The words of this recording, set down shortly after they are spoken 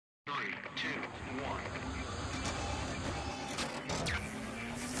3, 2, 1.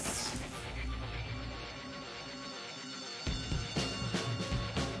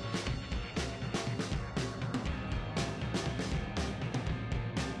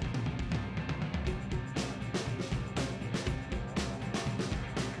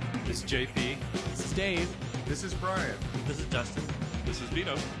 This is JP. This is Dave. This is Brian. This is Justin. This is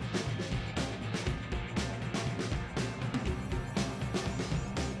Vito.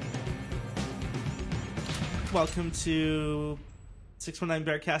 Welcome to 619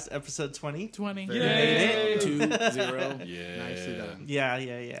 Bearcast episode 20. 20. Yay! 2-0. Yeah. Nicely done. Yeah.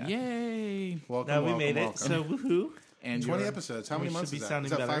 Yay. Welcome, Now we welcome, made it. welcome. So woohoo. And 20 your- episodes. How We many should months be is that?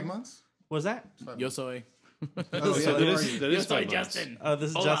 sounding Is that better. 5 months? What was that? Yo soy. Oh, So yeah, that who are is you? that Yo is soy 5 months. Justin. Oh, this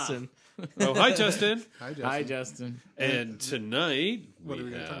is Hola. Justin. Oh, hi, Justin. Hi, Justin. Hi, Justin. And tonight What are we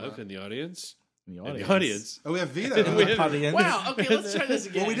we gonna talk have about? in the audience. In In the audience. Oh, we have Vito. We have- Audience. Wow. Okay, let's try this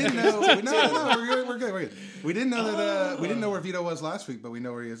again. Well, we didn't know. No, we're good. We didn't know that. We didn't know where Vito was last week, but we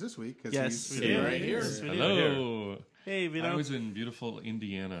know where he is this week. 'Cause Yes, he's we sitting do. right here. Yes, we do. Hello. Hey, I Vito. was in beautiful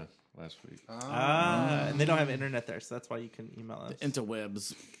Indiana last week. And they don't have internet there, so that's why you can email us.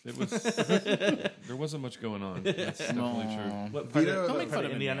 Interwebs. It was there wasn't much going on. That's definitely true. What part Vito- of, Don't make part fun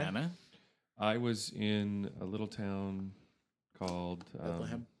of Indiana. I was in a little town called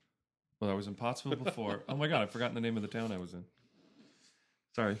Bethlehem. well, I was in Pottsville before. Oh my god, I've forgotten the name of the town I was in.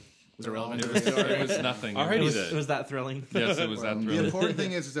 Sorry, Was it relevant? it was nothing. Alrighty It was, then. it was that thrilling. Yes, it was Well, that the thrilling. important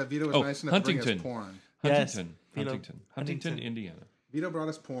thing is that Vito was Oh, nice enough to bring Huntington. us porn. Yes. Huntington, Vito- Huntington, Huntington. Indiana. Vito brought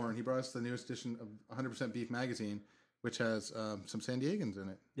us porn. He brought us the newest edition of 100% Beef magazine, which has some San Diegans in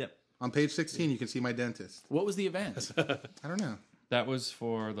it. Yep. On page 16, you can see my dentist. What was the event? I don't know. That was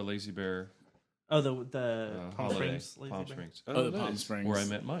for the Lazy Bear Oh, the Palm holiday. Springs. Lazy Palm Bear. Springs, Oh, the nice. Palm Springs. where I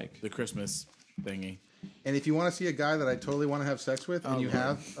met Mike. The Christmas thingy. And if you want to see a guy that I totally want to have sex with, and Oh, you Lord.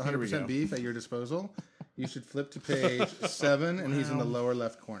 have Here we 100% go. beef at your disposal, you should flip to page 7, and he's in the lower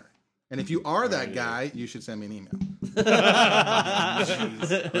left corner. And if you are that guy, you should send me an email.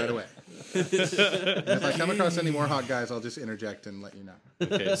 Right away. And if I come across any more hot guys, I'll just interject and let you know.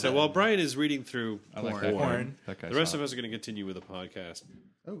 Okay, so while Brian is reading through I like porn, that guy. Porn. That guy's the rest hot. of us are going to continue with the podcast.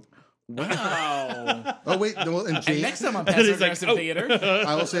 Oh. Wow. Oh, wait. Well, and And Jamie, next time on Passive He's like, Aggressive oh. Theater.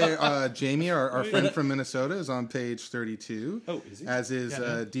 I will say Jamie, our friend from Minnesota, is on page 32. Oh, is he? As is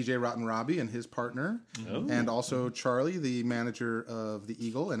DJ Rotten Robbie and his partner. Oh. And also Charlie, the manager of the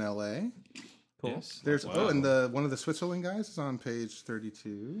Eagle in L.A. Cool. Yes. There's Wow. oh, and one of the Switzerland guys is on page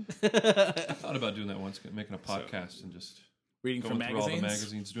 32. I thought about doing that once, making a podcast and just Reading from going through all the magazines.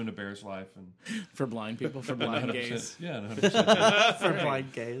 magazines, doing a Bear's Life, and For blind people, for blind gays. Yeah, 100%. For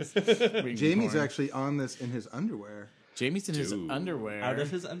blind gays. Reading Jamie's porn. actually on this in his underwear. Jamie's in his Dude. underwear. Out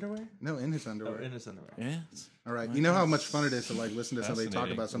of his underwear? No, in his Or underwear. in his underwear. Yes. All right. You know how much fun it is to like listen to somebody talk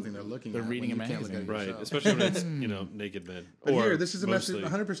Fascinating. about something they're looking They're at. reading when a you can't look at it Right, yourself. especially when it's naked men. But or here, this is a mostly-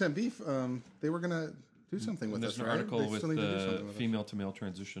 message. 100% beef. They were gonna do something with And us, there's an right? article They with still need to do the something with us. female to male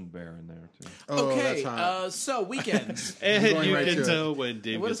transition bear in there too. Oh, Okay, that's hot. so weekends. And going you right can to it. tell when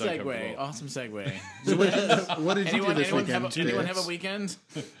Dave What a gets segue. uncomfortable. Awesome segue. So what did you do Anyone, this anyone, weekend? have, anyone Dave? have a weekend?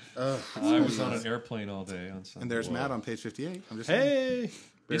 I was on an airplane all day on Sunday. And there's Matt on page 58. I'm just saying. Hey!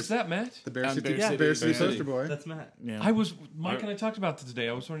 Is that Matt? The Bear On City, Bear City. Bear City Bear poster City. boy. That's Matt. Yeah. I was Mike and I talked about it today.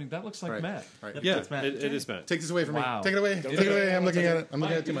 I was wondering that looks like Right. Matt. Right. Yeah, That's Matt. it is Matt. Take this away from Wow. me. Take it away. Take it away. I'm looking at it. I'm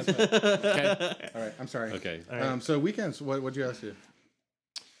looking at it too much. Okay. All right. I'm sorry. Okay. So weekends. What'd you guys do?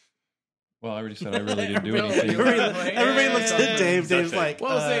 Well, I already said I really didn't do Really? anything. Everybody looks at Dave. Dave's like,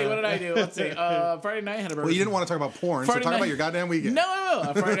 Well, let's see. What did I do? Let's see. Friday night I had a burger. Well, you didn't want to talk about porn, so Friday talk night- about your goddamn weekend.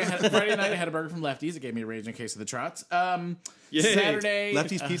 No. Friday night I had a burger from Lefty's. It gave me a raging case of the trots. Yay. Saturday.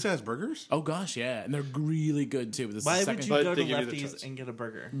 Lefty's Pizza has burgers? Oh gosh, yeah, and they're really good too. But this why is the would second you go they to give you the Lefty's choice. and get a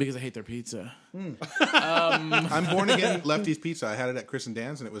burger? because I hate their pizza. I'm born again Lefty's Pizza. I had it at Chris and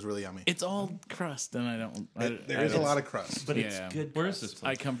Dan's, and it was really yummy. It's all crust, and I don't. There is a lot of crust. But Yeah. it's good. Where is this I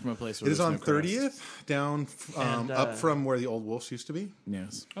place? come from a place where It is there's on no crust. 30th, down And, up from where the old Wolves used to be.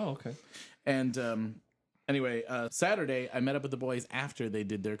 Yes, Oh, okay. and anyway, Saturday I met up with the boys after they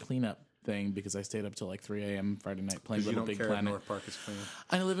did their cleanup thing because I stayed up till like 3 a.m. Friday night playing Because you Little don't Big care if Planet. North Park is clean.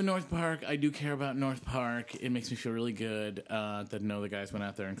 I live in North Park. I do care about North Park. It makes me feel really good that no, the guys went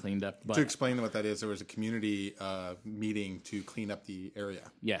out there and cleaned up. But To explain what that is, there was a community meeting to clean up the area.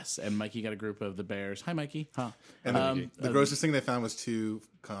 yes, and Mikey got a group of the Bears. Hi, Mikey. Huh. And the grossest thing they found was 2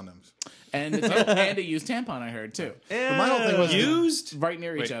 condoms. And and a used tampon, I heard too, But my whole thing was Used? right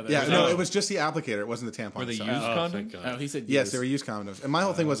near each other. Yeah, So- no, it was just the applicator. It wasn't the tampon. Were they used itself. condom? Thank God. Oh, he said Yes, used. they were used condoms. And my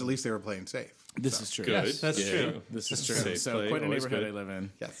whole thing was at least they were playing safe. This is true. Good. Yes, That's Yeah. true. this is true. Safe So play, quite a always neighborhood good. I live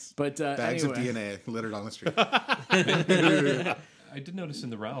in. Yes. But Bags anyway. of DNA littered on the street. I did notice in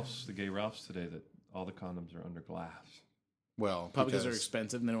the gay Ralphs today, that all the condoms are under glass. Well, Probably because they're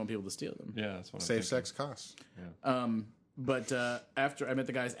expensive and they don't want people to steal them. Yeah, that's what I'm safe thinking. sex costs. But after I met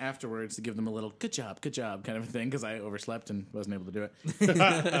the guys afterwards to give them a little good job kind of a thing because I overslept and wasn't able to do it.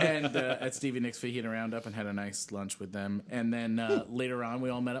 And at Stevie Nicks Fajita Roundup and had a nice lunch with them. And then later on, we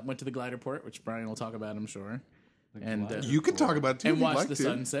all met up, went to the glider port, which Brian will talk about, I'm sure. And You could talk about it too. and if you'd watch like the to.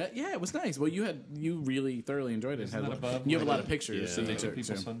 sunset. Yeah, it was nice. Well, you really thoroughly enjoyed it. Isn't that above? You have a lot of pictures. Yeah. So They you let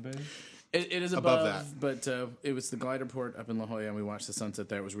people took, so. sunbathe? It is Above above, but it was the glider port up in La Jolla, and we watched the sunset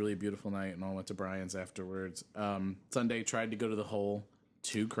there. It was really a beautiful night, and all went to Brian's afterwards. Sunday, tried to go to the hole,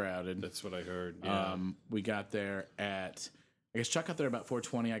 too crowded. That's what I heard. Yeah. We got there at, I guess Chuck got there about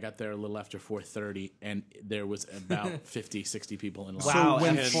 4:20. I got there a little after 4:30, and there was about 50, 60 people in line. Wow. So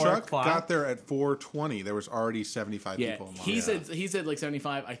when at 4 Chuck o'clock? got there at 4:20, there was already 75 Yeah, people in line. he said like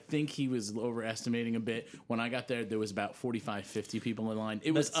 75. I think he was overestimating a bit. When I got there was about 45, 50 people in line.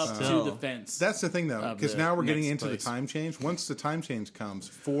 It was But up still. to the fence. That's the thing, though, Of because the now we're getting next into place. the time change. Once the time change comes,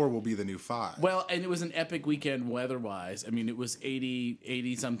 4 will be the new 5. Well, and it was an epic weekend weather-wise. I mean, it was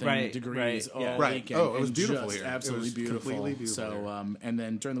 80 something Right, degrees right, all yeah. Right. weekend. Oh, it was and beautiful just here. It Absolutely was beautiful. completely beautiful So, here. and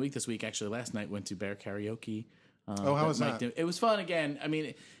then during the week this week, actually last night went to Bear Karaoke. Oh, how was Mike that? did. It was fun again. I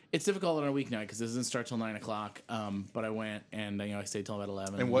mean, it's difficult on a weeknight because it doesn't start till 9 o'clock. But I went and I stayed till about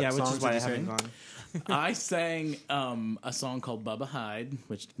 11. And what Yeah, which songs is why I did you haven't sing? gone. I sang a song called Bubba Hyde,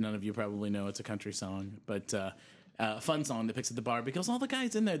 which none of you probably know. It's a country song, but a fun song that picks at the bar because all the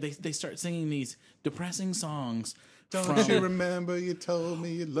guys in there they start singing these depressing songs. Don't you remember you told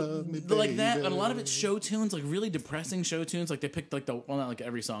me you loved me, baby? Like that, and a lot of it's show tunes, like really depressing show tunes. Like they picked like not like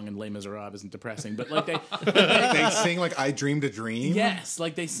every song in Les Miserables isn't depressing, but like They sing like I Dreamed a Dream? yes,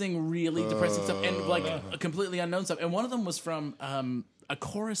 like they sing really depressing stuff and like completely unknown stuff. And one of them was from a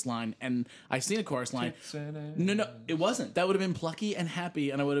chorus line, and I've seen a chorus line. No, it wasn't. That would have been plucky and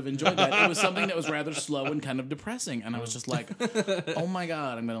happy, and I would have enjoyed that. It was something that was rather slow and kind of depressing, and I was just like, "Oh my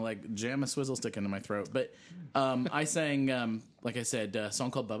god, I'm gonna like jam a swizzle stick into my throat." But I sang, like I said, a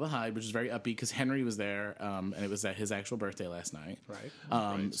song called Bubba Hyde, which is very upbeat because Henry was there, and it was his actual birthday last night.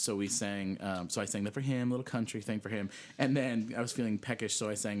 Right. So we sang. So I sang that for him, little country thing for him, and then I was feeling peckish, so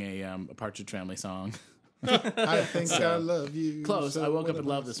I sang a Partridge Family song. I think I love you. Close. so I woke up what in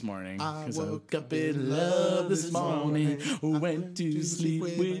love am this morning. I 'Cause I woke woke up in love this morning. Went to sleep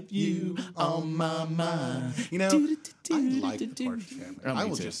with you on my mind. You know, I like the Partridge Family. Oh, I me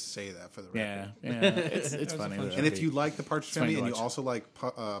will too. just say that for the Yeah, record. yeah. It's funny. And if you like the Partridge fun to Family and you watch. also like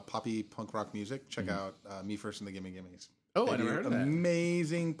poppy punk rock music, check out Me First and the Gimme Gimmes. Oh, They I never do heard of that.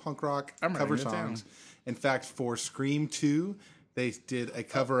 Amazing punk rock I'm cover writing it down. songs. In fact, for Scream 2, they did a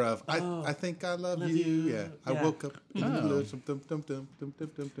cover of I Think I Love You. Yeah. I woke up.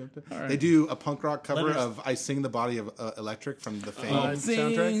 They do a punk rock cover of I Sing the Body of Electric from the Fame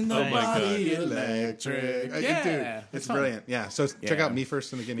soundtrack. Oh my God. Electric. Yeah, Yeah, it's fun. brilliant. Yeah, so check Yeah. out Me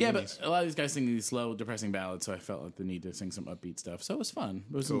First and the Gimme Yeah, Gimmes. but a lot of these guys sing these slow, depressing ballads, so I felt like the need to sing some upbeat stuff. So it was fun.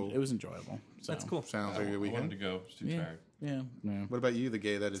 It was Cool. it was enjoyable. So, That's cool. Sounds like a I good wanted weekend. to go. I was too Yeah, tired. yeah. What about you, the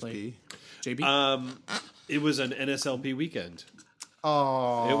gay that is like- P? JB. It was an NSLP weekend.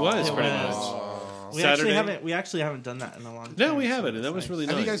 Oh, It was pretty was. much. We Saturday. actually haven't done that in a long time. No, we so haven't, and that it's was nice. really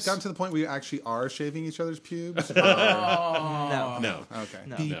Have nice. you guys gotten to the point where you actually are shaving each other's pubes? No. No. Okay.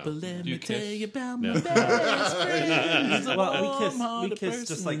 No. People, let Do you me tell kiss? you about No. my best friend. He's a Well, warm-hearted we kiss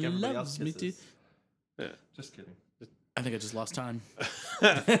just like person who everybody loves else me kisses. too. Just kidding. I think I just lost time.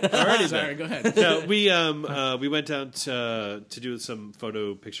 Alrighty, Sorry, then. go ahead. No, we went out to do some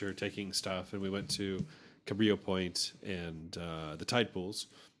photo picture taking stuff, and we went to Cabrillo Point and the tide pools.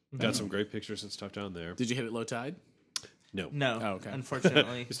 Got some great pictures and stuff down there. Did you hit it low tide? No, No. Oh, okay.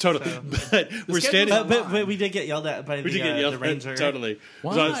 Unfortunately. it's totally. So- But we're standing. But we did get yelled at by We did get the yelled ranger. at. Totally.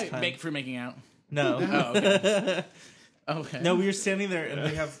 Why? So I was- For making out. No. Oh, okay. Okay. No, we were standing there, and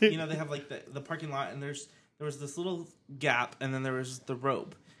they have, they have like the parking lot, and there was this little gap, and then there was the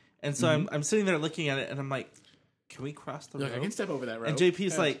rope, and so I'm sitting there looking at it, and I'm like, can we cross the Look, I rope? can step over that rope. And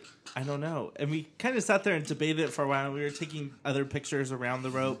JP's like, I don't know, and we kind of sat there and debated it for a while. And we were taking other pictures around the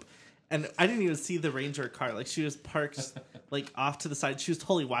rope, and I didn't even see the ranger car. Like she was parked like off to the side. She was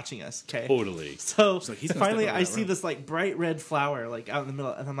totally watching us. Okay, Totally. So like, he's gonna finally, step over I that see rope. this like bright red flower like out in the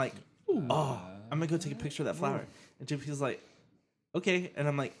middle, and I'm like, oh, I'm gonna go take a picture of that flower. And JP's like, okay, and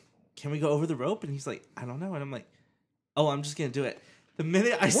I'm like, can we go over the rope? And he's like, I don't know. And I'm like, oh, I'm just gonna do it. The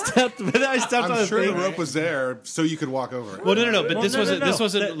minute I stepped on I'm the sure thing, the rope was there so you could walk over it. Well, no. But Well, this no, wasn't. no. This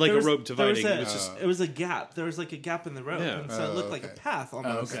wasn't like There a rope dividing. there It was was just. it was a gap. There was like a gap in the rope, Yeah. and so it looked like a okay. path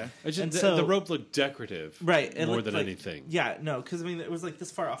almost. okay. And The rope looked decorative, Right, it more looked than like- anything. Yeah, no, because I mean, it was like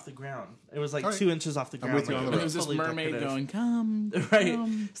this far off the ground. It was like All right. 2 inches off the ground. with you on the Like, It was this totally mermaid decorative. going, come, Right.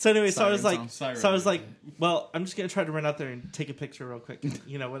 come. So anyway, so I was Siren like, song. so I was like, well, I'm just gonna try to run out there and take a picture real quick,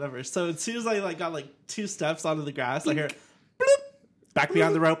 whatever. So as soon as I like got like 2 steps onto the grass, I hear, bloop, back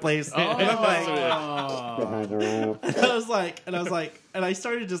beyond the rope, please. And I'm like, and I was like, and I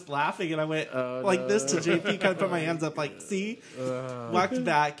started just laughing, and I went like this to JP, kind of put my hands up, like, see, walked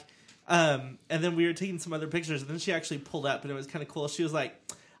back, and then we were taking some other pictures, and then she actually pulled up, and it was kind of cool. She was like,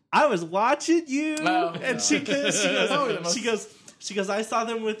 I was watching you, and she goes, I saw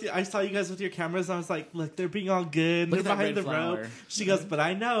them I saw you guys with your cameras, and I was like, look, they're being all good, and Look they're at that behind the red rope. flower. She goes, but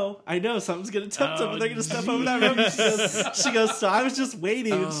I know something's gonna tempt them, and they're gonna step over that rope. And she goes, so I was just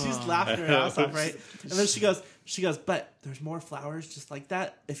waiting, and she's laughing her ass off, right? And then she goes, but there's more flowers just like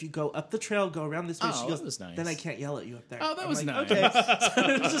that. If you go up the trail, go around this way. Oh, She goes, that was nice. then I can't yell at you up there. Oh, that I'm was like, nice. Okay. So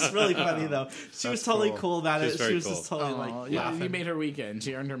it was just really funny though. She was totally cool. cool about She's it. very She was cool. just totally Oh, like yeah, laughing. you made her weekend.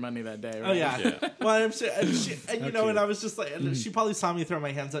 She earned her money that day. Right? Oh yeah. Well, I'm sure, and and I was just like, and Mm-hmm. she probably saw me throw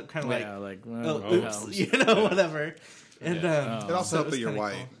my hands up, kind of like, Yeah, like, oh, well, oops, well. whatever. And It also so helped was that you're kinda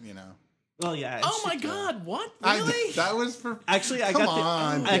white, cool. Well, yeah. and Oh she- my God! What? Really? that was for Actually, I Come got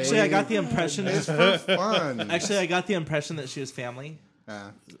on, the actually I got the Dave. impression. it's for fun. Actually, I got the impression that she was family. Yeah,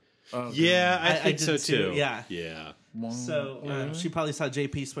 I I think did so too, too. yeah. Yeah. So she probably saw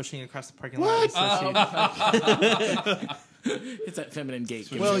JP swishing across the parking lot. So It's that feminine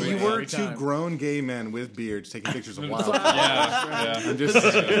gate. Well, you were Every 2 time. grown gay men with beards taking pictures of wildflowers. Yeah. I'm just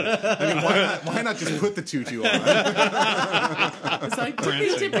saying. I mean, why not just put the tutu on? It's like tippy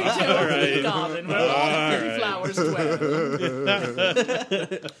tippy toe garden where all the pretty flowers dwell.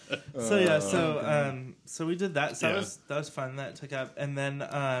 So yeah, so we did that. So Yeah. that was fun. That took up, and then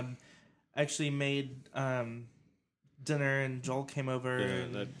actually made dinner, and Joel came over Yeah,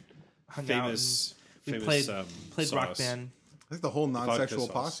 and that hung famous, out. And we famous played sauce. Rock Band. I think the whole non-sexual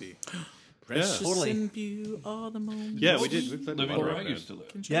sauce. posse. Yeah. Totally. In view all the moments. Yeah, we did. We played Living a lot where of I Rock used to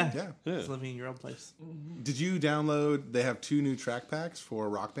Band. live. Yeah, Yeah. It's living in your own place. Did you download? They have 2 new track packs for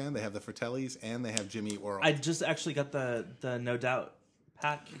Rock Band. They have the Fratellis and they have Jimmy Eat World. I just actually got the No Doubt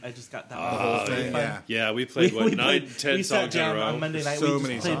pack. I just got that one. whole It was really thing, fun. yeah. Yeah, we played what 9, 10 we sat songs in a down row. on Monday night. So we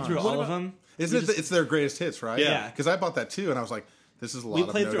many just played songs. through all of them. Isn't it? It's their greatest hits, right? Yeah. Because I bought that too, and I was like, "This is a lot." We of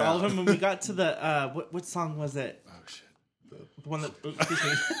played No through all of Doubt. them, and we got to the what song was it? Oh shit! The one that excuse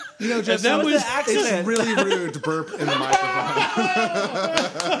me. You know, just that was- the accident. it's really rude to burp in the microphone.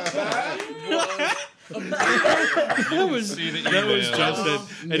 That was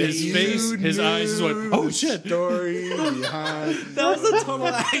Justin, and his face, his eyes just went, "Oh shit!" Story behind. That was a total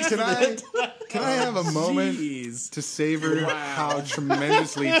accident. Can I have a moment Jeez. to savor how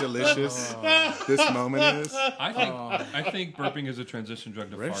tremendously delicious this moment is? I think burping is a transition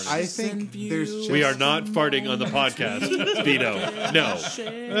drug to farting. I think there's just, We are not farting on the podcast, Vito.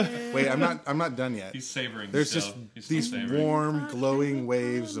 No. Wait, I'm not done yet. He's savoring. There's still. just He's still these savoring. warm, glowing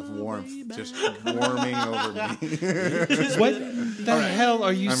waves of warmth just warming over me. What the hell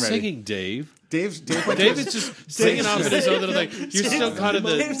are you I'm ready. singing, Dave? Dave's David's just singing off in his own little thing. You're still caught in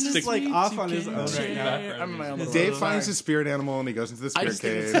Dave's the just like off on his own right now. I'm in my own little Dave world. finds his spirit animal and he goes into the I spirit just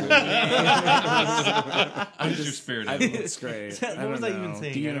think cave. What is your spirit? I animal? think it's great. What was I even saying? The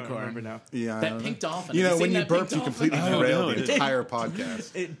I don't unicorn. remember now. Yeah, I That don't know. pink dolphin. You Have know, when seen you that pink burped, you dolphin? completely Oh, derailed no. the entire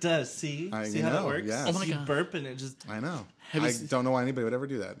podcast. It does. See I- see you how that know, works? yeah. Oh my You God. burp and it just. I know. you I seen- don't know why anybody would ever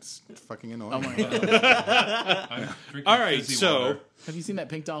do that. It's fucking annoying. Oh my God. I'm drinking All right, fizzy so water. Have you seen that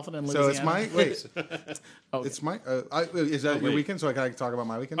pink dolphin in So Louisiana? it's my wait. Oh. It's my. Is that your wait. weekend? So I can talk about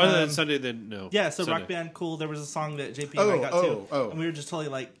my weekend. other than Sunday, then no. Yeah, so Sunday. Rock Band, cool. There was a song that JP and I got too. oh. And we were just totally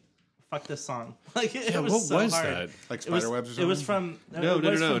like, fuck this song. Like, it Yeah, was what so was hard. that? Like It was, Spiderwebs or something. it was from No, it no,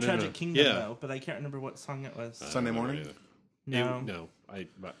 was no, from no, Tragic no. Kingdom Yeah. though, but I can't remember what song it was. Sunday morning. No, No, I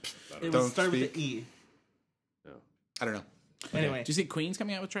don't it know. was Don't started with speak. the E. I don't know. Anyway, Do you see Queen's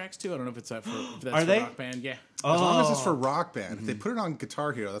coming out with tracks too? I don't know if it's if that's Are for they? Rock Band. Yeah. As long as it's Oh. for Rock Band. If they put it on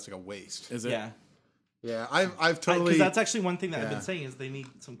Guitar Hero, that's like a waste. Is it? yeah, Yeah, I've because totally. that's actually one thing that I've Yeah. been saying is they need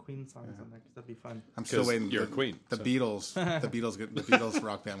some Queen songs on there because that'd be fun. I'm still 'Cause waiting. you're a the, queen, The so. Beatles. The Beatles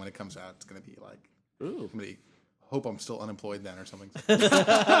Rock Band when it comes out, it's gonna be like. Ooh. I'm gonna hope I'm still unemployed then or something.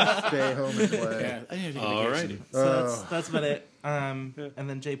 Stay home and play. Yeah. I need to take a All vacation. righty. So that's about it. And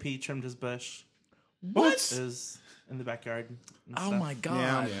then JP trimmed his bush. What? Is in the backyard. And Oh stuff. my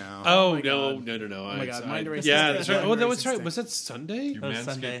god. Yeah, yeah. Oh, my no. Oh my God, mind erasing yeah, stick. that's right. Mind Oh, that was erasing right. stick. Was that Sunday? You That was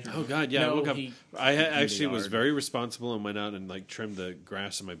Sunday. manscaped Oh God, yeah. I No, woke up. he- I in actually the was yard. very responsible and went out and like trimmed the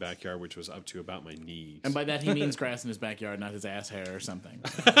grass in my backyard, which was up to about my knees. And by that he means grass in his backyard, not his ass hair or something.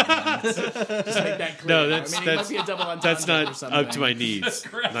 Just make that clear. No, that's- I mean, it that's- must be a double entendre That's or not something. up to my knees.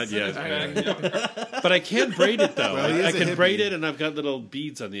 Not yet. I- But I can braid it though. Well, he is I a can hippie. braid it, and I've got little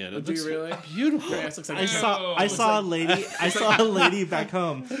beads on the end. It Do you looks really? beautiful. Your ass looks like I saw a lady. I saw a lady back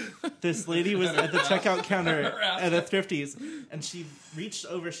home. This lady was at the checkout counter at a Thrifties, and she reached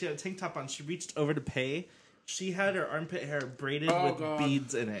over. She had a tank top on. She reached over to pay. She had her armpit hair braided with God.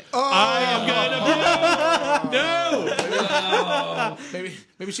 beads in it.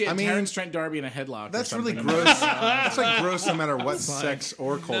 Maybe she had I mean, Terrence Trent D'Arby in a headlock. That's or really something. gross. That's like gross no matter what sex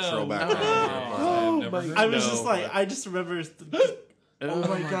or cultural background. I was just like, I just remember. Oh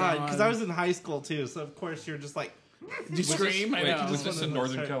my god! Because I was in high school too, so of course you're just like. Did you scream? I Wait, know. was this in Sorry.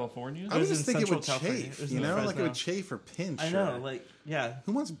 Northern California? I would was just in think it would Central California. It chafe, was you in know, like it Fresno. would chafe or pinch. I or- know, like yeah.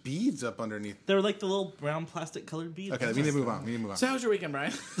 Who wants beads up underneath? They were like the little brown plastic colored beads. Okay, we need to move on. We need to move So how was your weekend,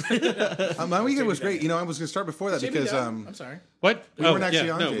 Brian? on. My weekend was great. You know, I was going to start before that because I'm sorry. What? we weren't actually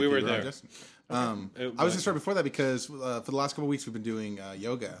on. No, JP, we were on there. Justin. I was going to start before that because for the last couple of weeks we've been doing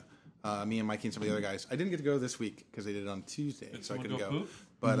yoga. Me and Mikey and some of the other guys. I didn't get to go this week because they did it on Tuesday, so I someone couldn't go go. poop?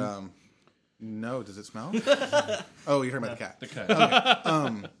 But no, does it smell? Oh, you're talking about the cat. The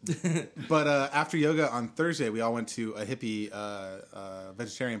cat. But after yoga on Thursday, we all went to a hippie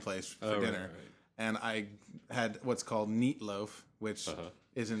vegetarian place for dinner, right. and I had what's called neat loaf, which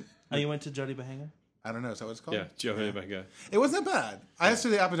isn't. Oh, you went to Jody Bahanga? I don't know. Is that what it's called? Yeah, Joe Habaga. It wasn't that bad. I have to say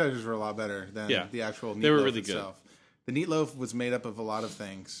the appetizers were a lot better than Yeah. the actual neat They were loaf really good. itself. The neat loaf was made up of a lot of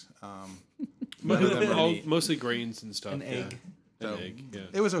things. None of them were meat. Mostly grains and stuff. An yeah. egg. So, An egg. Yeah.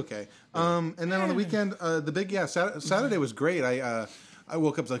 It was okay. And then on the weekend, the big Saturday was great. I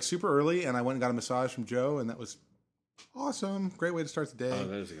woke up like super early and I went and got a massage from Joe, and that was awesome. Great way to start the day. Oh,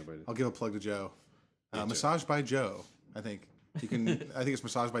 that is a good way to. I'll give a plug to Joe. Massage by Joe. I think you can. I think it's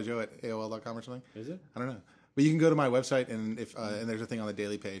massage by Joe at AOL.com or something. Is it? I don't know. But you can go to my website and if and there's a thing on the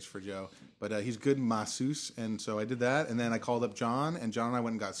daily page for Joe. But he's good masseuse, and so I did that. And then I called up John, and John and I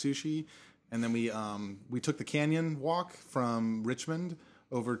went and got sushi. And then we took the canyon walk from Richmond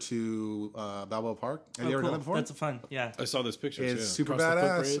over to Balboa Park. Have you ever done that before? That's fun. Yeah. I saw those pictures. It's yeah. super Across the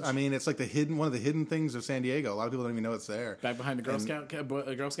badass. footbridge. I mean, it's like one of the hidden things of San Diego. A lot of people don't even know it's there. Back behind the Girl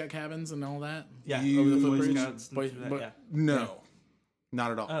Scout cabins and all that. Yeah. You- Over the Boy footbridge. Scouts and Boys, do that, yeah. No,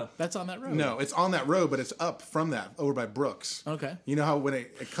 not at all. Oh. That's on that road. No, it's on that road, but it's up from that over by Brooks. Okay. You know how when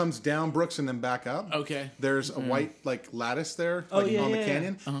it comes down Brooks and then back up? Okay. There's a white like lattice there Oh, like, yeah, on the yeah,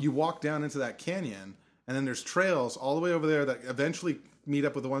 canyon. Uh-huh. You walk down into that canyon, and then there's trails all the way over there that eventually meet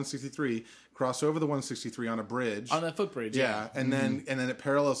up with the 163, cross over the 163 on a bridge. On that footbridge. yeah, and then it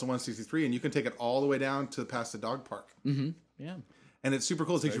parallels the 163, and you can take it all the way down to past the dog park. Yeah. And it's super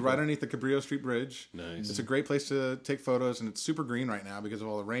cool. It takes you right underneath the Cabrillo Street Bridge. Nice. It's a great place to take photos, and it's super green right now because of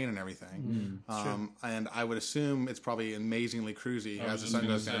all the rain and everything. And I would assume it's probably amazingly cruisy as the sun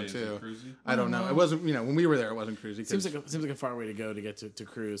goes down Is it too. cruisy? I don't know. It wasn't. When we were there, it wasn't cruisy. Seems like a far way to go to get to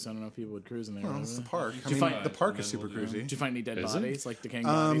cruise. I don't know if people would cruise in there. well, it's the Really. park. I you mean, find- the park is And then super we'll do- cruisy. Did you find any dead Is bodies, like decaying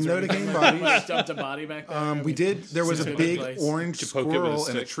bodies? no or anything? decaying Like, bodies. dumped a body back there. We did. There was a Seems like a big good place. orange To poke it with a squirrel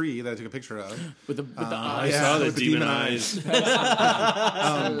in a stick. tree that I took a picture of. with the I eyes. saw the with the demon demon eyes.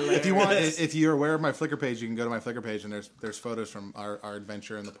 If you want, if you're aware of my Flickr page, you can go to my Flickr page, and there's photos from our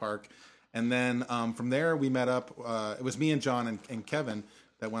adventure in the park. And then from there, we met up. It was me and John and Kevin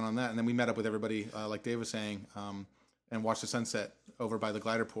that went on that, and then we met up with everybody, like Dave was saying, and watched the sunset over by the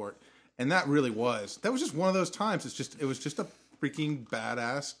glider port. And that really was just one of those times. It was just a freaking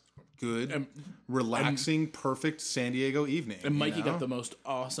badass, good, relaxing, perfect San Diego evening. And Mikey you know? got the most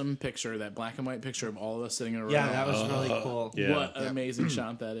awesome picture, that black and white picture of all of us sitting in a row. Yeah, that was really cool. Yeah. What an amazing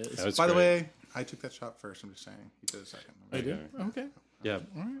shot that is. That was By the great. way, I took that shot first. I'm just saying. He did a second. Okay. Okay. Yeah.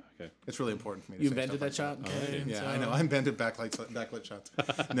 Okay. It's really important for me to You say invented stuff that like shot? Okay. Yeah, so- I know. I invented backlit shots.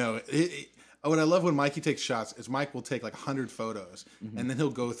 No, what I love when Mikey takes shots is Mike will take like 100 photos, and then he'll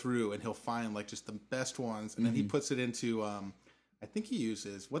go through and he'll find like just the best ones, and then he puts it into. I think he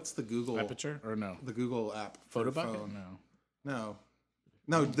uses what's the Google Aperture or no? the Google app for Photo bucket? phone. No.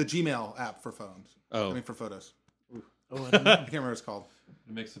 No, the Gmail app for phones. Oh. I mean for photos. Oh, I don't know. I can't remember what it's called.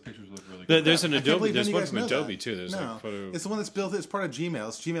 It makes the pictures look really good. There's an I can't Adobe. believe There's none of you one guys from know Adobe that. too. There's No, like photo. it's the one that's built. It's part of Gmail.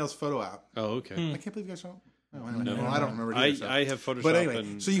 It's Gmail's photo app. Oh, okay. I can't believe you guys don't. Oh, anyway. Well, I don't remember. It either, so. I have Photoshop. But anyway,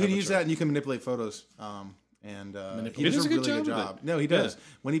 and so you can use Aperture. that and you can manipulate photos. And he He does does a a good really good job with job. it. No, he does. Yeah.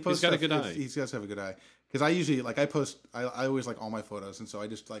 When he posts, got a stuff, good eye. He does have a good eye. Because I usually I post. I always like all my photos, and so I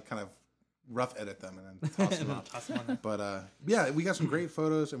just like kind of rough edit them and then toss them up. Toss them on there. But yeah, we got some great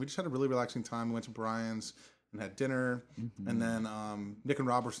photos, and we just had a really relaxing time. We went to Brian's and had dinner, and then Nick and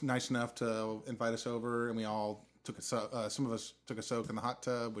Rob were nice enough to invite us over, and we all took some of us took a soak in the hot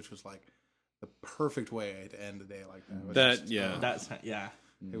tub, which was like the perfect way to end the day like that.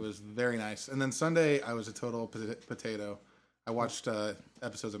 It was very nice. And then Sunday, I was a total potato. I watched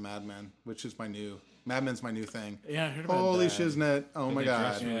episodes of Mad Men, which is Mad Men's my new thing. Yeah, I heard about Holy that. shiznit! Oh my They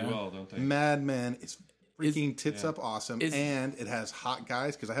dress god, really well, don't they? Mad Men is freaking tits up awesome, is- and it has hot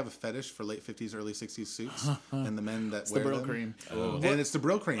guys because I have a fetish for late 50s, early 60s suits and the men that wear the Brill them. cream. And it's the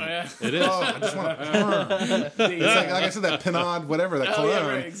Brill cream. yeah. It is. Oh, I just want to. It's like I said, that Pinard, whatever, that Oh, yeah, cologne,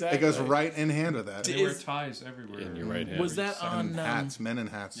 right, exactly. it goes right in hand with that. They wear ties everywhere. In your right hand. Was that And on hats, men in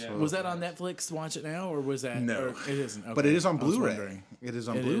hats. Yeah. So- was that on Netflix to watch it now, or was that No. or it isn't? Okay. But it is on I was Blu-ray. wondering. It is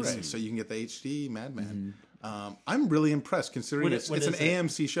on It Blu-ray, is. so you can get the HD Mad Men. I'm really impressed considering What it's is an it?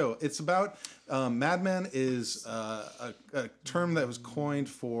 AMC show. It's about Mad Men is a term that was coined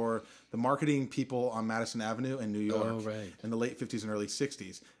for the marketing people on Madison Avenue in New York right. in the late 50s and early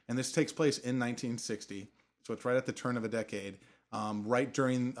 60s. And this takes place in 1960, so it's right at the turn of a decade. Right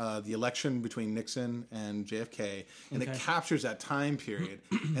during the election between Nixon and JFK, and it captures that time period.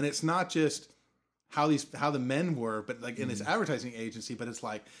 And it's not just how the men were, but like in its advertising agency, but it's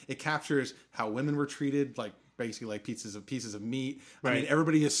like it captures how women were treated, like basically like pieces of meat. I mean,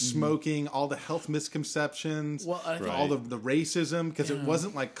 everybody is smoking, all the health misconceptions, Well, I think- all the racism, because it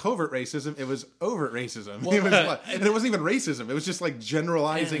wasn't like covert racism, it was overt racism. It was like, and it wasn't even racism; it was just like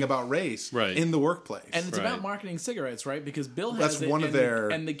generalizing about race Right. in the workplace. And it's Right. about marketing cigarettes, right? Because Bill has That's it, one of and their-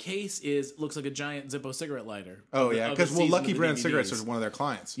 and the case looks like a giant Zippo cigarette lighter. Oh of the- yeah, of the because season Lucky of the Brand DVDs. cigarettes is one of their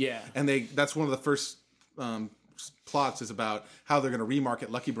clients. Yeah. and that's one of the first plots is about how they're going to remarket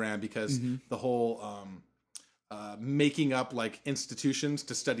Lucky Brand because the whole making up like institutions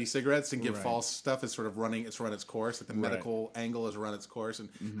to study cigarettes and give false stuff is sort of run its course. Like the medical angle has run its course, and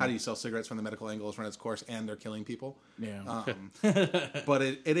how do you sell cigarettes when the medical angle has run its course and they're killing people? Yeah. But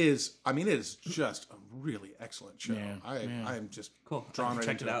it is. I mean, it is just a really excellent show. Yeah, I am just Cool. drawn right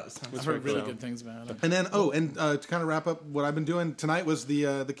Check into it out. Sounds I've heard really so. good things about it. And then, to kind of wrap up what I've been doing tonight was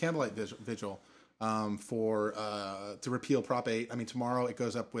the candlelight vigil to repeal Prop 8. I mean, tomorrow it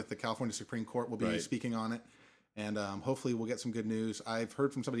goes up with the California Supreme Court. Will be Right. speaking on it, and hopefully we'll get some good news. I've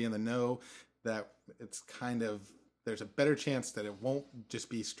heard from somebody in the know that it's kind of there's a better chance that it won't just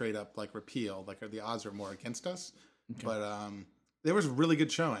be straight up like repeal. Like the odds are more against us. Okay. But there was a really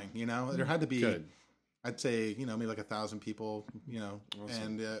good showing. You know, there had to be. Good. I'd say, maybe like 1,000 people,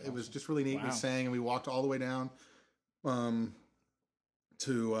 and it was just really neat. We sang and we walked all the way down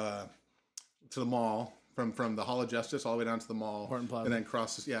to the mall from the Hall of Justice all the way down to the mall, Horton Plaza. and then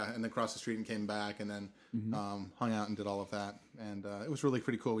cross the street and came back and then hung out and did all of that, and it was really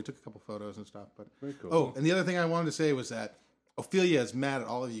pretty cool. We took a couple photos and stuff, but Very cool. Oh, and the other thing I wanted to say was that Ophelia is mad at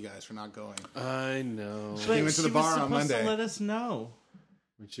all of you guys for not going. I know. But came into the she bar was on supposed Monday. to let us know.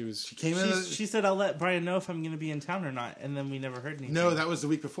 When she was. Came in. She said, "I'll let Brian know if I'm going to be in town or not," and then we never heard anything. No, that was the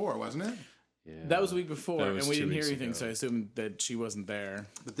week before, wasn't it? Yeah. That was the week before, That and was we 2 didn't hear weeks anything, ago. so I assumed that she wasn't there.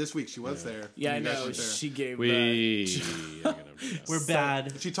 But this week she was there. Yeah, I You guys know. weren't there. She gave. We're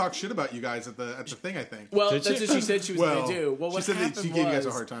bad. She talked shit about you guys at the thing, I think. Well, Did that's she? what she said she was going to do. Well, what she said that happened she gave you guys a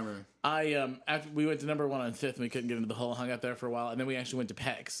was- hard time. Really. I after we went to number 1 on 5th and we couldn't get into the hole, hung out there for a while, and then we actually went to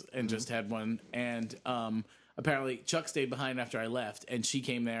Peck's and just had one. And apparently Chuck stayed behind after I left, and she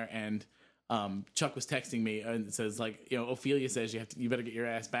came there and Chuck was texting me and it says like, Ophelia says you better get your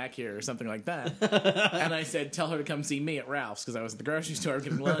ass back here or something like that. And I said, tell her to come see me at Ralph's because I was at the grocery store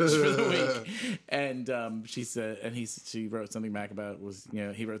getting lunch for the week. And she said, and she wrote something back about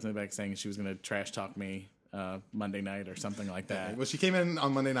he wrote something back saying she was going to trash talk me Monday night or something like that. Well, she came in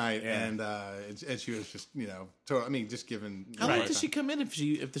on Monday night and she was just just given. How late does she come in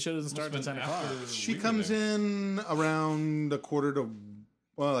if the show doesn't start until 10 o'clock? She comes in around a quarter to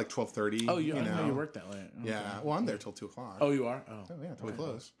like 12:30. Oh, I didn't know you worked that late. Okay. Yeah, well, I'm there till 2 o'clock. Oh, you are? Oh. Yeah, till we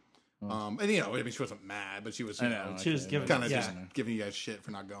close. And she wasn't mad, but she was. I know. She was giving kind of yeah. just giving you guys shit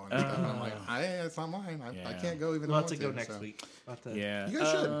for not going. And stuff. And I'm like, it's not mine. I can't go even. We'll though have I to go want next so. week. We'll have to- Yeah. You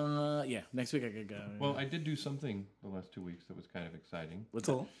guys should. Yeah, next week I could go. Well, I did do something the last 2 weeks that was kind of exciting. What's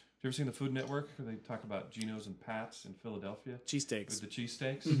Cool. Have you ever seen the Food Network where they talk about Geno's and Pat's in Philadelphia? Cheesesteaks. With the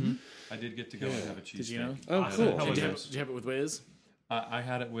cheesesteaks? I did get to go and have a cheesesteak. Did you know? Oh, cool. How was Did you, it? have, did you have it with Wiz? I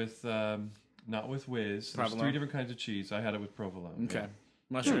had it with, not with Whiz. There's Provolone? 3 different kinds of cheese. I had it with provolone. Okay. Yeah.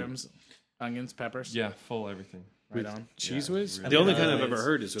 Mushrooms, onions, peppers. Yeah, full everything. Right on. Cheese Yeah, whiz? really The only good. kind I've ever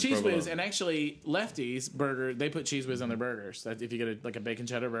heard is with Cheese provolone. Whiz, and actually Lefty's burger, they put Cheese Whiz on their burgers. That if you get a bacon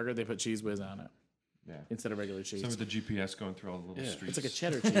cheddar burger, they put Cheese Whiz on it. instead of regular cheese. Some of the GPS going through all the little streets. It's like a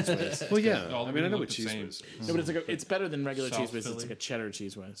cheddar cheese whiz. Well, yeah. All I mean, I know look what the cheese same. whiz. No, but it's better than regular South cheese whiz. It's Philly. like a cheddar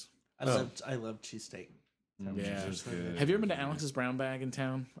cheese whiz. I love cheesesteak. Yeah. It's good. Have you ever been to Alex's Brown Bag in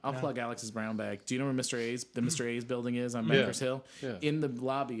town? I'll plug Alex's Brown Bag. Do you know where the Mr. A's building is on Bankers Hill? Yeah. In the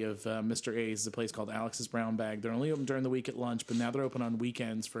lobby of Mr. A's is a place called Alex's Brown Bag. They're only open during the week at lunch, but now they're open on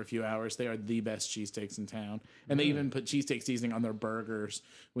weekends for a few hours. They are the best cheesesteaks in town. And they even put cheesesteak seasoning on their burgers.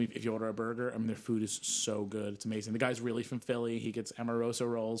 If you order a burger, I mean, their food is so good. It's amazing. The guy's really from Philly. He gets Amoroso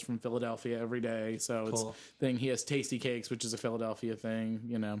rolls from Philadelphia every day. So it's thing. He has Tasty Cakes, which is a Philadelphia thing,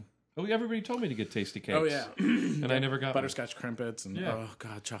 you know. Oh, everybody told me to get tasty cakes. Oh yeah, and I never got one. butterscotch crimpets and oh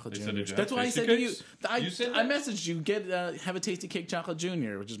god, chocolate They said, juniors. "Did you That's have why I Tasty said to you. Cakes?" I You said I that? messaged you get have a tasty cake chocolate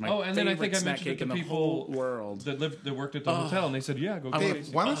junior, which is my Oh, and then I think I snack mentioned cake it to in the people whole world. that worked at the hotel, and they said, "Yeah, go get Hey,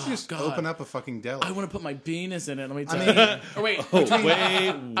 tasty." why don't you just God. open up a fucking deli? I want to put my penis in it. Let me tell you. Or wait, Wait,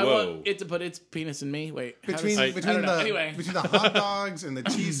 I whoa. want it to put its penis in me. Wait, how between does- I don't know. Anyway, between the hot dogs and the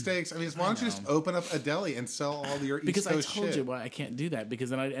cheesesteaks, I mean, why don't you just open up a deli and sell all your because East I Coast told shit? you why I can't do that, because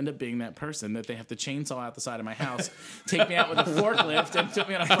then I'd end up being that person that they have to chainsaw out the side of my house, take me out with a forklift, and put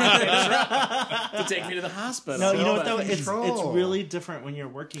me on a flatbed truck to take me to the hospital. No, you know what that though? It's control. really different when you're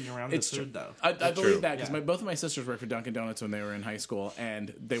working around It's the food true. though. I believe that because Yeah. both of my sisters worked for Dunkin' Donuts when they were in high school,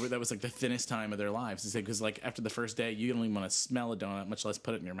 and that was like the thinnest time of their lives. Because like after the first day, you don't even want to smell a donut, much less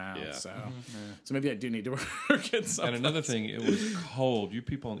put it in your mouth. Yeah. So, so maybe I do need to work at some. And another thing, it was cold. You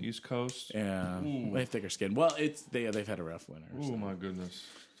people on the East Coast, Yeah, they have thicker skin. Well, they've had a rough winter. oh my goodness.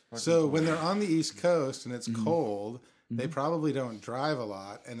 So when they're on the East Coast and it's cold, they probably don't drive a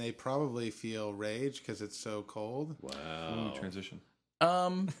lot, and they probably feel rage because it's so cold. Ooh, transition.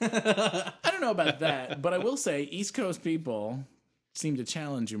 I don't know about that, but I will say East Coast people seem to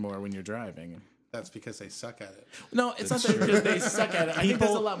challenge you more when you're driving. That's because they suck at it. No, it's not that because they suck at it. I think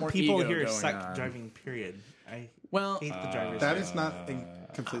there's a lot more people ego here going suck on. driving. Period. I Well, hate the drivers. That is not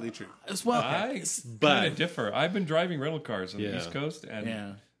completely true. as well. I But- kind of differ. I've been driving rental cars on the Yeah. East Coast, and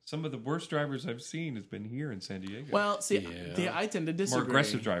Yeah. some of the worst drivers I've seen has been here in San Diego. Well, see, I tend to disagree. more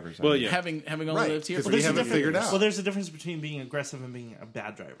aggressive drivers. I Well, mean. yeah. Having only Right, lived here, 'cause for we years. haven't figured out. Well, there's a difference between being aggressive and being a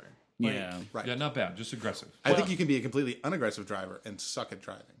bad driver. Like, Yeah. Right. Yeah, not bad, just aggressive. I think you can be a completely unaggressive driver and suck at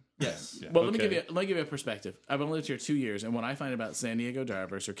driving. Yes. Yeah. Well, let me Okay. give you a perspective. I've only lived here 2 years, and what I find about San Diego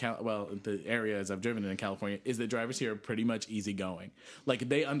drivers, or the areas I've driven in California, is that drivers here are pretty much easygoing. Like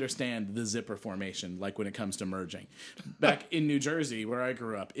they understand the zipper formation, like when it comes to merging. Back in New Jersey, where I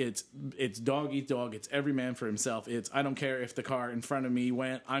grew up, it's dog eat dog. It's every man for himself. It's I don't care if the car in front of me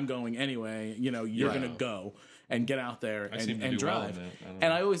went. I'm going anyway. You know, you're gonna go and get out there seem to and do well drive. in that. I don't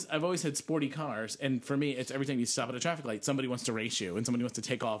And know. I've always had sporty cars, and for me, it's every time you stop at a traffic light, somebody wants to race you, and somebody wants to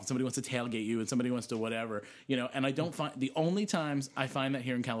take off, and somebody wants to tailgate you, and somebody wants to whatever, you know. And I don't find the only times I find that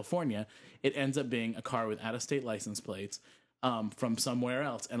here in California, it ends up being a car with out-of-state license plates. From somewhere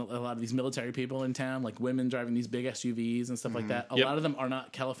else, and a lot of these military people in town, like women driving these big SUVs and stuff like that. A lot of them are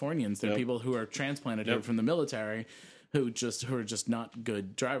not Californians; they're people who are transplanted here from the military, who are just not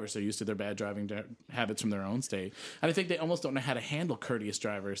good drivers. They're used to their bad driving habits from their own state, and I think they almost don't know how to handle courteous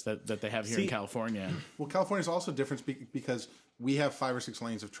drivers that they have here in California. Well, California is also different because we have 5 or 6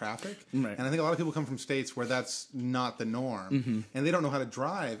 lanes of traffic, Right. and I think a lot of people come from states where that's not the norm, and they don't know how to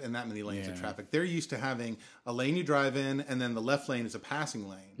drive in that many lanes of traffic. They're used to having a lane you drive in, and then the left lane is a passing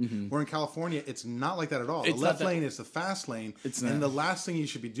lane. Where in California, it's not like that at all. It's The left not that- lane is the fast lane, It's and not. the last thing you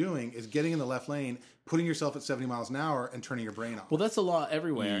should be doing is getting in the left lane, putting yourself at 70 miles an hour, and turning your brain off. Well, that's the law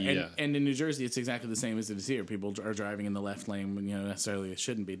everywhere, Yeah. and in New Jersey, it's exactly the same as it is here. People are driving in the left lane when necessarily it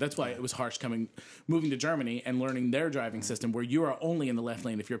shouldn't be. That's why it was harsh moving to Germany and learning their driving system, where you are only in the left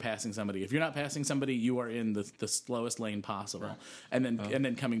lane if you're passing somebody. If you're not passing somebody, you are in the slowest lane possible. And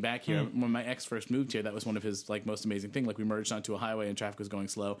then coming back here, when my ex first moved here, that was one of his like most amazing thing. Like we merged onto a highway and traffic was going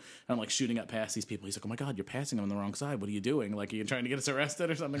slow, and I'm like shooting up past these people. He's like, "Oh my God, you're passing them on the wrong side. What are you doing? Like, are you trying to get us arrested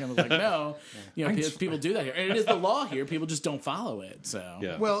or something?" I was like, "No, people do that here, and it is the law here. People just don't follow it." So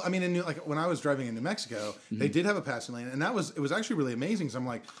Yeah. Well, I mean, like when I was driving in New Mexico, they did have a passing lane, and it was actually really amazing. So I'm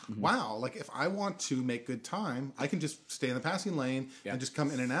like, wow, like if I want to make good time, I can just stay in the passing lane and just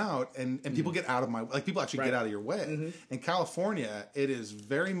come in and out, and people get out of my people actually get out of your way. In California, it is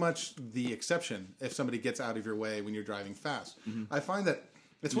very much the exception if somebody gets out of your way when you're driving fast. I find that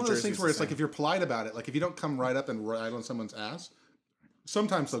it's one of those Jersey's things the where it's same. like if you're polite about it, like if you don't come right up and ride on someone's ass,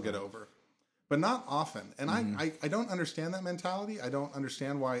 sometimes they'll get over. But not often. And I don't understand that mentality. I don't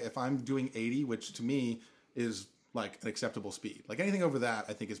understand why if I'm doing 80, which to me is like an acceptable speed. Like anything over that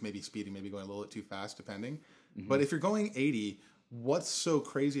I think is maybe speeding, maybe going a little bit too fast depending. But if you're going 80, what's so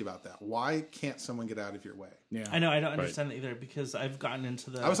crazy about that? Why can't someone get out of your way? Yeah. I know, I don't understand it either because I've gotten into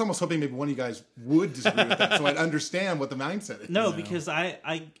the. I was almost hoping maybe one of you guys would disagree with that, so I'd understand what the mindset is. No, because I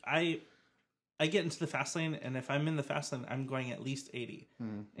get into the fast lane, and if I'm in the fast lane, I'm going at least 80.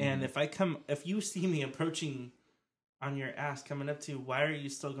 And if you see me approaching on your ass coming up to, why are you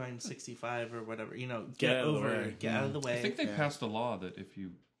still going 65 or whatever? You know, get over, get out of the way. I think they passed a law that if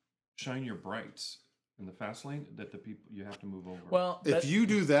you shine your brights in the fast lane, that the people you have to move over. Well, If you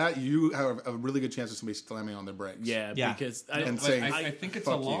do that, you have a really good chance of somebody slamming on their brakes. yeah, Yeah. because And But saying, I think it's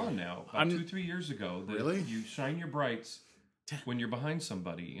a "Fuck law you." now. About 2-3 years ago, that Really? you shine your brights when you're behind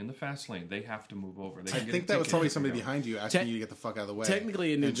somebody in the fast lane. They have to move over. They I can get think a that was ticket probably if somebody you don't. behind you asking you to get the fuck out of the way.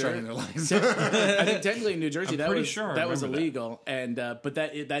 technically in New and shining Jersey, their lights. I think technically in New Jersey I'm that pretty was sure I that was remember that. illegal, and but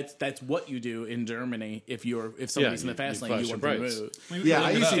that's what you do in Germany if somebody's in the fast lane, flash you your want them to brights. move. Yeah,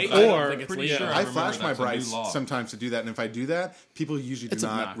 I usually- I don't or- think it's pretty legal. sure I remember flash my that's a new brights law. sometimes to do that, and if I do that, people usually do It's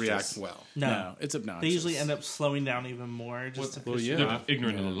not obnoxious. react well. No, it's obnoxious. They usually end up slowing down even more just to piss you They're off.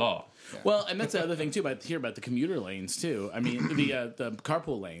 ignorant of the law. Well, and that's the other thing too. About the commuter lanes too. I mean, the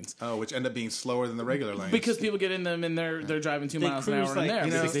carpool lanes. Oh, which end up being slower than the regular lanes. Because people get in them and they're driving 2 They miles an cruise hour like, in there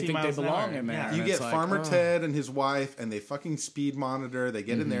you know, because they 60 think they miles an belong hour. in there. Yeah. And you it's get like, Farmer oh. Ted and his wife, and they fucking speed monitor. They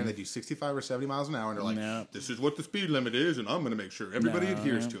get in there and they do 65 or 70 miles an hour, and they're like, No. "This is what the speed limit is, and I'm going to make sure everybody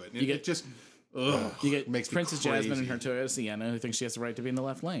adheres to it." And You get- it just You get makes me Princess Jasmine crazy. and her Toyota Sienna who thinks she has the right to be in the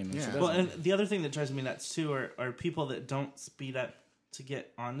left lane. Yeah. She Well, doesn't. and the other thing that drives me nuts too are people that don't speed up to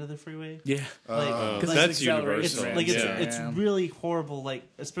get onto the freeway. Yeah. Like, Because that's it's universal. like Yeah. it's really horrible. Like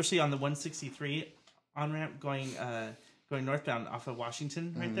especially on the 163 on ramp going northbound off of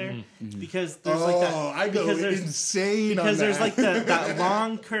Washington right there because there's like that. I go because there's- insane because on there's that. like that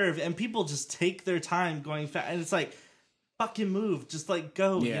long curve and people just take their time going fast and it's like fucking move just like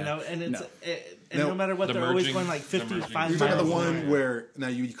go Yeah. you know and it's No. and No. no matter what The they're always merging- going like the 55 merging. You're talking about the miles an one hour. where now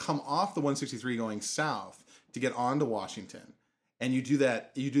you come off the 163 going south to get onto Washington, and you do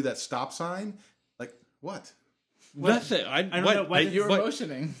that stop sign. Like what? Nothing. I don't what, know why You're what,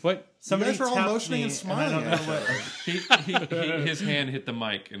 motioning. what? somebody You guys are all tapped motioning me, and smiling I don't know at what His hand hit the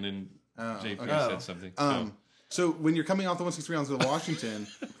mic, and then JP okay. said something. So when you're coming off the 163 onto Washington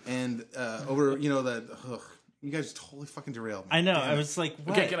and over, you guys totally fucking derailed me. I know Damn I it. was like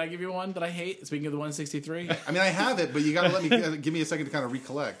what? Okay, can I give you one that I hate? Speaking of the 163, I mean, I have it, but you got to let me give me a second to kind of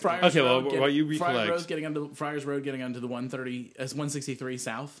recollect. Friars Okay, well, Road while you Friars recollect. Road getting onto the 163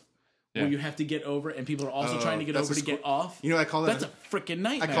 south, Yeah. where you have to get over, and people are also Oh, than to get that's over a to get off. You know, I call that That's a freaking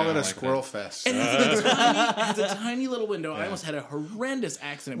nightmare. I call it a like squirrel that. fest. And it's a tiny little window. I almost had a horrendous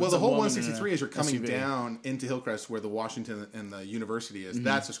accident. Well, with the whole some woman in 163 a as you're coming SUV. down into Hillcrest where the Washington and the university is,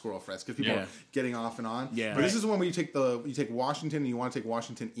 that's a squirrel fest because people Yeah. are getting off and on. Yeah. But this is the one where you take Washington and you want to take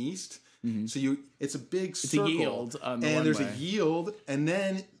Washington East. So it's a big circle. yield on the and there's a one-way. yield, and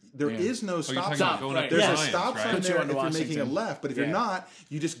then there is no you're stop talking sign. about going right. up There's to a Giants, stop right? sign Puts you there onto if you're making a Washington. left, but if Yeah. you're not,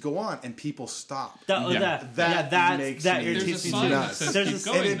 you just go on and people stop. That makes that me irritates There's a me sign too. that says There's keep a,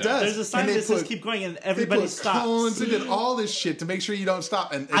 going And it now. does. There's a sign And they that says put- keep going and They everybody put stops. cones and did all this shit to make sure you don't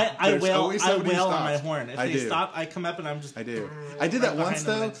stop. And I there's wail always I somebody who wail on my stops. horn. If I they do. stop, I come up and I'm just I do. I did that once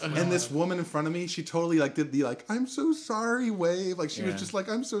though, behind them and this woman in front of me, she totally did the I'm so sorry wave. Like she was Yeah. just like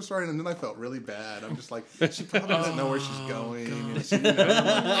I'm so sorry, and then I felt really bad. I'm just like she probably doesn't know where she's going. And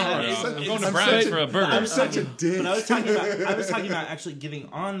she, I'm going to Brad's for a burger. I'm such a dick. But I was talking about actually getting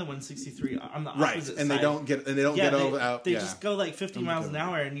on the 163 on the right, opposite and side. they don't get over out. They yeah. just go like 50 miles an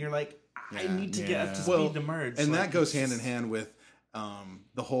hour, and you're like, I need to get up to speed Well, to merge. and Like, that goes hand in hand with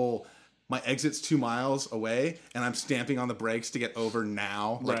the whole. My exit's 2 miles away, and I'm stamping on the brakes to get over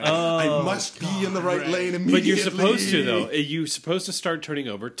now. Like, Right. I must be in the right lane immediately. But you're supposed to though. You're supposed to start turning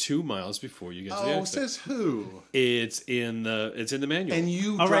over 2 miles before you get to the Oh, exit. says who? It's in the manual. And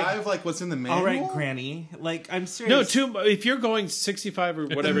you All right. drive like what's in the manual? all right, Granny. Like I'm serious. No, if you're going 65 or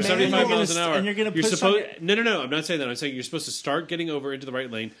whatever, manual. 75 miles an And hour, you're gonna you're push supposed. on No. I'm not saying that. I'm saying you're supposed to start getting over into the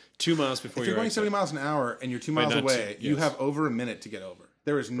right lane 2 miles before If you're your going exit. 70 miles an hour and you're 2 miles not away, two, you yes. have over a minute to get over.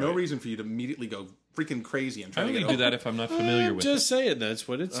 There is no reason for you to immediately go freaking crazy and try I to only get do over. that if I'm not familiar with it. Just saying that's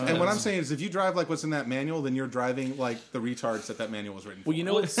what it's. And what I'm saying is, if you drive like what's in that manual, then you're driving like the retards that manual was written for. Well, you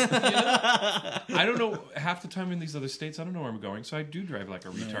know what's I don't know. Half the time in these other states, I don't know where I'm going, so I do drive like a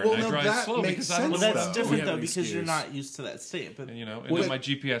retard. Well, and I no, drive that slow makes because I don't know sense, Well, what that's I'm different have though an because you're excuse. not used to that state. But And, and then my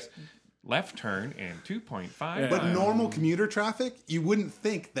GPS. left turn and 2.5. But normal commuter traffic, you wouldn't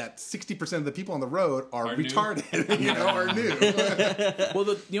think that 60% of the people on the road are retarded, are new.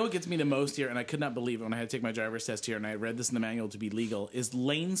 Well, you know what gets me the most here, and I could not believe it when I had to take my driver's test here, and I read this in the manual to be legal, is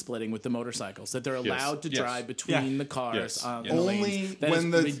lane splitting with the motorcycles, that they're allowed to drive between the cars. Only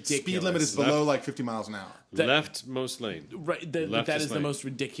when the speed limit is below like 50 miles an hour. Leftmost lane. Right, that is the most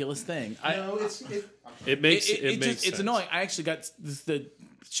ridiculous thing. It makes it's sense. annoying. I actually got the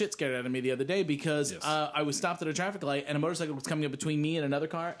shit scared out of me the other day because I was stopped at a traffic light and a motorcycle was coming up between me and another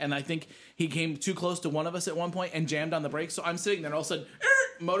car, and I think he came too close to one of us at one point and jammed on the brakes. So I'm sitting there and all of a sudden,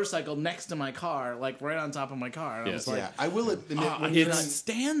 motorcycle next to my car, like right on top of my car. And I was like, I will admit, I cannot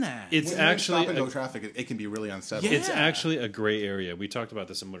stand that. It's when actually stop and go traffic, it can be really unsettling. It's actually a gray area. We talked about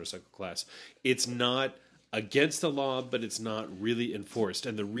this in motorcycle class. It's not against the law, but it's not really enforced.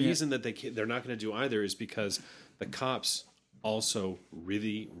 And the reason that they're not going to do either is because the cops also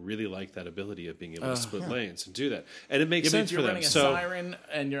really, really like that ability of being able to split lanes and do that. And it makes sense if you're for them. running a siren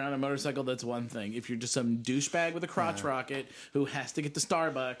and you're on a motorcycle, that's one thing. If you're just some douchebag with a crotch rocket who has to get to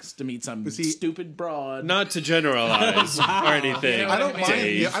Starbucks to meet some stupid broad. Not to generalize or anything. I don't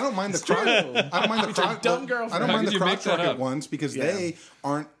mind the crotch. I don't mind the crotch. dumb girlfriend. I don't mind How the could you make crotch that rocket up? ones because they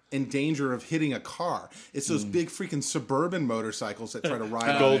aren't in danger of hitting a car. It's those big freaking suburban motorcycles that try to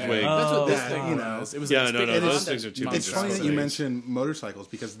ride on Goldwing. That's what this that, thing you know. was. It was Yeah, this no, big no, those Honda things are too monster. It's funny that you Things. mentioned motorcycles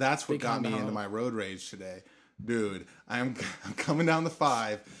because that's what Big got me Honda. into my road rage today. Dude, I'm coming down the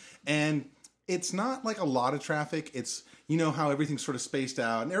 5 and it's not like a lot of traffic. It's, you know how everything's sort of spaced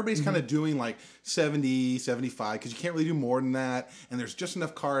out and everybody's kind of doing like 70, 75 because you can't really do more than that. And there's just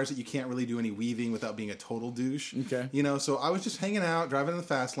enough cars that you can't really do any weaving without being a total douche. Okay. You know, so I was just hanging out, driving in the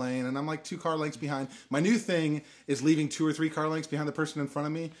fast lane, and I'm like 2 car lengths behind. My new thing is leaving 2 or 3 car lengths behind the person in front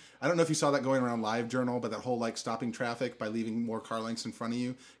of me. I don't know if you saw that going around LiveJournal, but that whole like stopping traffic by leaving more car lengths in front of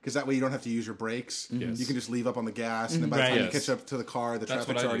you, because that way you don't have to use your brakes. Yes. You can just leave up on the gas, and then by the time you catch up to the car, the That's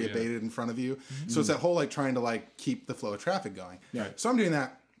traffic's what I already do, yeah. abated in front of you. So it's that whole like trying to like keep the flow of traffic going. So I'm doing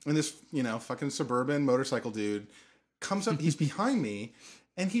that, and this fucking suburban motorcycle dude comes up. He's behind me.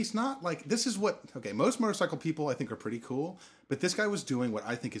 And he's not like, this is what, most motorcycle people I think are pretty cool, but this guy was doing what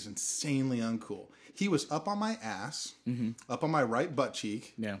I think is insanely uncool. He was up on my ass, up on my right butt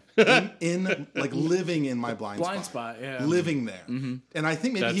cheek, in like living in my blind spot, living there. And I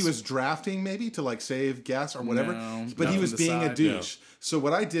think maybe he was drafting to like save gas or whatever, but he was being a douche. So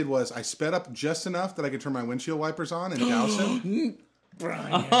what I did was I sped up just enough that I could turn my windshield wipers on and douse him.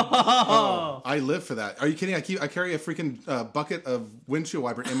 Brian. I live for that. Are you kidding? I carry a freaking bucket of windshield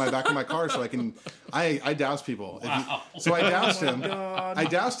wiper in my back of my car so I can. I douse people. So I doused him. I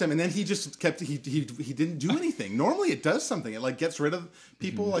doused him, and then he just kept. He didn't do anything. Normally it does something. It like gets rid of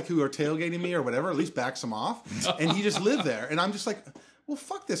people like who are tailgating me or whatever. At least backs them off. And he just lived there, and I'm just like, well,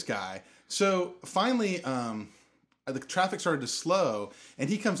 fuck this guy. So finally, the traffic started to slow, and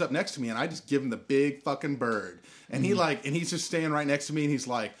he comes up next to me, and I just give him the big fucking bird. And he's just staying right next to me, and he's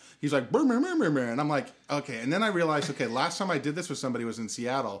like, brr, brr, brr, brr, brr. And I'm like, okay. And then I realized, last time I did this with somebody was in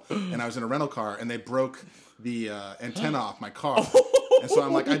Seattle, and I was in a rental car, and they broke the antenna off my car. And so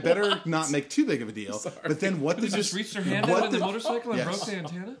I'm like, I better not make too big of a deal. But then what They did just reached their hand out of the motorcycle and broke the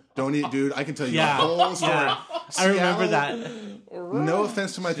antenna? Don't eat, dude. I can tell you the whole story. I remember that. No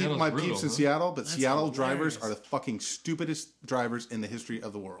offense to my people, Seattle's my brutal, peeps in huh? Seattle, but Seattle drivers are the fucking stupidest drivers in the history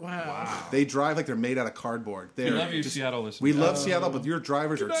of the world. Wow. They drive like they're made out of cardboard. We love you, Seattle listeners. We love Seattle, but your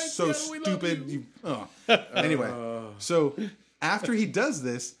drivers are so stupid. Anyway, so after he does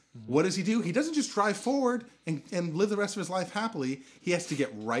this, what does he do? He doesn't just drive forward and live the rest of his life happily. He has to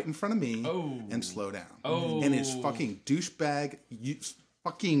get right in front of me and slow down. And his fucking douchebag,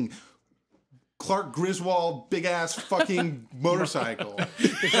 fucking Clark Griswold, big ass fucking motorcycle.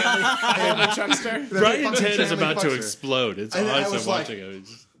 Brian's head is about to fuckster. explode. It's And I awesome was like- watching it. It's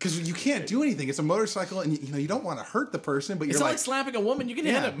just- Because you can't do anything. It's a motorcycle, and you don't want to hurt the person, but It's you're not like, like slapping a woman. You can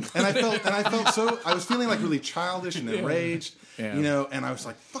hit him. And I was feeling like really childish and enraged, and I was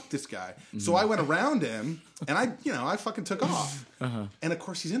like, fuck this guy. So I went around him, and I fucking took off. And of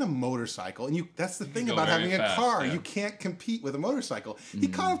course, he's in a motorcycle, and that's the thing go about very having a fast, car. yeah. You can't compete with a motorcycle. He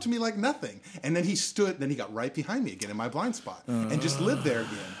caught up to me like nothing, and then he got right behind me again in my blind spot, and just lived there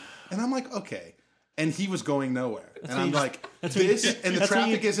again. And I'm like, okay. And he was going nowhere. And I'm like, the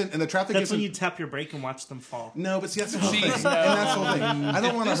traffic isn't. That's when you tap your brake and watch them fall. No, but see, that's the whole thing. And that's the whole thing. I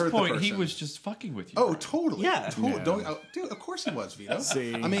don't want to At hurt this the point, person. he was just fucking with you. Oh, Brian. totally. Yeah. Dude, of course he was, Vito.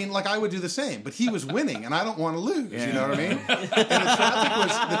 I mean, like I would do the same, but he was winning, and I don't want to lose. You know what I mean?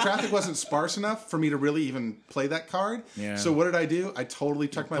 And the traffic wasn't sparse enough for me to really even play that card. Yeah. So what did I do? I totally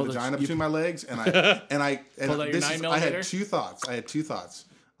tucked my vagina between my legs, and I Pulled out your 9mm? I had two thoughts.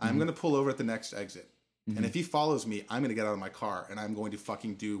 I'm going to pull over at the next exit. And if he follows me, I'm going to get out of my car and I'm going to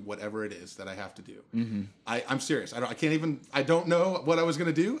fucking do whatever it is that I have to do. I'm serious. I don't know what I was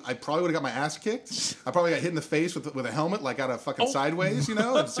going to do. I probably would have got my ass kicked. I probably got hit in the face with a helmet, like out of fucking Sideways,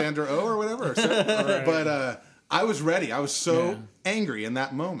 Sandra Oh or whatever. But I was ready. I was so angry in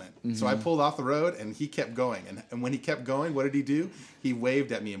that moment. So I pulled off the road and he kept going. And when he kept going, what did he do? He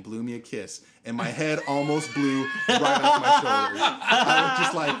waved at me and blew me a kiss. And my head almost blew right off my shoulders. I was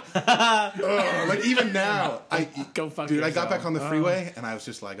just like, like even now, I got back on the freeway and I was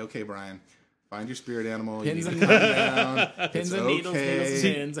just like, okay, Brian, find your spirit animal. Pins you and need to calm down. Pins It's and needles, okay. needles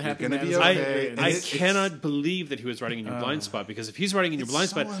and pins. A happy You're gonna man be is okay. okay. I cannot believe that he was riding in your blind spot, because if he's riding in your blind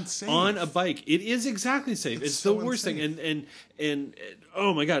so spot unsafe. on a bike, it is exactly safe. It's so the worst unsafe. thing. And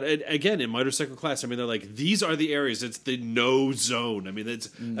oh my god! Again, in motorcycle class, I mean, they're like, these are the areas. It's the no zone. I mean, it's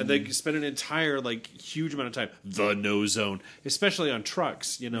and they spend an entire huge amount of time the no zone, especially on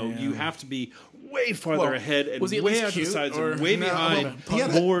trucks. You have to be way farther ahead and was he at way least out to the cute, sides or- and way No, behind he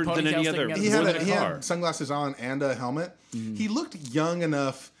had a more ponytail than any sticking other. out He more had, than he a car. had sunglasses on and a helmet. He looked young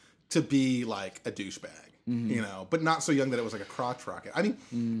enough to be like a douchebag, but not so young that it was like a crotch rocket. I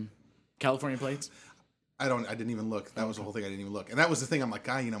mean, California plates. I didn't even look. That was the whole thing. I didn't even look. And that was the thing. I'm like,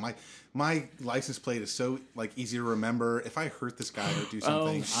 guy, my license plate is so easy to remember. If I hurt this guy or do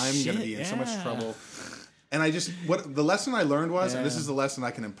something, I'm going to be in so much trouble. And the lesson I learned was, and this is the lesson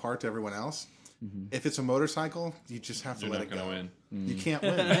I can impart to everyone else, if it's a motorcycle, you just have to let it go. Win. You can't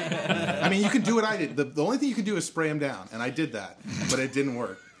win. I mean, you can do what I did. The only thing you can do is spray them down. And I did that, but it didn't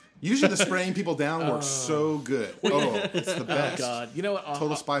work. Usually the spraying people down works so good. It's the best. God, you know what?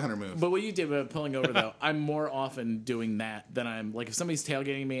 Total spy hunter move. But what you did with pulling over, though, I'm more often doing that than I'm if somebody's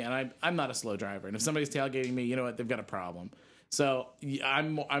tailgating me, and I'm not a slow driver, and if somebody's tailgating me, you know what? They've got a problem. So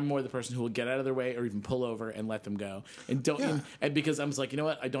I'm more the person who will get out of their way or even pull over and let them go, and and because I'm just like, you know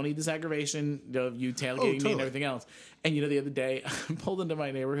what? I don't need this aggravation of you tailgating me and everything else. And the other day I pulled into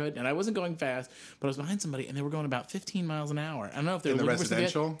my neighborhood and I wasn't going fast, but I was behind somebody and they were going about 15 miles an hour. I don't know if they were In the looking for something,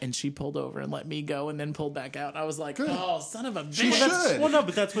 residential? and she pulled over and let me go and then pulled back out. I was like, oh, son of a bitch! She should. Well, no,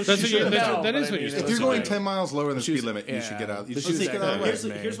 but that's what That's she what you- should. that's No, what- that but is I what mean, you're it If supposed you're to going do. 10 miles lower than the She was- speed limit, you should get out. You should was just get out of the way.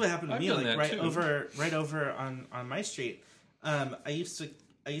 exactly- Here's what happened to me. done Like that, too. right over on my street. I used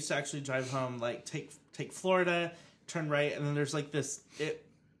to actually drive home, take Florida, turn right, and then there's this.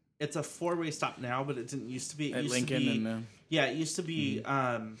 It's a 4-way stop now, but it didn't used to be. It At used Lincoln to be, and it used to be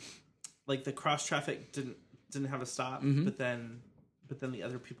the cross traffic didn't have a stop, but then the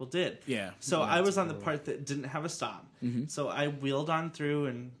other people did. Yeah. So I was on the part that didn't have a stop. So I wheeled on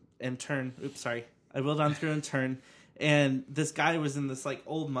through and turned. Oops, sorry. I wheeled on through and turned. And this guy was in this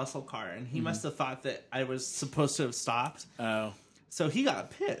old muscle car, and he must have thought that I was supposed to have stopped. Oh. So he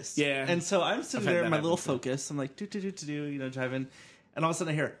got pissed. Yeah. And so I'm sitting had there that in my little happen, too. Focus. I'm like, driving. And all of a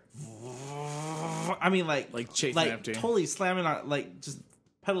sudden I hear, I mean, chasing after you. totally slamming on, just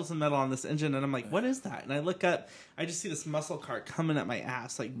pedals and metal on this engine. And I'm like, what is that? And I look up, I just see this muscle car coming at my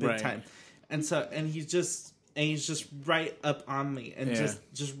ass, big Right. time. And so, and he's just right up on me and just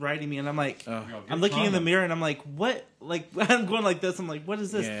riding me. And I'm like, I'm looking in the mirror and I'm like, what? I'm going like this. I'm like, what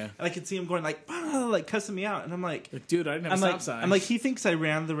is this? Yeah. And I can see him going cussing me out. And I'm like, Dude, I didn't have a stop sign. I'm like, he thinks I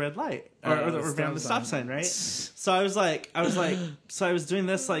ran the red light or ran the stop sign, right? So I was like, so I was doing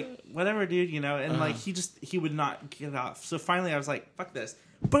this, whatever, dude, and he would not get off. So finally I was like, fuck this.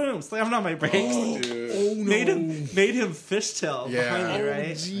 Boom, slammed on my brakes. Made him fishtail behind me,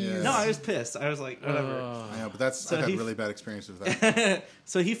 right? Yeah. No, I was pissed. I was like, whatever. I know, but I've had really bad experiences with that.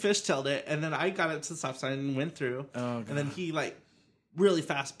 So he fishtailed it, and then I got up to the stop sign and went through. And then he really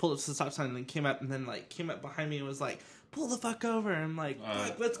fast pulled up to the stop sign and then came up behind me and was like, pull the fuck over. And I'm like,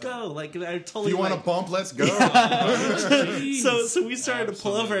 fuck, let's go. I totally. If you want to bump, let's go. So we started to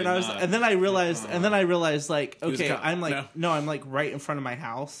pull over, and and then I realized, okay, cop. I'm I'm right in front of my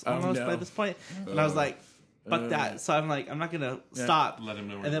house almost no. by this point, and I was like, fuck that. So I'm like, I'm not gonna stop, Let him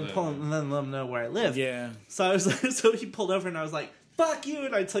know where and you then live. pull him, and then let him know where I live. Yeah. So I was like, so he pulled over, and I was like, fuck you,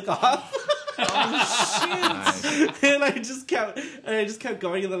 and I took off. And I just kept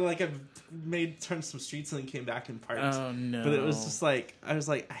going, and then I turned some streets and then came back and parked. Oh, no. But it was just I was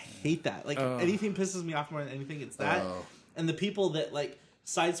like, I hate that. Anything pisses me off more than anything, it's that. And the people that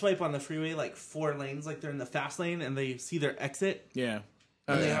sideswipe on the freeway 4 lanes, they're in the fast lane and they see their exit Yeah.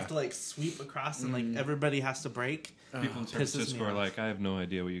 and they have to sweep across and everybody has to brake. People in San pisses me Francisco are off. like, I have no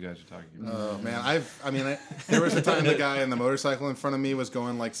idea what you guys are talking about. Oh man, there was a time the guy in the motorcycle in front of me was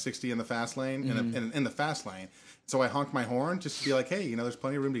going 60 in the fast lane, in the fast lane. So I honked my horn just to be like, hey, there's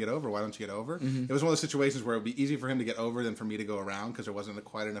plenty of room to get over. Why don't you get over? It was one of those situations where it would be easy for him to get over than for me to go around because there wasn't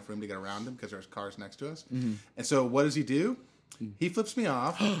quite enough room to get around him because there was cars next to us. And so what does he do? He flips me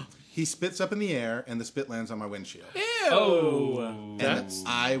off. He spits up in the air, and the spit lands on my windshield. Oh, And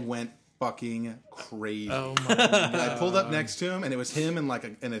I went fucking crazy. Oh my God. I pulled up next to him, and it was him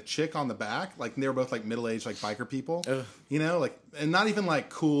and and a chick on the back. Like they were both like middle-aged, like biker people. You know, like, and not even like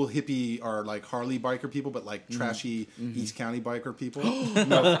cool hippie or like Harley biker people, but like trashy East County biker people.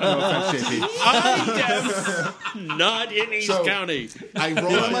 No offense, JP. I am not in East County. I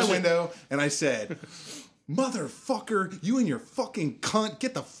rolled out my window and I said, "Motherfucker, you and your fucking cunt,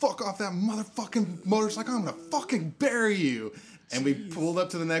 get the fuck off that motherfucking motorcycle. I'm gonna fucking bury you." And we pulled up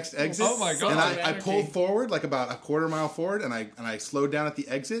to the next exit. Oh my God. And I pulled forward like about a quarter mile forward, and I slowed down at the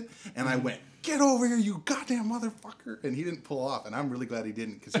exit, and I went, "Get over here, you goddamn motherfucker!" And he didn't pull off, and I'm really glad he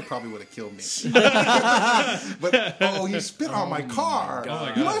didn't, because he probably would have killed me. But you spit on my car.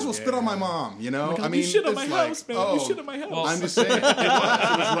 You might as well spit on my mom. You know, I mean, you shit on my it's house, man. oh, You shit on my house. Well, I'm just saying, it was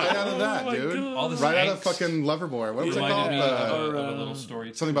right out of that, dude. all this Right out of angst fucking Loverboy. What was it called? reminded me of a little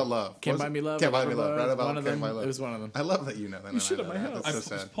story. Something about love. Can't What Buy was Me it? Love. Can't buy me Loverboy, love. Right about one of Can't them. Buy Love. It was one of them. I love that you know that. You shit on my house. That's I so was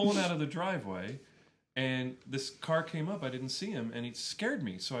sad. pulling out of the driveway, and this car came up. I didn't see him, and he scared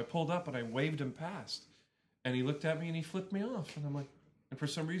me. So I pulled up and I waved him past, and he looked at me and he flipped me off. And I'm like, and for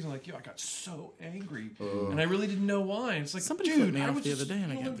some reason, like, yo, I got so angry, and I really didn't know why. And it's like, Somebody dude, flipped me I off was the other just day,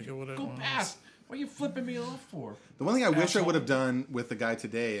 and I can't going- think of what it go was. past. What are you flipping me off for? The one thing I wish I Asshole. would have done with the guy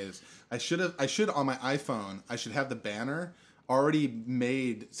today is I should on my iPhone, I should have the banner already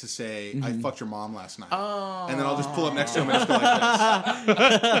made to say, "I fucked your mom last night." And then I'll just pull up next to him and just go like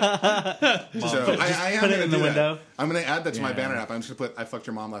this. So I am put it gonna in the do that. window. I'm going to add that to my banner app. I'm just going to put, "I fucked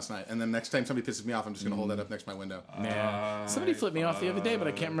your mom last night." And then next time somebody pisses me off, I'm just going to hold that up next to my window. Yeah. Somebody flipped me off the other day, but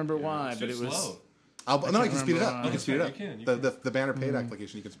I can't remember why. But it was. slow. No, I can speed it up. remember. You can speed it up. You can. The banner paid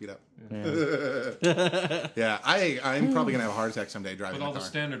application, you can speed up. Yeah, I'm probably going to have a heart attack someday driving But all the the car.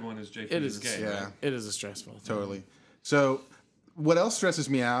 standard one is JP It is is. gay. Yeah. Right? It is a stressful thing. Totally. So, what else stresses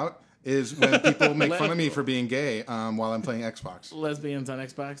me out is when people make fun of me for being gay while I'm playing Xbox. Lesbians on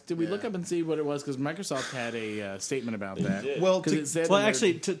Xbox. Did we look up and see what it was? Because Microsoft had a statement about that. Well, Because to, it said Well, in their-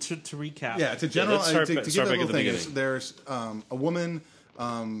 actually, to recap. yeah, to general, let's start to back- give start that back little at the thing is beginning. there's a woman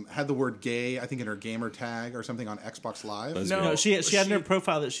had the word gay, I think, in her gamer tag or something on Xbox Live. Lesbian. No, she had in her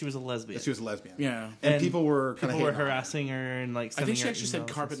profile that she was a lesbian. She was a lesbian. Yeah. And people were kind of People were harassing her and like I sending think she her actually said emails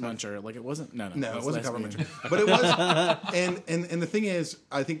and carpet stuff. muncher. Like it wasn't. No, No, it wasn't lesbian. government, but it was. And the thing is,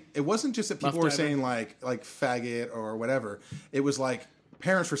 I think it wasn't just that people Muff were diver. saying like faggot or whatever. It was like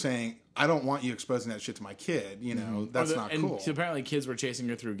parents were saying, "I don't want you exposing that shit to my kid." You know, that's not and cool. so apparently, kids were chasing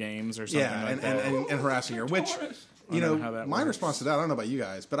her through games or something Yeah, like and, that. and harassing her, which you I don't know, know how that my works. response to that, I don't know about you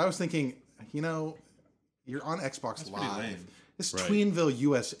guys, but I was thinking, you know, you're on Xbox pretty Live. lame. It's Right. Tweenville,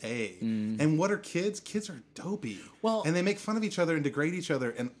 USA, and what are kids? Kids are dopey. Well- and they make fun of each other and degrade each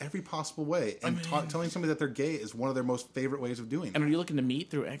other in every possible way. And telling somebody that they're gay is one of their most favorite ways of doing it. And are you looking to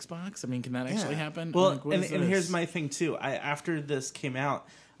meet through Xbox? I mean, can that actually happen? Well, Like, what and is and this? here's my thing too. After this came out,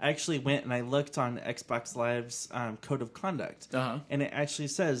 I actually went and I looked on Xbox Live's code of conduct, and it actually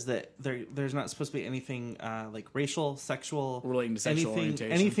says that there's not supposed to be anything like racial, sexual, Relating to sexual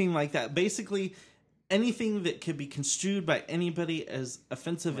orientation. anything like that. Basically, anything that could be construed by anybody as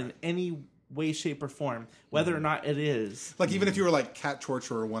offensive in any way, shape, or form, whether or not it is. Like even if you were like cat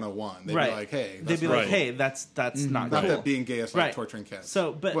torturer 101, they'd Right. be like, "Hey, They'd that's be not, like, "Hey, that's not not cool." that being gay is like Right. torturing cats."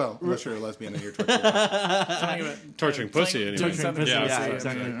 So, but well, unless you're a lesbian and you're torturing. Torturing pussy, anyway. doing something Yeah, to yeah, see.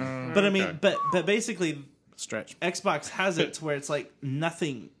 exactly. But I mean, but basically, Stretch. Xbox has it to where it's like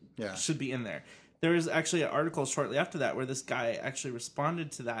nothing Yeah. should be in there. There was actually an article shortly after that where this guy actually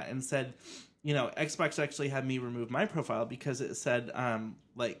responded to that and said, you know, Xbox actually had me remove my profile because it said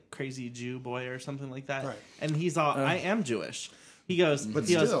like crazy Jew boy or something like that. Right. And he's all, I am Jewish. He goes, But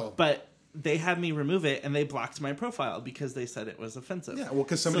he goes, still. but they had me remove it and they blocked my profile because they said it was offensive. Yeah, well,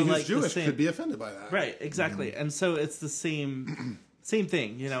 because somebody So, who's like, the Jewish same- could be offended by that. Right, exactly. And so it's the same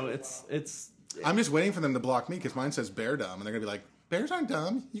thing, you know, it's I'm just waiting for them to block me because mine says bear dumb, and they're gonna be like, "Bears aren't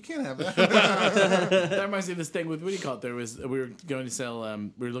dumb. You can't have that." That reminds me of this thing with what do you call it? We were going to sell.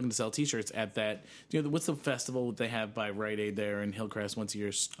 We were looking to sell T-shirts at that. You know, what's the festival they have by Rite Aid there in Hillcrest once a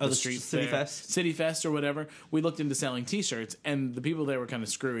year? the street City fair? Fest? City Fest or whatever. We looked into selling T-shirts, and the people there were kind of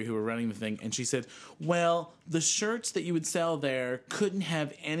screwy who were running the thing. And she said, "Well, the shirts that you would sell there couldn't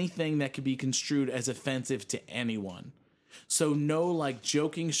have anything that could be construed as offensive to anyone." So no like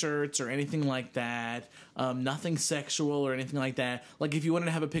joking shirts or anything like that. Nothing sexual or anything like that. Like if you wanted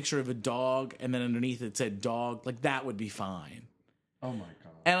to have a picture of a dog and then underneath it said dog, like that would be fine. Oh my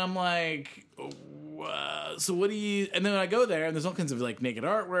god. And I'm like, so what do you? And then I go there, and there's all kinds of like naked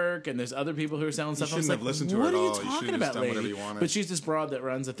artwork, and there's other people who are selling stuff. shouldn't I was have like, listened to her what at are you all. You talking should have about, just done whatever lady? you wanted. But she's this broad that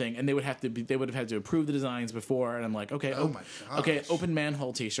runs the thing, and they would have had to approve the designs before, and I'm like, okay, Oh my gosh. okay, open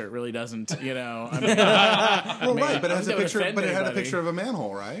manhole T-shirt really doesn't, I mean, Well, right, but it has a that would picture. offend But it had a anybody. picture of a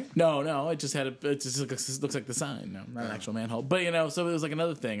manhole, right? No, it just looks like the sign. No, not an actual manhole. But so it was like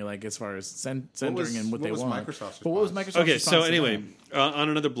another thing, like as far as censoring and what they was want. Microsoft's But what was response? Microsoft's Okay, response so to anyway, that? on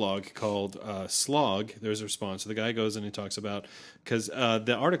another blog called Slog, there's a response. So the guy goes and he talks about, because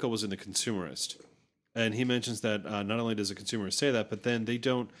the article was in the Consumerist, and he mentions that not only does the Consumerist say that, but then they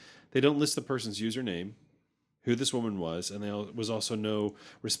don't list the person's username, who this woman was, and there was also no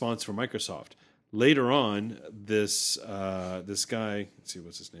response from Microsoft. Later on, this guy, let's see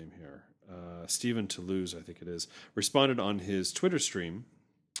what's his name here, Stephen Toulouse, I think it is, responded on his Twitter stream.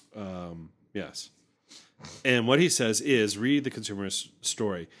 Yes. And what he says is, read the Consumerist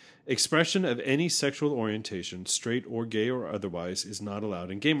story. Expression of any sexual orientation, straight or gay or otherwise, is not allowed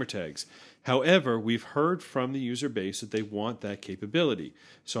in gamer tags. However, we've heard from the user base that they want that capability.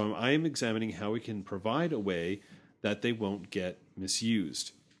 So I am examining how we can provide a way that they won't get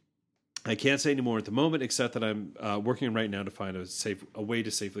misused. I can't say any more at the moment, except that I'm working right now to find a way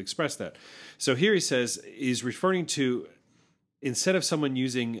to safely express that. So here he says, he's referring to, instead of someone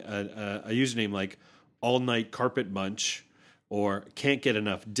using a username like All Night Carpet Munch or Can't Get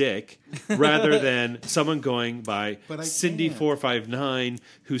Enough Dick, rather than someone going by Cindy459,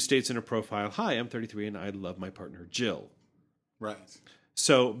 who states in her profile, "Hi, I'm 33 and I love my partner Jill." Right.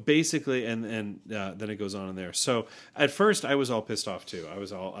 So basically, and then it goes on in there. So at first, I was all pissed off too. I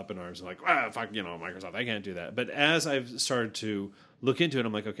was all up in arms, like, fuck, Microsoft, I can't do that. But as I've started to look into it,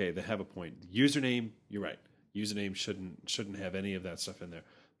 I'm like, okay, they have a point. Username, you're right. Username shouldn't have any of that stuff in there.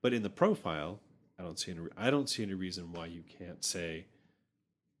 But in the profile, I don't see any reason why you can't say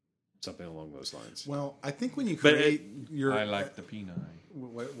something along those lines. Well, I think when you create your, I like the penile.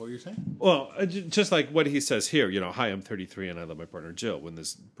 what were you saying? Well, just like what he says here, hi, I'm 33 and I love my partner Jill, when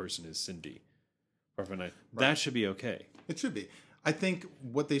this person is Cindy. Or that should be okay. It should be. I think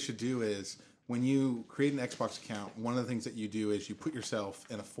what they should do is, when you create an Xbox account, one of the things that you do is you put yourself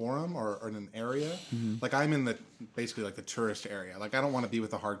in a forum or in an area. Mm-hmm. Like I'm in basically like the tourist area. Like I don't want to be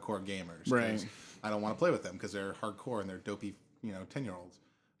with the hardcore gamers. Right. I don't want to play with them because they're hardcore and they're dopey, 10-year-olds.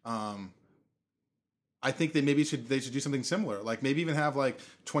 I think they should do something similar. Like maybe even have like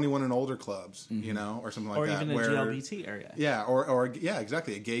 21 and older clubs, or something like that. Or even a GLBT area. Yeah, or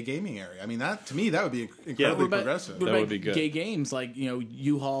exactly, a gay gaming area. I mean, to me that would be incredibly progressive. What That about would be good. gay games like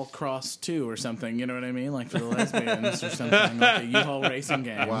U-Haul Cross 2 or something? You know what I mean? Like for the lesbians or something, like a U-Haul racing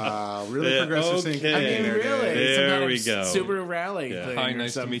game. Wow, really progressive thinking. I mean, there, really? Dave. Some There kind we of go. Subaru Rally Yeah. thing. Hi, or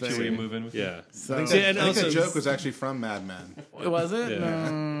nice to meet you. something. Will you move in with me? Yeah. So, I think that joke was actually from Mad Men. was it?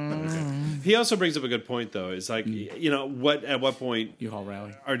 He also brings up a good point, though. It's like, at what point U-Haul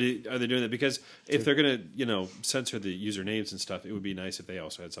Rally. are they doing that? Because if they're going to, censor the usernames and stuff, it would be nice if they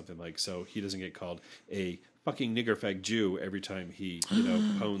also had something like, so he doesn't get called a fucking nigger fag Jew every time he,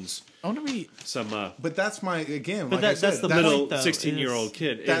 owns I want to be. some But that's like I said, that's the little point, though, 16-year-old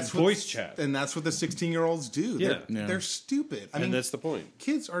kid in that's what- voice chat. and that's what the 16-year-olds do. Yeah. They're stupid. I mean, And that's the point.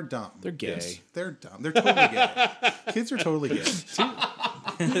 kids are dumb. They're gay. Yes. They're dumb. They're totally gay. Kids are totally gay.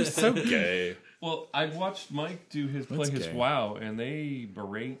 So gay. Well, I watched Mike play his gay. WoW, and they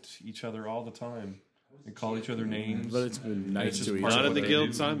berate each other all the time. They call each other names. But it's been nice just to each part Not of in the what they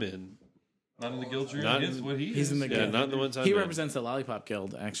guilds do. I'm in. Not in the guilds you're Not in. He is in- what he He's is. in the Yeah, guild. not in the ones I'm He in. represents the Lollipop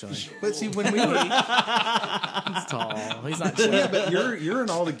Guild, actually. But see, when we He's tall. He's not short. yeah, but you're in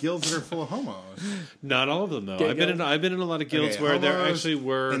all the guilds that are full of homos. Not all of them, though. Gay I've been in a lot of guilds where there homos actually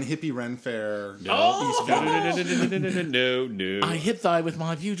were. and hippie Ren Fair. No, no. I hit thy with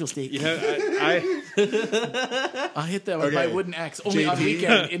my bugle stick. I I hit that with my Okay. wooden axe. Only on JP.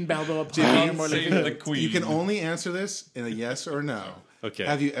 weekend in Balboa Park. JP. More Save like- the queen. You can only answer this in a yes or no. Okay.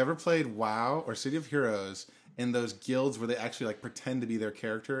 Have you ever played WoW or City of Heroes in those guilds where they actually like pretend to be their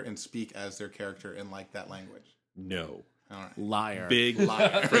character and speak as their character in like that language? no. All right. Liar. Big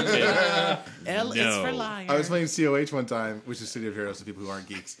liar. L is No. for liar. I was playing COH one time, which is City of Heroes for people who aren't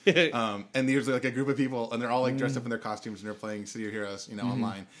geeks. And there's like a group of people, and they're all like dressed up in their costumes, and they're playing City of Heroes,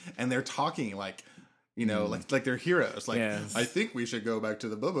 online, and they're talking like, like they're heroes. Like, Yes. I think we should go back to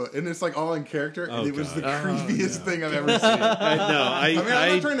the Bubba, and it's like all in character, and Oh, it was the God. creepiest thing I've ever seen. I I'm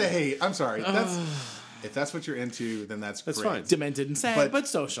not trying to hate. I'm sorry. If that's what you're into, then that's great. fine. Demented and sad, but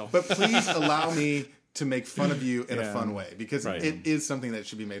social. But please allow me to make fun of you in a fun way because Right. it is something that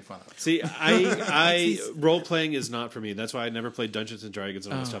should be made fun of. See, I role playing is not for me. That's why I never played Dungeons and Dragons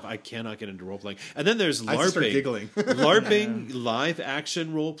and all that stuff. I cannot get into role playing. And then there's I just start LARPing. giggling. LARPing, live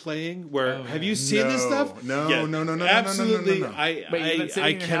action role playing. Where have you seen this stuff? No, Yeah, no, no, no, absolutely. no, no, no, no. Wait, you've been sitting I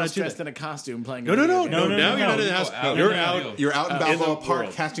in your cannot house do dressed that. in a costume playing. No. Now you're not in the house. You're out You're out in Balboa the Park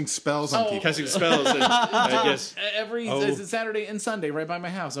world. casting spells on people. casting spells. And, I guess. Every it's Saturday and Sunday, right by my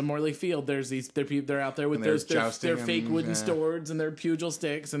house on Morley Field. There's they're out there with And they're their jousting fake and- wooden yeah. swords and their pugil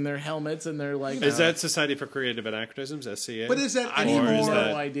sticks and their helmets and their like. Is that Society for Creative Anachronisms, SCA? But is that I any have Or is more? that-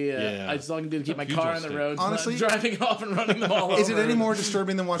 no idea. yeah. I just all I can do to keep my pugil car on the stick. road, Honestly, driving off and running them all Is it over. any more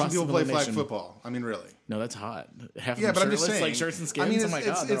disturbing than watching Across people play flag civilization. football? I mean, really? No, that's hot. Half of Yeah, them but I'm just shirtless, saying. like shirts and skins. I mean, oh my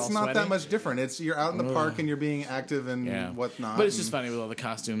god, they're all it's not sweaty. that much different. It's you're out in the park and you're being active and Yeah, whatnot. But it's just and- funny with all the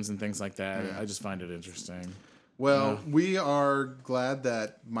costumes and things like that. I just find it interesting. Well, we are glad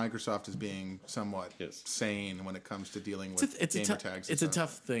that Microsoft is being somewhat Yes. sane when it comes to dealing with It's a gamer tough. tags. It's a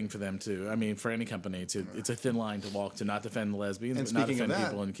tough thing for them too. I mean, for any company to. It's a thin line to walk to not defend lesbians, And but not speaking of defend that,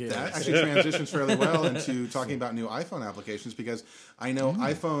 people and kids. that actually transitions fairly well into talking about new iPhone applications because I know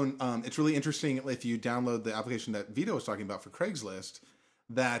iPhone. It's really interesting if you download the application that Vito was talking about for Craigslist.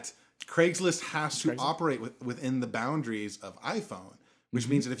 That Craigslist has to operate within the boundaries of iPhone, which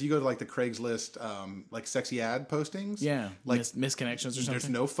means that if you go to like the Craigslist like sexy ad postings, Yeah, like misconnections or something. there's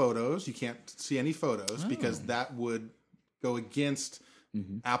no photos. You can't see any photos because that would go against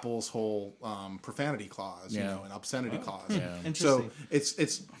Apple's whole profanity clause, you Yeah. know, and obscenity clause. Interesting. So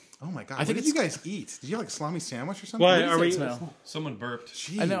it's oh my god! I think what did you guys eat? Did you have like a salami sandwich or something? Why What are does we? it smell? Someone burped.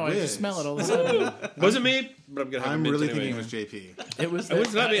 Gee I know. I whiz. just smell it all the time. Wasn't me, but I'm gonna have I'm a mint really anyway. thinking it was JP. It was.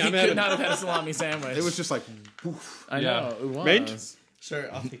 was not me. He I'm could having- not have had a salami sandwich. It was just like, woof. I Yeah. know. It was. Mint? Sure,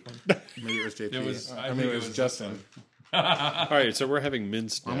 I'll take one. Maybe it was JP. It was- I I mean, think it it was was Justin. All right, so we're having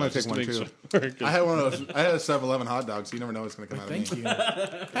minced. I'm now, gonna just take to one make too. sure. I had one of those. I had a 7-Eleven hot dog, so you never know what's going to come out Thank of me. you.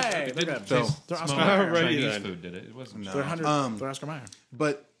 Hey, they're good. So, They're Oscar Smell Mayer. Alrighty Chinese then. food did it. It wasn't. They're 100. They're Oscar Mayer.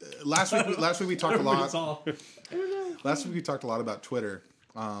 but last week we talked a lot. all. Last week we talked a lot about Twitter,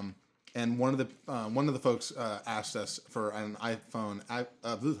 and one of the folks asked us for an iPhone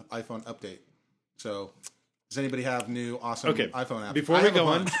update. So, does anybody have new awesome Okay. iPhone apps? Before I we have a go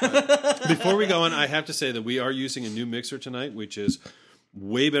on, bunch, but- before we go on, I have to say that we are using a new mixer tonight, which is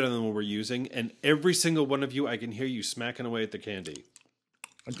way better than what we're using. And every single one of you, I can hear you smacking away at the candy,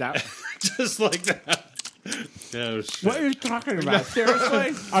 That, just like that. Oh, shit. what are you talking about?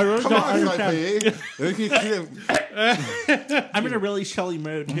 Seriously? I really Come on, JP. I'm in a really Shelly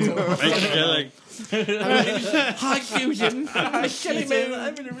mode too. Like, Hi, Fusion. Hi, Shelly Man.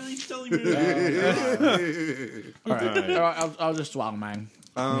 I'm in a really Shelly mood. All right. I'll just swallow mine.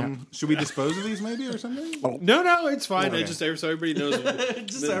 Should we dispose of these maybe or something? no, it's fine. I Okay. just so everybody knows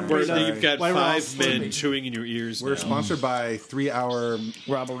Just that so everybody that knows. you've got Why we're all 5 men sleeping. chewing in your ears. We're now. sponsored by 3-Hour.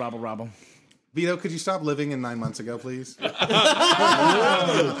 Robble. Vito, could you stop living in 9 months ago, please? Wow.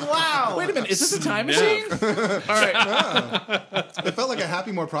 Wait a minute. Is this a time machine? All right. It felt like a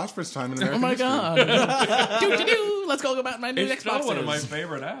happy, more prosperous time in Oh American my history. god. Do. Let's go about my new It's still Xbox. one of my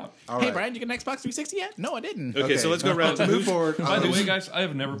favorite apps. All Hey, right. Brian, you get an Xbox 360 yet? No, I didn't. Okay, so let's go around to move forward. By the way, guys, I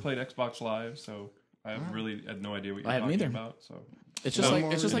have never played Xbox Live, so I have really had no idea what you're I haven't talking either. about. So, It's just One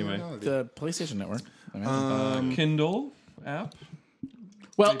like more anyway. the PlayStation Network. I mean, Kindle app.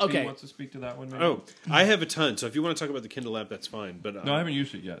 well, JP okay. wants to speak to that one. Maybe? Oh, I have a ton. So if you want to talk about the Kindle app, that's fine. But No, I haven't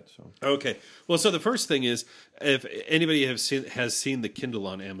used it yet. So okay. Well, so the first thing is, if anybody has seen the Kindle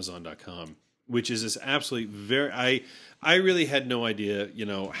on Amazon.com, which is this absolutely I really had no idea,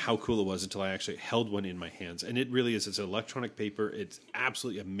 how cool it was until I actually held one in my hands, and it really is. It's electronic paper. It's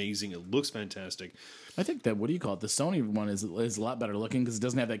absolutely amazing. It looks fantastic. I think that, what do you call it? The Sony one is a lot better looking because it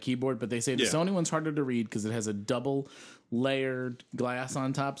doesn't have that keyboard, but they say the Yeah. Sony one's harder to read because it has a double layered glass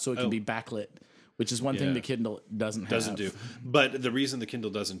on top, so it can be backlit, which is one thing Yeah. the Kindle doesn't have. Doesn't do. But the reason the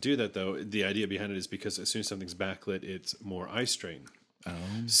Kindle doesn't do that, though, the idea behind it is because as soon as something's backlit, it's more eye strain.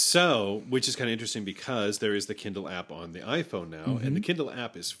 So, which is kind of interesting because there is the Kindle app on the iPhone now, and the Kindle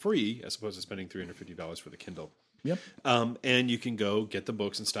app is free as opposed to spending $350 for the Kindle. Yep. And you can go get the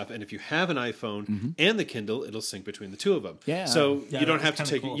books and stuff. And if you have an iPhone and the Kindle, it'll sync between the two of them. Yeah. So Yeah, you don't that's have to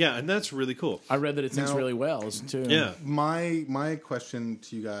kinda take cool. it. Yeah, and that's really cool. I read that it syncs Now- really well too. Yeah. My question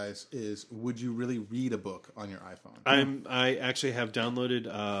to you guys is: would you really read a book on your iPhone? I actually have downloaded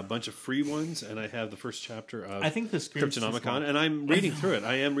a bunch of free ones, and I have the first chapter of I think the screen's too small. Cryptonomicon, and I'm reading through it.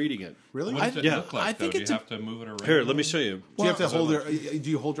 I am reading it. Really? what does it yeah. look like? I though? think Do you it's a- have to move it around? Here, let me show you. Do you have to hold your?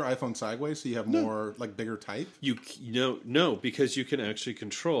 Do you hold your iPhone sideways so you have more like bigger type? No, because you can actually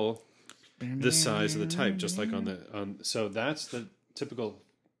control the size of the type, just like on so that's the typical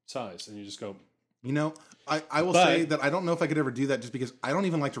size, and you just go You know, I will say that I don't know if I could ever do that just because I don't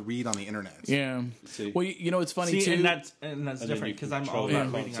even like to read on the internet. Yeah. See? Well, you know, it's funny too. and that's different you because I'm control all the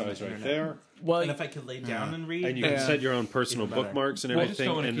about font reading on the size right internet. there. Well, And if I could lay down and read, And you can Yeah. set your own personal Even better. bookmarks and Well, I just everything,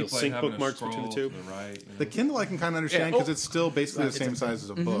 don't want and to it'll keep sync having to bookmarks between the scroll two. to the right. You know? The Kindle I can kind of understand Yeah. because it's still basically the same size as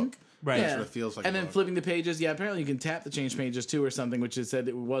a book. Right. That's what it feels like. and a then book. flipping the pages, yeah. Apparently, you can tap to change pages too, or something, which it said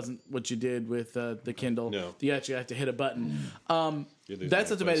it wasn't what you did with the Kindle. No. You actually have to hit a button. You're losing That's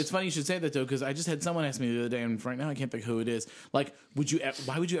my not too bad. place. It's funny you should say that though, because I just had someone ask me the other day, and right now I can't think who it is. Like,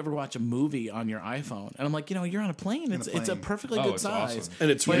 why would you ever watch a movie on your iPhone? And I'm like, you're on a plane. It's a plane. perfectly Oh, good it's size. awesome.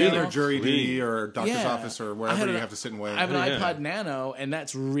 And it's You really know? Either jury clean. duty or doctor's Yeah. office or I wherever had you an- have to sit and wait. I have an Yeah. iPod Nano, and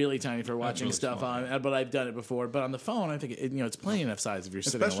that's really tiny for watching really stuff small. on. But I've done it before. But on the phone, I think it's plenty enough size if you're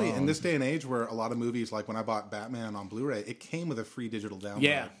sitting Especially alone. in this day and age where a lot of movies, like when I bought Batman on Blu-ray, it came with a free digital download.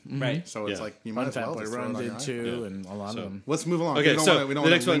 Yeah, Right. So it's Yeah. like you might as Fat well Boy just throw Run it on your did iPhone. too, Yeah. and a lot of them. Let's move along. Okay, we don't so want the to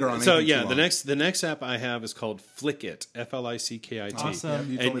next linger one. on So anything yeah, too the long. next app I have is called Flickit. Flickit.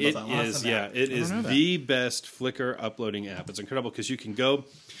 Awesome. You told And me it about that one. is Awesome app. it is know that. the best Flickr uploading app. It's incredible because you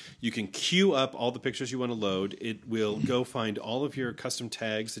can queue up all the pictures you want to load. It will go find all of your custom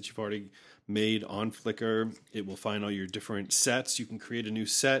tags that you've already made on Flickr. It will find all your different sets. You can create a new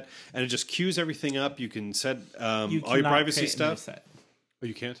set, and it just queues everything up. You can set You all your cannot privacy create a new stuff. set. Oh,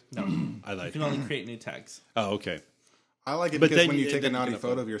 you can't? No, I like you can only create new tags. Oh, okay. I like it But because then when you you- take a then you naughty can upload.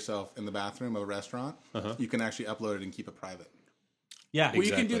 photo of yourself in the bathroom of a restaurant, you can actually upload it and keep it private. Yeah. Well,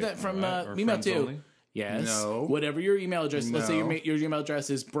 you can do Exactly. that from Alright, or email friends too. only? Yes. No. Whatever your email address. Let's say No. your email address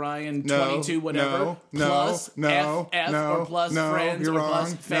is No, Brian22 whatever no, plus no, FF no, or plus no, friends you're or wrong.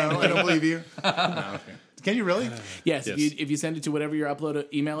 plus No, family. I don't believe you. No, okay. Can you really? Yes, Yes. if you send it to whatever your upload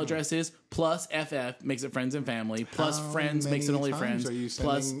email address is, plus FF makes it friends and family, plus How friends makes it many only times friends, are you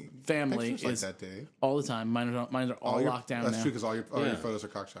plus sending family pictures like is that, Dave? all the time. Mine are all your- locked down That's now. true because all your Yeah. photos are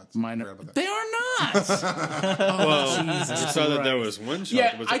cock shots. Mine Forgot are, about that. they are not. Well, Jesus I saw that there Christ. was one shot.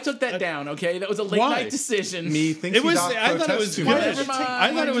 Yeah, Was I it- took that down. Okay, that was a late Why? night decision. Me thinks It was. he I thought it was too funny. much. Never mind.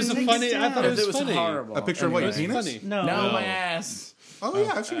 I thought it was a Take funny. it I thought down. it was It was funny. horrible. A picture of what, your Anyway. penis? Funny. No. No, my ass. Oh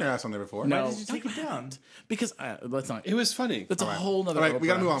yeah, I've seen your ass on there before. No. Why did you take it down? Because let's not. It was funny. That's a whole nother. All right, we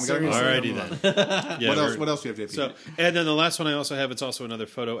gotta Oprah. move on. We gotta move on. Seriously. Alrighty then. Yeah, What else? we're- What else do you have, JP? So, and then the last one I also have, it's also another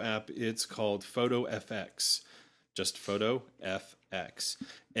photo app. It's called Photo FX, just Photo FX,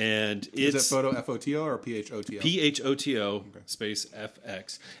 and is it's it photo FOTO or PHOTO? PHOTO space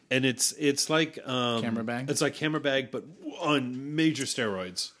FX, and it's like Camera bag? It's like camera bag, but on major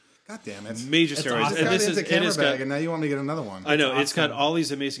steroids. God damn it! Major It's steroids. awesome. And Got this into is it camera has bag, got. and now you want me to get another one. I know it's got awesome. all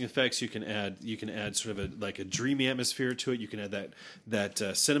these amazing effects. You can add sort of a dreamy atmosphere to it. You can add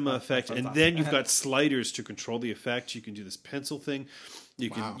that cinema effect, and then you've got sliders to control the effect. You can do this pencil thing.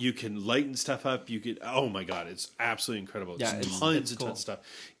 You can lighten stuff up. You can oh my god, it's absolutely incredible. Yeah, It's it's tons cool. of stuff.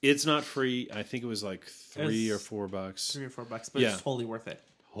 It's not free. I think it was like $3 or It's $4. $3 or $4, but Yeah. it's totally worth it.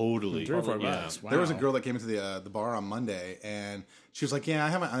 Totally, $3 or $4. Yeah. Wow. There was a girl that came into the bar on Monday, and she was like, "Yeah, I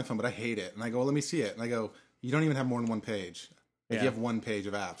have an iPhone, but I hate it." And I go, well, "Let me see it." And I go, "You don't even have more than one page. Like, Yeah. you have one page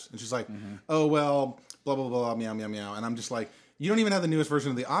of apps." And she's like, "Oh well, blah blah blah, meow meow meow." And I'm just like, "You don't even have the newest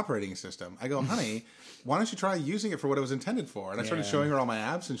version of the operating system." I go, "Honey, why don't you try using it for what it was intended for?" And I started Yeah. showing her all my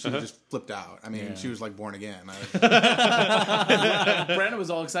apps, and she just flipped out. I mean, she was like born again. Brandon was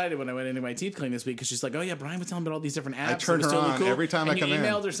all excited when I went into my teeth clean this week because she's like, "Oh yeah, Brian was telling me about all these different apps." turned It was her totally on cool. every time and I come you in.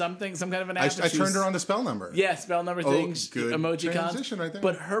 emailed her something, some kind of an I app. and she turned was- her on the spell number. Yeah, spell number things, good emoji transition right there.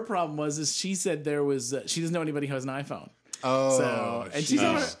 But her problem was she said there was she doesn't know anybody who has an iPhone. Oh, So and she's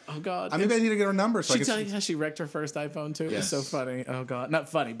on her, oh god. I mean, I need to get her number so I she can. tell you how she wrecked her first iPhone too? It was Yes. so funny. Oh god, not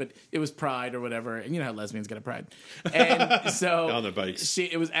funny, but it was Pride or whatever. And you know how lesbians get a Pride. And so On their bikes.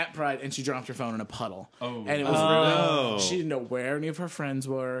 it was at Pride, and she dropped her phone in a puddle. Oh. And it was no. really, she didn't know where any of her friends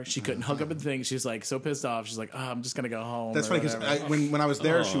were. She couldn't hook up with things. She was like so pissed off. She's like, oh, I'm just gonna go home. That's or funny because whatever. when I was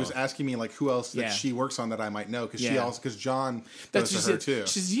there, she was asking me like who else that Yeah. she works on that I might know because Yeah. because John That's goes what to her she too. said.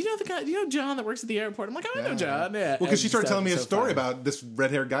 She says, you know the guy, you know John that works at the airport. I'm like, oh, I know John. Yeah. Well, because she And started stuff. telling me a It's so story funny. about this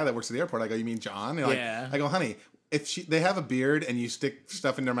red-haired guy that works at the airport. I go, "You mean John?" And Yeah. I go, "Honey, if they have a beard and you stick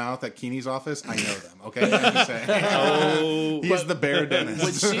stuff in their mouth at Keeney's office, I know them." Okay, I'm just saying. Oh, He's the bear dentist.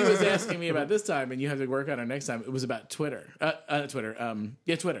 When she was asking me about this time, and you have to work on her next time, it was about Twitter. Twitter.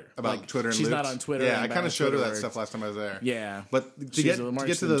 Twitter. About Like, Twitter and she's Loops. not on Twitter. Yeah, and I about kind on of showed her Twitter that stuff last time I was there. Yeah. But to She's get a little more to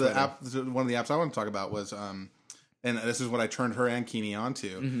interested in the Twitter. app, one of the apps I want to talk about was, and this is what I turned her and Keeney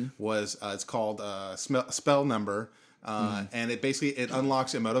onto, was it's called Spell Number. And it basically it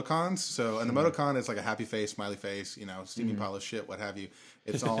unlocks emoticons. So an emoticon is like a happy face, smiley face, steaming pile of shit, what have you.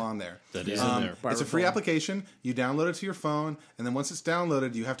 It's all on there. That is in there. It's a free application. You download it to your phone, and then once it's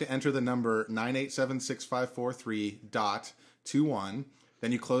downloaded, you have to enter the number 9876543.21.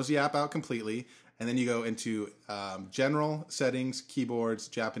 Then you close the app out completely, and then you go into general settings, keyboards,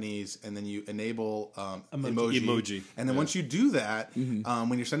 Japanese, and then you enable emoji. And then once you do that,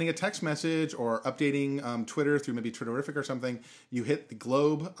 when you're sending a text message or updating Twitter through maybe Twitterific or something, you hit the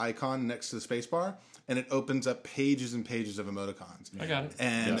globe icon next to the spacebar, and it opens up pages and pages of emoticons. I got it.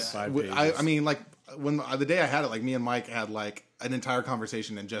 And I mean, like when the day I had it, like me and Mike had like an entire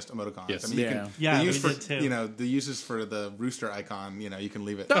conversation in just emoticons. Yes. I mean, we use for did too. you know the uses for the rooster icon. You know, you can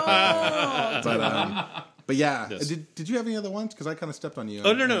leave it. But yeah, Yes. did you have any other ones? Because I kind of stepped on you.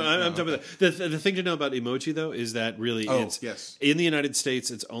 Oh no, I'm done with that. The thing to know about emoji though is that really it's in the United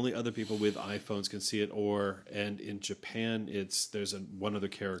States it's only other people with iPhones can see it, and in Japan there's one other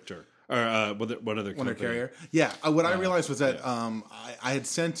character. Or one other carrier. Yeah. What I realized was that I had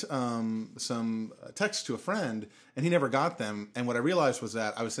sent some text to a friend, and he never got them. And what I realized was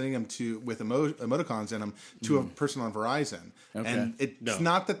that I was sending them with emoticons in them to a person on Verizon. Okay. And it's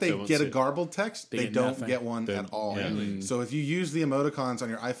not that they get a garbled text; they don't get one at all. So if you use the emoticons on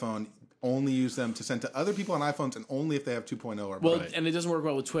your iPhone, only use them to send to other people on iPhones, and only if they have 2.0 or better. And it doesn't work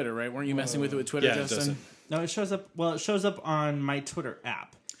well with Twitter, right? Weren't you messing with it with Twitter, Justin? It doesn't. No, it shows up. Well, it shows up on my Twitter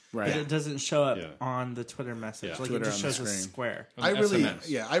app. Right. But it doesn't show up on the Twitter message. Like Twitter it just shows a screen. square. I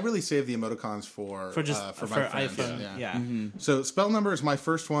really save the emoticons for my friends. iPhone. Yeah. So spell number is my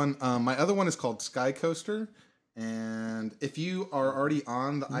first one. My other one is called Sky Coaster. And if you are already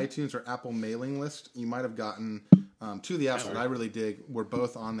on the iTunes or Apple mailing list, you might have gotten two of the apps that I really dig were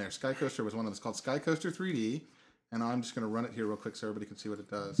both on there. Sky Coaster was one of them. It's called Sky Coaster 3D. And I'm just going to run it here real quick so everybody can see what it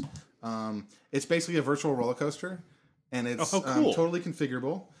does. It's basically a virtual roller coaster. And it's totally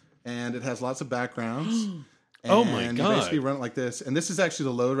configurable. And it has lots of backgrounds. Oh my god! And you basically run it like this. And this is actually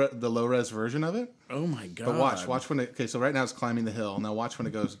the low res version of it. Oh my god! But watch when it. Okay, so right now it's climbing the hill. Now watch when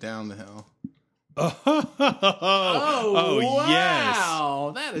it goes down the hill.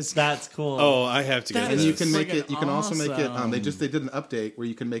 Wow. Yes! That's cool. Oh, I have to go. And you can make it. You can also make it. awesome. They did an update where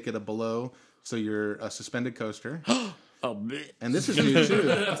you can make it a below. So you're a suspended coaster. And this is new too.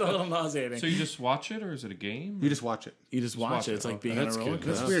 That's a little nauseating. So you just watch it, or is it a game? You just watch it. You just watch it. It's like being on a roller coaster.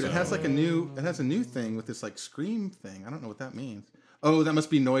 It's weird. It has like a new thing with this like scream thing. I don't know what that means. Oh, that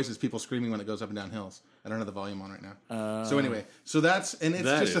must be noises, people screaming when it goes up and down hills. I don't have the volume on right now. So anyway, it's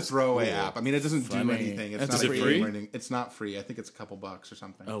just a throwaway app. I mean, it doesn't do anything. It's not free. It's not free. I think it's a couple bucks or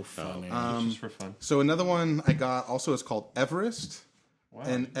something. Oh, funny. Just for fun. So another one I got also is called Everest. Wow,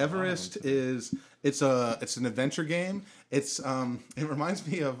 and Everest it's an adventure game. It reminds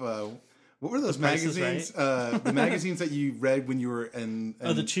me of what were those magazines? Right? The magazines that you read when you were in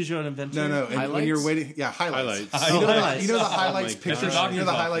the Choose Your Own Adventure. No, and when you're waiting, highlights. Highlights. You know the highlights picture. You know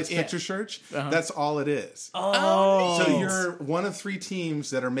the highlights picture search. That's all it is. So you're one of 3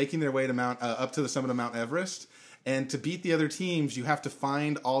 teams that are making their way to up to the summit of Mount Everest. And to beat the other teams, you have to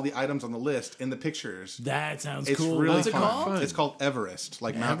find all the items on the list in the pictures. That sounds it's cool. Really What's it called? It's called Everest,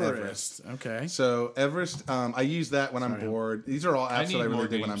 like Mount Everest. Okay. So Everest, I use that when I'm bored. These are all apps that I really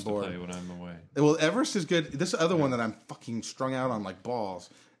dig when I'm bored. Play when I'm away. Well, Everest is good. This other one that I'm fucking strung out on like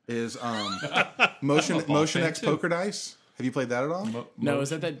balls is Motion X Poker Dice. Have you played that at all? No, is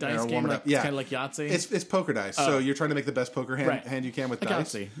that dice game? Like, yeah. It's kind of like Yahtzee? It's poker dice. So you're trying to make the best poker hand you can with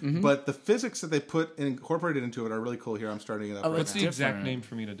dice. Yahtzee. But the physics that they incorporated into it are really cool. Here, I'm starting it up right What's now. the exact name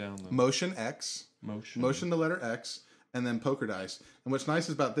for me to download? Motion X. Motion the letter X, and then poker dice. And what's nice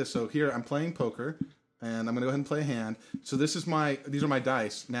about this, so here I'm playing poker, and I'm going to go ahead and play a hand. So these are my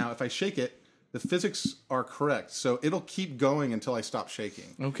dice. Now, if I shake it, the physics are correct. So it'll keep going until I stop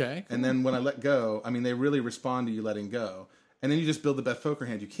shaking. Okay. And then when I let go, I mean, they really respond to you letting go. And then you just build the best poker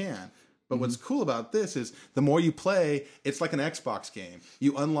hand you can. But what's cool about this is the more you play, it's like an Xbox game.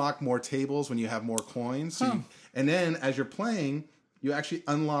 You unlock more tables when you have more coins. So and then as you're playing, you actually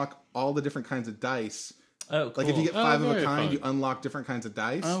unlock all the different kinds of dice. Oh, cool. Like if you get 5 of a kind, fun. you unlock different kinds of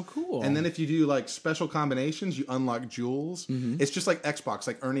dice. Oh, cool. And then if you do like special combinations, you unlock jewels. It's just like Xbox,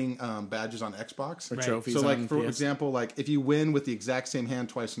 like earning badges on Xbox. Or trophies. So like for example, like if you win with the exact same hand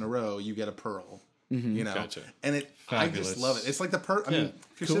twice in a row, you get a pearl. You know, Gotcha. And I just love it. It's like the I mean,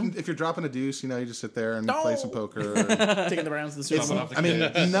 if you're dropping a deuce, you know, you just sit there and play some poker. Taking the rounds of the Super Bowl. I mean,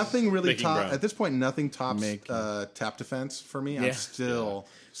 nothing really brown. at this point. Nothing tops tap defense for me. I'm still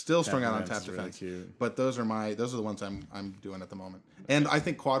strung out on tap defense. Really but those are the ones I'm doing at the moment. And I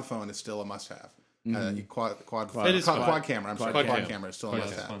think quad phone is still a must have. Quad camera. I'm sorry, quad camera is still a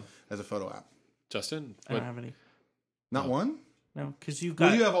must have as a photo app. Justin, I don't have any. Not one. No, because you got.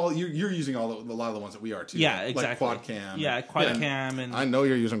 Well, you have all. You're using a lot of the ones that we are too. Yeah, exactly. Like quad cam. Yeah, quad cam, and I know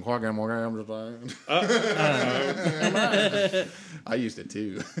you're using quad cam. Okay, I'm just I used it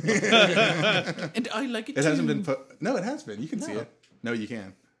too. And I like it. It hasn't been put. No, it has been. You can see it. No, you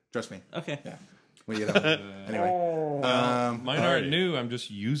can. Trust me. okay. Yeah. Well, you know. Anyway, Mine aren't new. I'm just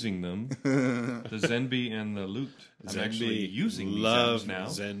using them. The Zenby and the Looped. I'm actually using these apps now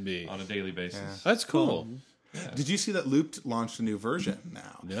Zenby on a daily basis. That's cool. did you see that Looped launched a new version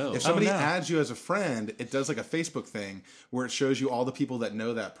now? No. If somebody adds you as a friend, it does like a Facebook thing where it shows you all the people that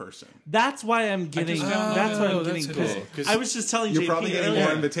know that person. That's why I'm getting. That's why I'm getting. cool. Because I was just telling You're JP probably getting earlier,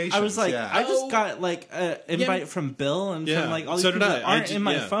 more invitations. I was like, yeah. I just got like an invite from Bill and Yeah. from like all these So did people I. that aren't I in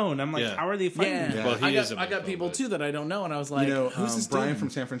my yeah. phone. I'm like, Yeah. how are they finding me? Yeah. Well, he is. I got people too that I don't know, and I was like, You know, "Who's this Brian dude?" from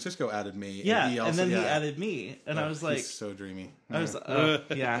San Francisco added me. Yeah, he also, and then he yeah. added me, and I was like, He's so dreamy. I was,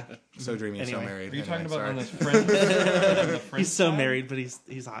 yeah. So dreamy and so Anyway. married. Are you talking Anyway, about on sorry. the friends? on the friends He's so tab? married, but he's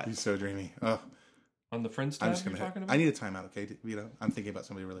hot. He's so dreamy. Oh, On the friends tab I'm just you're gonna. talking about? I need a timeout. Okay, I'm thinking about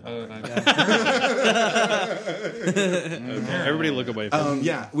somebody really. Oh, hard. Everybody look away from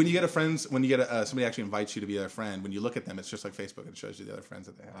Yeah, when you get somebody actually invites you to be their friend. When you look at them, it's just like Facebook. It shows you the other friends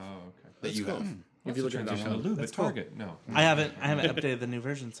that they have Oh, okay. that you have. If you look at it Transition to online. Lube at Target. No. I haven't updated the new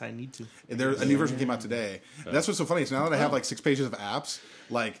version, so I need to. A new version came out today. That's what's so funny. So now that I have like 6 pages of apps,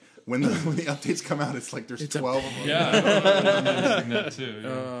 like when the updates come out, it's like there's 12 of them. Yeah, I'm using that too.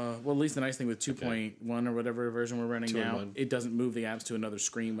 Yeah. Well, at least the nice thing with 2.1 or whatever version we're running now, 2.1. it doesn't move the apps to another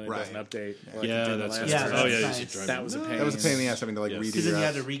screen when it doesn't Right. update. Like Yeah, it did the that's last Yeah, version. oh that's yeah, nice. you should drive That was a pain. That was a pain in the ass having to like Yes. redo Because your then you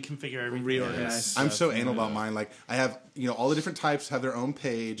had apps. to reconfigure everything. Reorganize. I'm so stuff. anal about mine. Like I have, all the different types have their own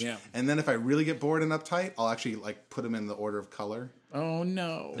page, Yeah. and then if I really get bored and uptight, I'll actually like put them in the order of color. Oh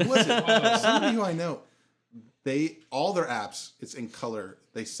no! Who was it? Somebody who I know. All their apps, it's in color.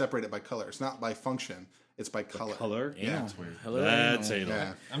 They separate it by color. It's not by function. It's by color. color. Yeah. That's weird. Hello. That's anal.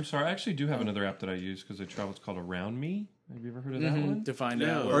 Yeah. I'm sorry. I actually do have another app that I use because I travel. It's called Around Me. Have you ever heard of that one? To find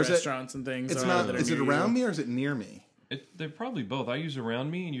No. out Or what is it- restaurants and things. It's are not. that are Is it near around you. me or is it near me? They're probably both. I use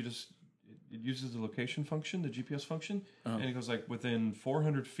Around Me, and it uses the location function, the GPS function, and it goes like within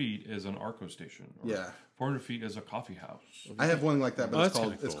 400 feet is an Arco station. Or Yeah. 400 feet is a coffee house. I have one like that, but Oh, it's that's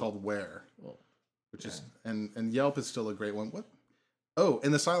called kinda it's cool. called Where, which is and Yelp is still a great one. What? Oh,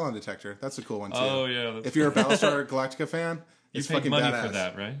 and the Cylon detector. That's a cool one too. Oh yeah, If you're a Battlestar Galactica fan, you it's paid fucking money badass. for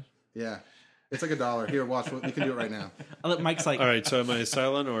that, right? Yeah, it's like $1. Here, watch. We can do it right now. Mike's like, All right, so am I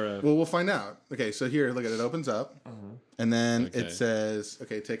silent or a... Well, we'll find out. Okay, so here, look at it. Opens up, and then Okay. it says,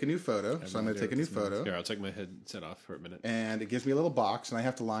 "Okay, take a new photo." So I'm going to take a new photo, Here, I'll take my headset off for a minute. and it gives me a little box, and I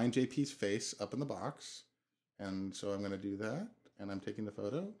have to line JP's face up in the box, and so I'm going to do that, and I'm taking the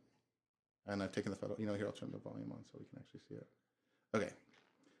photo, and I've taken the photo. Here I'll turn the volume on so we can actually see it. Okay,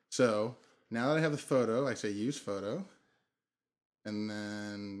 so now that I have the photo, I say use photo, and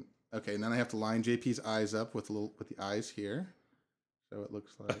then then I have to line JP's eyes up with the eyes here, so it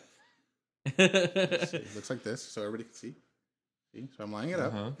looks like. Let's see. It looks like this, so everybody can see. See? So I'm lining it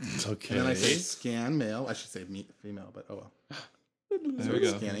up, It's okay. and then I say scan male. I should say female, but oh well. There we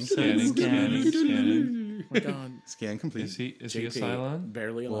go. Scanning. Scanning. Oh my God. Scan complete. Is he a JP, Cylon?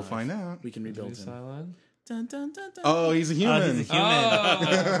 barely alive. We'll find out. We can Is he a rebuild him. Cylon? Dun, dun, dun, dun. Oh, he's a human. he's a human. I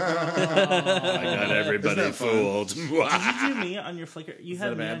got everybody Isn't that fun? fooled. Did you do me on your Flickr? You that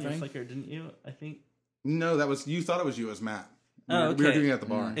had a me bad on your thing? Flickr, didn't you? I think No, that was you. Thought it was you as Matt. We Oh, were, we were okay. doing it at the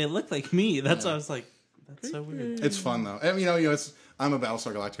bar. it looked like me. That's why I was like, that's so weird. It's fun though. I mean, I'm a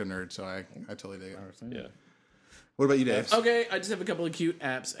Battlestar Galactica nerd, so I totally dig it. Yeah. What about you, Dave? Okay, I just have a couple of cute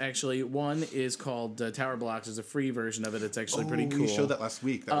apps actually. One is called Tower Blocks. There's a free version of it. It's actually pretty cool. We showed that last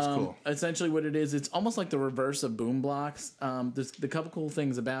week. That was cool. Essentially, what it is, it's almost like the reverse of Boom Blocks. The couple cool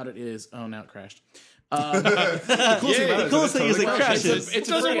things about it is, oh, now it crashed. The coolest thing is it crashes. It's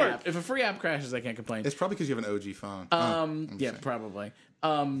a free app. If a free app crashes, I can't complain. It's probably because you have an OG phone. Yeah, probably.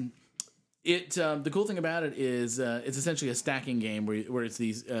 The cool thing about it is it's essentially a stacking game where it's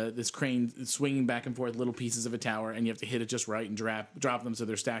this crane swinging back and forth little pieces of a tower, and you have to hit it just right and drop them so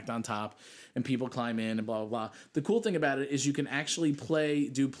they're stacked on top, and people climb in and blah blah blah. The cool thing about it is you can actually play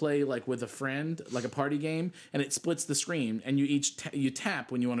like with a friend, like a party game, and it splits the screen, and you each you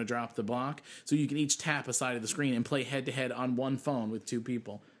tap when you want to drop the block, so you can each tap a side of the screen and play head to head on one phone with two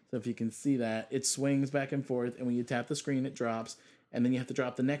people. So if you can see that, it swings back and forth, and when you tap the screen, it drops. And then you have to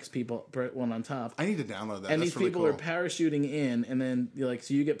drop the next one on top. I need to download that. And That's these really people cool. are parachuting in, and then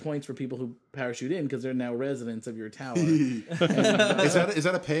so you get points for people who parachute in because they're now residents of your tower. Is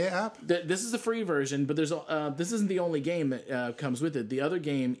that a pay app? This is a free version, but this isn't the only game that comes with it. The other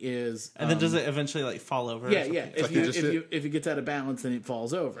game is, And then does it eventually like fall over? or yeah. something? If it gets out of balance, then it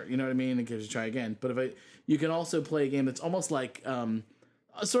falls over. You know what I mean? It gives you try again. But you can also play a game that's almost like.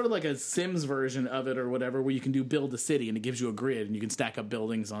 Sort of like a Sims version of it or whatever, where you can build a city and it gives you a grid and you can stack up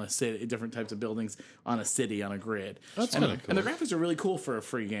buildings on a city, different types of buildings on a city on a grid. That's kind of cool. And the graphics are really cool for a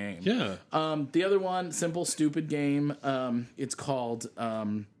free game. Yeah. The other one, simple, stupid game. It's called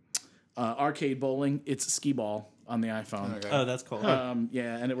arcade bowling. It's skee ball on the iPhone. Okay. Oh, that's cool.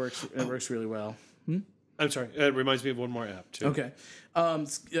 Yeah, and it works really well. I'm sorry. It reminds me of one more app too. Okay.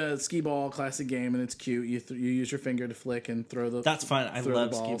 Skee ball, classic game, and it's cute. You use your finger to flick and throw the. That's fun. I throw the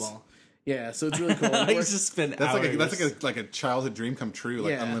love skee balls. ball. Yeah, so it's really cool. I It used to works- spend That's hours. like a childhood dream come true,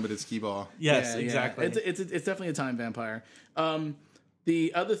 like Yeah. unlimited skee ball. Yes, Yeah, yeah. exactly. It's definitely a time vampire.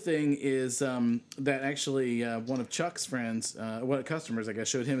 The other thing is that actually one of Chuck's friends, one of customers, I guess,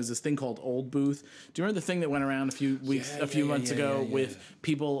 showed him is this thing called Old Booth. Do you remember the thing that went around a few months ago with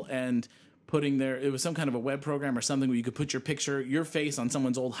people and putting it was some kind of a web program or something where you could put your face on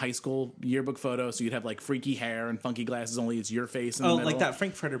someone's old high school yearbook photo, so you'd have like freaky hair and funky glasses, only it's your face in the middle. like that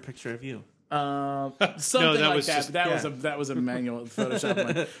Frankfurter picture of you. Something that like was that. just- But that was a manual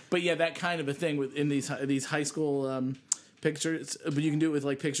Photoshop one. But yeah, that kind of a thing in these high school pictures. But you can do it with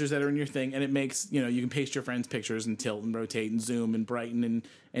like pictures that are in your thing, and it makes you can paste your friends' pictures and tilt and rotate and zoom and brighten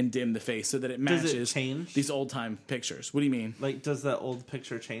and dim the face so that it Does matches it change? these old time pictures. What do you mean? Like, does that old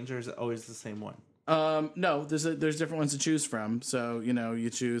picture change, or is it always the same one? No, there's different ones to choose from. So you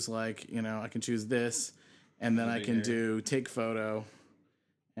choose like I can choose this, and then I can do take photo.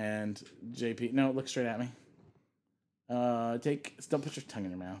 And JP, no, look straight at me. Don't put your tongue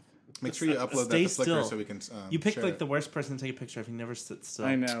in your mouth. Make sure you upload that Stay to Flickr still. so we can. You pick share like it. the worst person to take a picture if you never sit still.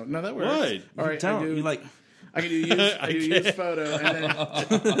 I know. No, that works. Right. All right, Don't. I do. You like I can do use photo, and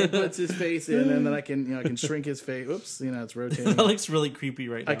then it puts his face in, and then I can shrink his face. Oops, it's rotating. that looks really creepy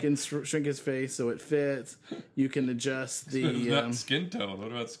right now. I can shrink his face so it fits. You can adjust the Not skin tone.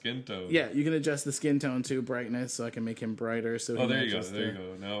 What about skin tone? yeah. You can adjust the skin tone to brightness, so I can make him brighter. So Oh, he there you go. matches There you the-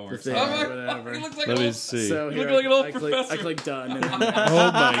 go. Now it the works. thing, Oh my whatever. He looks like Let an me old- see. So You here, look like an old I professor. click done. And then,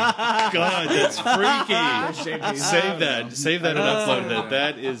 Oh my god, that's freaky. JP. Save that and upload that.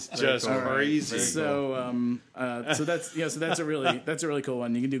 That is just cool. crazy. So that's a really cool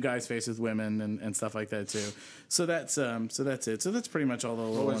one. You can do guys' faces with women and stuff like that too. So that's it. So that's pretty much all the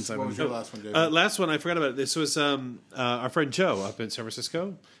little What ones was, I've what been was your doing. last one, David? Last one, I forgot about it. This was our friend Joe up in San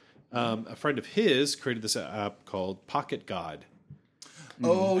Francisco. A friend of his created this app called Pocket God.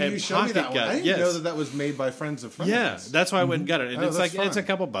 Oh, you and showed me that Pocket one. I Guide, didn't yes. know that was made by friends of friends. Yeah, that's why I went and got it. And Oh, it's that's like it's a fun.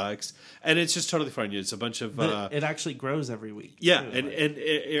 couple bucks, and it's just totally fun. It's a bunch of But it actually grows every week. yeah, too. and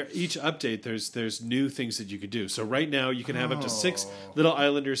each update there's new things that you could do. So right now you can have up to 6 little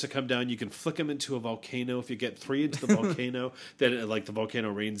islanders that come down. You can flick them into a volcano. If you get 3 into the volcano, then the volcano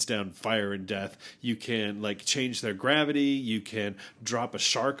rains down fire and death. You can change their gravity. You can drop a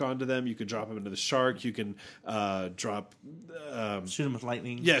shark onto them. You can drop them into the shark. You can drop shoot them with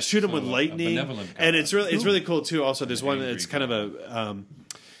lightning. yeah, shoot them with a lightning. benevolent And god. it's really cool too. Also, there's one angry that's kind of a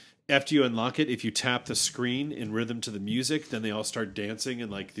after you unlock it, if you tap the screen in rhythm to the music, then they all start dancing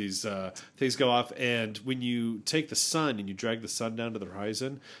and these things go off. And when you take the sun and you drag the sun down to the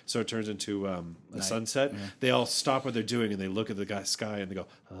horizon, so it turns into a sunset, they all stop what they're doing and they look at the sky and they go,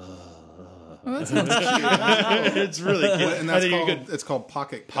 it's really cute. And I that's think you called, could it's called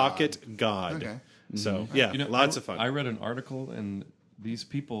Pocket God. Pocket God. Okay. So yeah, lots of fun. I read an article, and these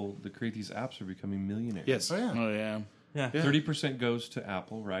people that create these apps are becoming millionaires. Yes. Oh, yeah. Oh yeah. Yeah. 30% goes to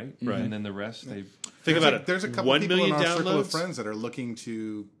Apple, right? Right. And then the rest, they've Think about it. There's a couple 1 people in million our circle of downloads. friends that are looking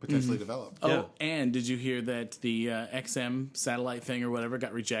to potentially develop. Oh, Yeah. and did you hear that the XM satellite thing or whatever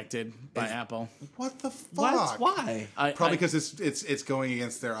got rejected by Apple? What the fuck? What? Why? Probably because it's going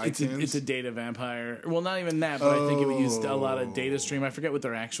against their iTunes. It's a data vampire. Well, not even that, but I think it used a lot of data stream. I forget what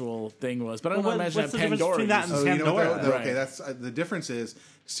their actual thing was, but I don't Well, imagine what's that the difference Pandora between that uses and You know what, Pandora. though? Right. Okay, that's the difference is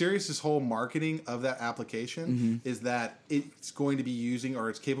Sirius's whole marketing of that application is that it's going to be using or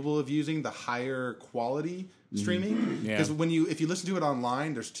it's capable of using the higher quality streaming. Yeah. Because if you listen to it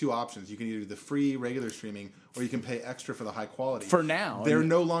online, there's 2 options. You can either do the free regular streaming or you can pay extra for the high quality. For now. They're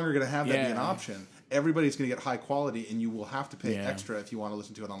no longer going to have that be an Yeah. option. Everybody's going to get high quality, and you will have to pay Yeah. extra if you want to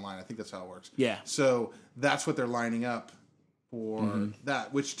listen to it online. I think that's how it works. Yeah. So that's what they're lining up for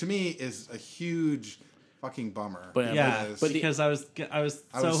that, which to me is a huge fucking bummer. But- Yeah, Because- because I was so was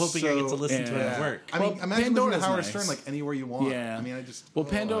hoping I get to so- listen to it yeah. at work. I mean, Well, imagine listening Pandora's to Howard nice. Stern anywhere you want. Yeah. I mean, I just Well,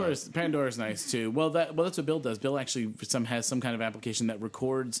 Pandora's nice too. Well, that's what Bill does. Bill actually has some kind of application that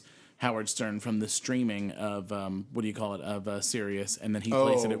records Howard Stern from the streaming of what do you call it of Sirius, and then he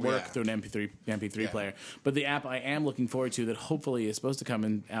plays it at work yeah. through an MP3 player. But the app I am looking forward to that hopefully is supposed to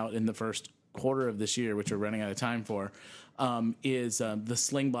come out in the first quarter of this year, which we're running out of time for, is the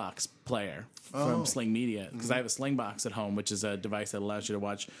Slingbox player from Sling Media, because I have a Slingbox at home, which is a device that allows you to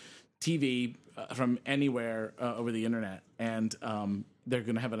watch TV from anywhere over the internet, and they're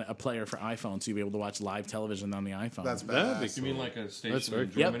going to have a player for iPhone, so you'll be able to watch live television on the iPhone. That's That'd be badass. You mean like a station very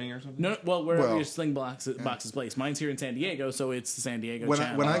in cool. Germany or something? No, well, wherever Well, your Sling box is placed. Mine's here in San Diego, so it's the San Diego When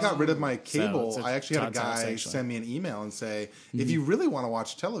channel. I got rid of my cable, it's a I actually had a Todd's house, guy actually. send me an email and say, if you really want to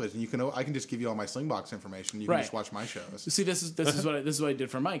watch television, I can just give you all my Slingbox information. You can Right. just watch my shows. See, this is what I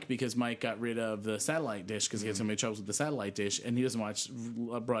did for Mike, because Mike got rid of the satellite dish because he had so many troubles with the satellite dish, and he doesn't watch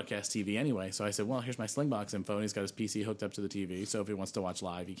broadcast TV anyway. So I said, well, here's my Slingbox info, and he's got his PC hooked up to the TV, so if he wants to watch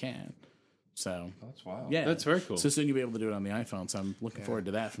live, he can. So That's wild. yeah, That's very cool. So soon you'll be able to do it on the iPhone. So I'm looking forward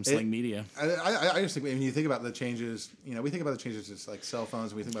to that from Sling Media. I just think when you think about the changes, we think about the changes to like cell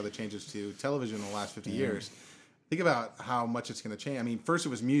phones, and we think about the changes to television in the last 50 years. Think about how much it's going to change. I mean, first it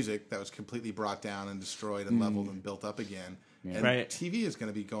was music that was completely brought down and destroyed and leveled and built up again. And Right. TV is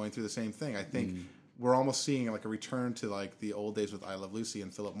going to be going through the same thing. I think we're almost seeing like a return to like the old days with I Love Lucy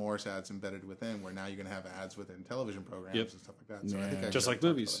and Philip Morris ads embedded within, where now you're going to have ads within television programs Yep. and stuff like that. So I Yeah. think I Just actually like talked about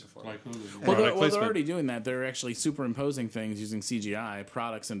movies. it before. Like Hulu. Well, they're placement. already doing that. They're actually superimposing things using CGI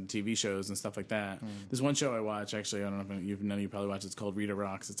products into TV shows and stuff like that. There's one show I watch. Actually, I don't know if none of you probably watch. It's called Rita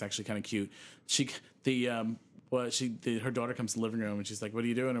Rocks. It's actually kind of cute. Her daughter comes to the living room and she's like, "What are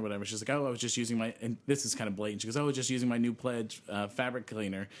you doing?" or whatever. She's like, "Oh, I was just using my," and this is kind of blatant. She goes, "Oh, I was just using my new Pledge fabric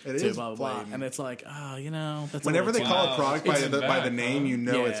cleaner." It to is blah blah blah. blatant. And it's like, that's Whenever a they little call too- a product by It's the bad, name, you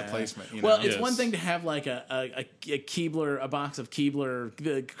know it's a Yeah. placement. You know? Well, it's Yes. one thing to have like a Keebler, a box of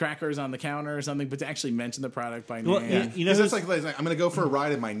Keebler crackers on the counter or something, but to actually mention the product by name. Well, you know, Because it's like I'm going to go for a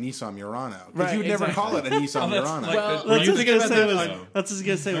ride in my Nissan Murano. Because Right, you'd never exactly. call it a Nissan that's Murano. like Well, the- Were That's you what I thinking was about gonna that? say was- That's what I was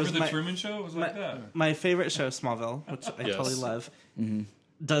gonna say. Remember Was the Truman Show? It was like that. my favorite show, Smallville, which I Yes. totally love,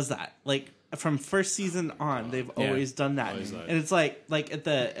 does that. Like from first season on, they've always done that. Always that. And it's like at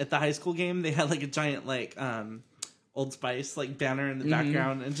the high school game, they had like a giant Old Spice like banner in the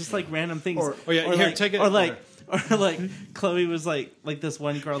background and just like random things. Or- Oh, yeah, here, take it. Or like Chloe was like this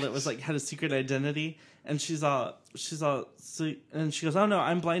one girl that was like had a secret identity, and she's all so, and she goes, "Oh no,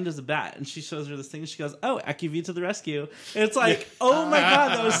 I'm blind as a bat," and she shows her this thing. And she goes, "Oh, AccuV to the rescue!" And it's like, oh my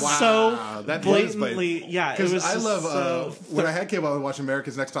god, that was Wow, so that was blatantly, yeah. It was Because I just love so when I had cable, I would watch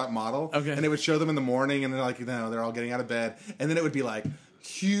America's Next Top Model, Okay. and it would show them in the morning, and they're like, they're all getting out of bed, and then it would be like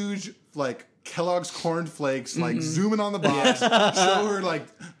huge, like Kellogg's cornflakes, like zooming on the box, show her like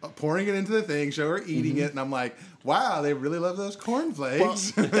pouring it into the thing, show her eating it, and I'm like, wow, they really love those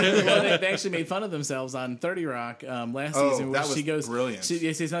cornflakes. They actually made fun of themselves on 30 Rock last season. Where that was she goes, brilliant.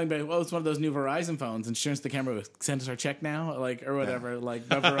 She says something about, well, it's one of those new Verizon phones, and she turns to the camera, send us our check now, like or whatever, like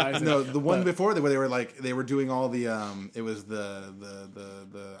Verizon. No, the one before where they were doing all the it was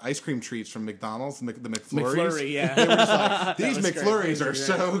the ice cream treats from McDonald's, the McFlurries. McFlurry, yeah. They were just like, these was great. McFlurries are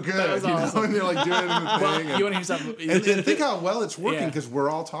so good, was you know, awesome. and they're like doing it in the thing. You want to hear something? and think how well it's working Yeah. because we're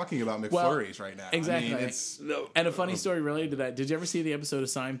all talking about Well, McFlurries right now. exactly. I mean, it's And a funny story related to that. Did you ever see the episode of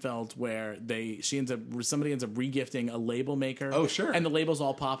Seinfeld where somebody ends up regifting a label maker? Oh, sure. And the labels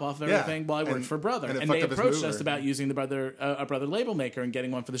all pop off and Yeah. everything. Well, I worked And- for Brother, and it and fucked they up his approached mover. us about using the a Brother label maker and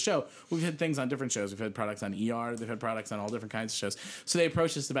getting one for the show. We've had things on different shows. We've had products on ER. They've had products on all different kinds of shows. So they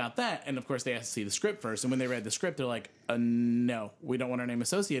approached us about that, and of course they asked to see the script first. And when they read the script, they're like, "No, we don't want our name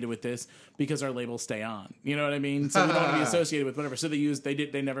associated with this because our labels stay on." You know what I mean? So we don't want to be associated with whatever. So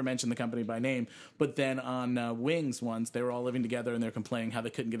they never mentioned the company by name. But then on Wings once, they were all living together and they're complaining how they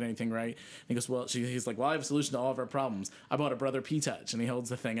couldn't get anything right. And he goes, "Well," he's like, "Well, I have a solution to all of our problems. I bought a Brother P-Touch," and he holds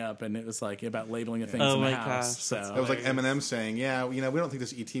the thing up, and it was like about labeling of things Oh in the my house. gosh, So it was like Eminem saying, "Yeah, we don't think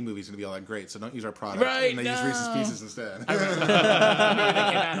this ET movie is going to be all that great, so don't use our product." Right, And they no. use Reese's Pieces instead. I remember they came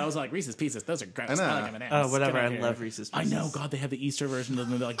out, and I was like, Reese's Pieces, those are gross. I know. I like M&Ms. Oh, whatever. Get out I here. love Reese's I Pieces. know. God, they have the Easter version of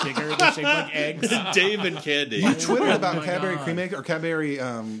them. They're like bigger. They're shaped like eggs. Dave and Candy. You tweeted about my Cadbury God. cream egg or Cadbury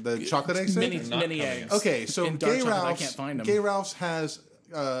the chocolate egg Mini, stick. mini eggs. Okay, so In dark Gay chocolate, I Ralph's, can't find them. Gay Ralph's has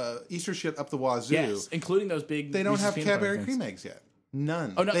Easter shit up the wazoo. Yes, including those big. They don't Reese's have peanut butter Cadbury things. cream eggs yet.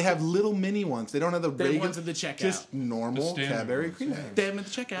 None. Oh, no. They have little mini ones. They don't have the They have regular ones at the checkout. just normal The standard Cadbury ones, cream yeah. eggs. They have them at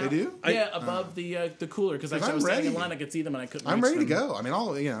the checkout. They do? Yeah, above the cooler because I I'm was standing in ready. line. I could see them and I couldn't. I'm reach ready to them. go. I mean,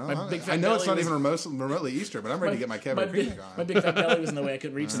 My big fat I know it's belly not was- even remotely Easter, but I'm ready to get my Cadbury cream big, egg my on. big fat belly was in the way. I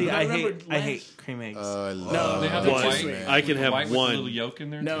couldn't reach them. See, But I remember hate last- cream eggs. I No, love They have One. the white. Sweet. I can the have white with one. the little yolk in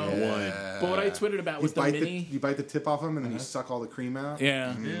there. No. too? One. But what I tweeted about was the mini. You bite the tip off them, and then you suck all the cream out.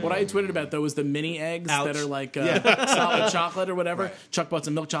 Yeah. What I tweeted about though was the mini eggs Ouch. that are like solid chocolate or whatever. Right. Chuck bought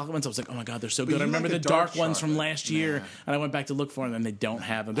some milk chocolate ones. I was like, oh my god, they're so But good. I you remember like the the dark dark ones from chocolate. last year, and I went back to look for them, and they don't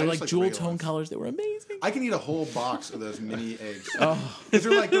have them. They're I like just like jewel regular tone ones. colors. They were amazing. I can eat a whole box of those mini eggs. Because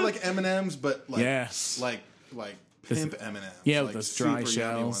they're like M&Ms, but like Yes. like pimp M&Ms. Yeah, like with those dry super yummy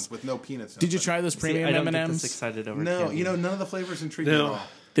shells. ones with no peanuts. In Did you them. try those See, premium I don't get M&Ms? this excited over No, candy. none of the flavors intrigue me at No. all.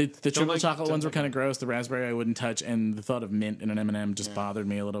 The triple like- chocolate don't ones were like kind of gross. The raspberry I wouldn't touch, and the thought of mint in an M&M just bothered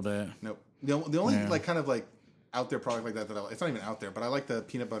me a little bit. Nope. The only like kind of like out there product like that it's not even out there, but I like the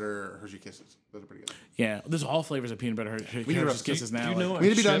peanut butter Hershey Kisses. Those are pretty good. Yeah, there's all flavors of peanut butter Hershey's Kisses now. you know like I We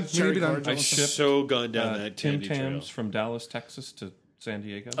need to be done. shipped- We need to be done. I shipped So gone down that Tim candy trail. Tams from Dallas, Texas to San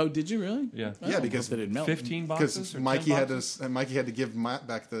Diego. oh, did you really? Yeah. Oh, Yeah, because they didn't melt. 15 boxes Because or Mikey 10 had boxes? to give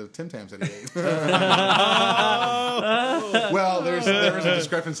back the Tim Tams that he ate. Well, there was a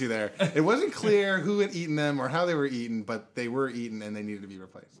discrepancy there. It wasn't clear who had eaten them or how they were eaten, but they were eaten and they needed to be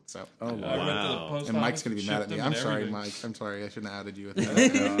replaced. So, I went to the Wow. post and Mike's office going to be mad shipped at me. them I'm and sorry, everything. Mike. I'm sorry. I shouldn't have outed you with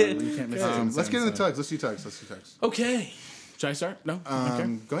that. You can't miss it. Let's get into tugs. Let's do tugs. Okay. Should I start? No?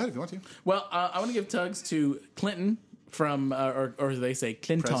 Okay. Go ahead if you want to. Well, I want to give tugs to Clinton from, or they say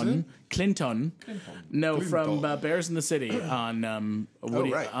Clinton. President? Clinton. No, from Clinton. Bears in the City on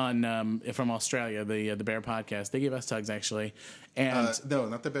Woody, right. on from Australia, the Bear podcast. They gave us tugs actually, and No,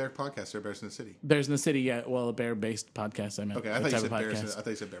 not the Bear podcast. They're Bears in the City. Bears in the City. Yeah, well, a bear-based podcast. I meant. Okay, I the thought you type said of Bears. podcast. I thought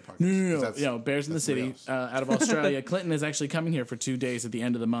you said Bear podcast. No, That's- Bears in the that's somebody City else. out of Australia. Clinton is actually coming here for 2 days at the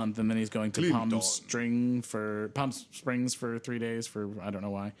end of the month, and then he's going to Palm Clinton. Springs for 3 days for I don't know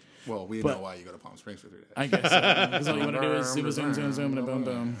why. Well, we But- know why you go to Palm Springs for 3 days. I guess because all you want to do is zoom, and a boom,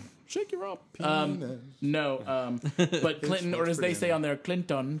 boom. Shake you up. But Clinton, or as they say on there,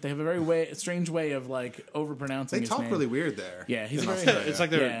 Clinton. They have a very strange way of like overpronouncing They his talk name. really weird there. Yeah, he's in very. Australia. It's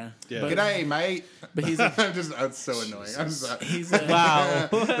like they're Yeah, yeah. but- G'day, mate. But he's That's so annoying. I'm sorry. he's Wow.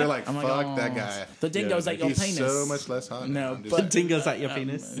 They're like, I'm fuck like, oh, that guy. The dingo's at your He's penis. so much less hot. No, now. I'm just but- saying. Dingoes at your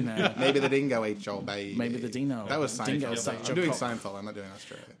penis. No, Maybe the dingo ate your baby. maybe the dino. That was Dingo Seinfeld. sucked I'm your doing cock. Seinfeld. I'm not doing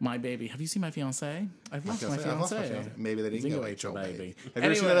Australia. My baby. Have you seen my fiance? I've lost my I've lost my fiance. fiance. Maybe the dingo ate your baby. baby. Have you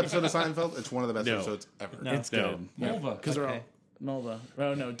ever seen Anyway. that episode of Seinfeld? It's one of the best No. episodes ever. No. It's No. good. Nova. Because they're all Okay. Nova.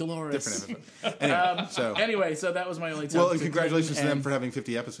 Oh no, Dolores. Different episode. Anyway, so that was my only. Well, tip and to congratulations to Clinton, them and- for having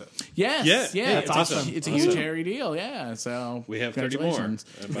 50 episodes. Yes, Yeah, it's that's awesome. It's a huge hairy deal. Yeah, so We have 30 more. congratulations.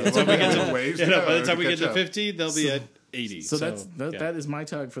 And by the time we get to, Ways yeah, to no, go by the time we to get to catch up. 50, they'll be at 80. So that's yeah. that is my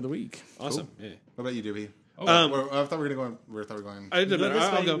tug for the week. awesome. Yeah. What about you, Doobie? Oh, I thought we were going. I We go this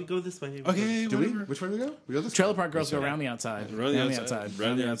I'll way. go. We go this way. Okay, Do we? whatever. Which way do we go? We go this Trailer way. park girls go around the outside. Run the outside.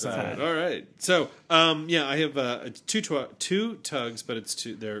 Run the outside. All right. So, yeah, I have two tugs, but it's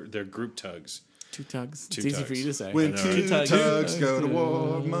two. They're group tugs. Two tugs. Two It's easy tugs. for you to say. When I know, two right? tugs go to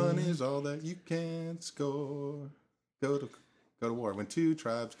war, money's all that you can score. Go to war. When two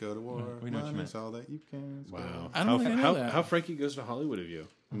tribes go to war, we know what you money's all that you can score. Wow. I don't think I know that. How Frankie goes to Hollywood of you?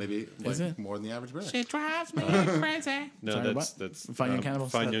 Maybe Is like it? more than the average Brit. She drives me crazy. No, Sorry, that's what? that's Fine Young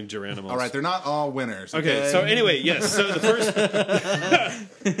Cannibals? Fine Young Geronimals. All right, they're not all winners. Okay, so anyway, yes. So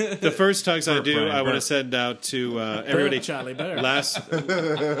the first tugs I do, Brian, I want to burp. send out to everybody. Charlie Bear. Last,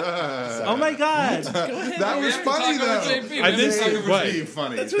 Oh my god. that was have to funny talk about though. JP. I missed It it. was What? being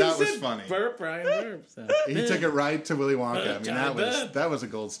funny. That's what That he was said. funny. Burp, Brian, burp. So. He took it right to Willy Wonka. I mean, Johnny that was a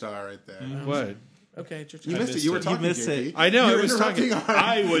gold star right there. What? Okay, You missed it. missed You were it. talking. You missed JP. it. I know. You're I was talking. interrupting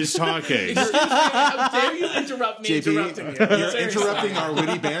I was talking. How dare you interrupt me interrupting you? JP, you're Seriously. interrupting our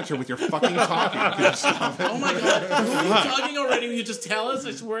witty banter with your fucking talking. Could you stop it? Oh my god. Are you talking already? Will you just tell us?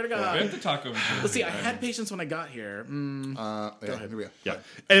 I swear to We God. have to talk over here. Let's see, I had patience when I got here. Yeah, here we go. Yeah.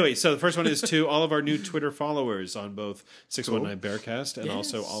 Anyway, so the first one is to all of our new Twitter followers on both 619 Bearcast and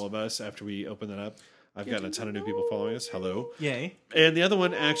also all of us. After we open that up, I've gotten a ton of new people following us. Hello. Yay. And the other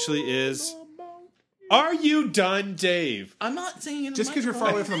one actually is, are you done, Dave? I'm not saying it. Just because you're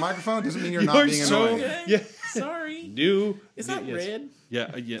far away from the microphone doesn't mean you're You're not being so annoying. yeah. Sorry. New. It's not yes. red.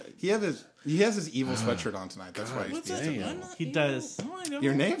 Yeah, yeah. He has his evil sweatshirt on tonight. That's why he's What's being that? so I'm evil. not He evil. does. No, I don't.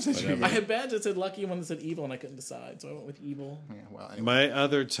 Your name says you're I evil. had badge that said lucky and one that said evil, and I couldn't decide, so I went with evil. Yeah, well, anyway. My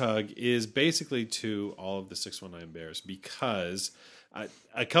other tug is basically to all of the 619 Bears because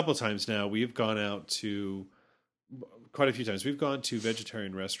a couple times now we've gone out to quite a few times. We've gone to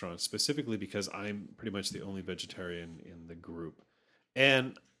vegetarian restaurants specifically because I'm pretty much the only vegetarian in the group.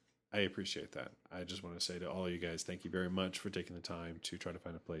 And I appreciate that. I just want to say to all of you guys, thank you very much for taking the time to try to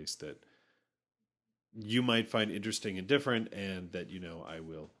find a place that you might find interesting and different, and that, you know, I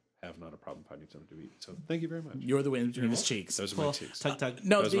will have not a problem finding something to eat. So thank you very much. You're the wind between his cheeks. Those are my Cool. cheeks. Tug tug.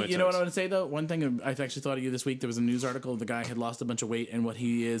 No, Those are my you know what tugs. I want to say though? One thing I actually thought of you this week. There was a news article. The guy had lost a bunch of weight, and what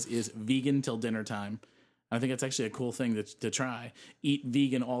he is vegan till dinner time. I think it's actually a cool thing to try. Eat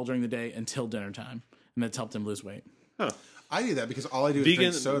vegan all during the day until dinner time, and that's helped him lose weight. I do that because all I do is Vegan-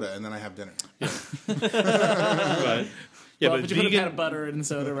 drink soda and then I have dinner. But Yeah, Well, but you put a vegan- pat of butter in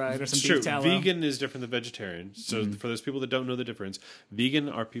soda, right, or some It's beef true. tallow. Vegan is different than vegetarian. So for those people that don't know the difference, vegan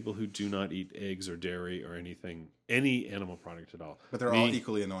are people who do not eat eggs or dairy or any animal product at all. But they're all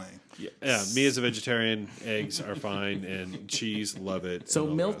equally annoying. Yeah, me as a vegetarian, eggs are fine, and cheese, love it. So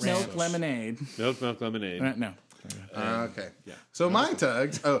and all milk, the rest. milk, lemonade. milk, lemonade. No. Okay. So my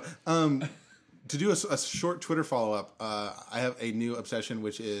tugs. To do a short Twitter follow up, I have a new obsession,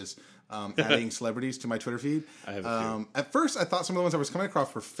 which is adding celebrities to my Twitter feed. I have a few. At first, I thought some of the ones I was coming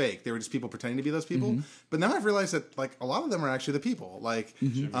across were fake. They were just people pretending to be those people. But now I've realized that like a lot of them are actually the people. Like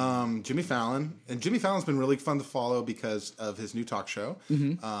Jimmy Fallon, and Jimmy Fallon's been really fun to follow because of his new talk show.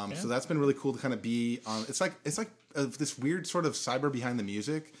 So that's been really cool to kind of be on. It's like this weird sort of cyber behind the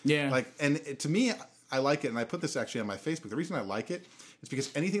music. Yeah. Like, and to me, I like it, and I put this actually on my Facebook. The reason I like it is because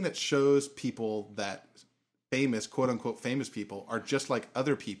anything that shows people that famous, quote unquote, famous people are just like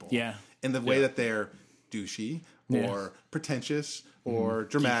other people. Yeah. In the way that they're douchey or pretentious or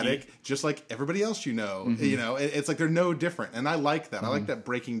dramatic, just like everybody else you know. You know, it's like they're no different, and I like that. I like that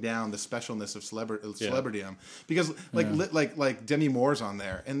breaking down the specialness of celebrityism because like Demi Moore's on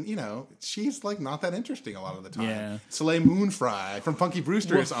there, and you know she's like not that interesting a lot of the time. Yeah. Soleil Moonfry from Punky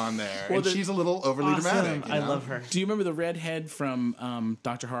Brewster is on there, and she's a little overly dramatic. You I know? love her. Do you remember the redhead from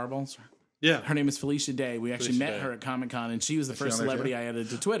Dr. Horrible's? Yeah. Her name is Felicia Day. We actually met her at Comic-Con, and she was the first on there, celebrity too? I added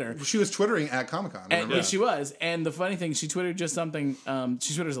to Twitter. She was twittering at Comic-Con. And she was. And the funny thing, she twittered just something.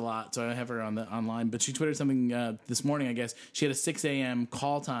 She twitters a lot, so I have her online. But she twittered something this morning, I guess. She had a 6 a.m.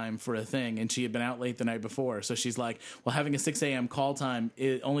 call time for a thing, and she had been out late the night before. So she's like, well, having a 6 a.m. call time,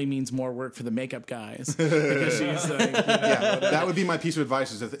 it only means more work for the makeup guys. Because she's like, Yeah, that would be my piece of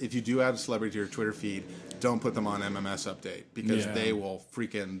advice: is if you do add a celebrity to your Twitter feed, don't put them on MMS Update because they will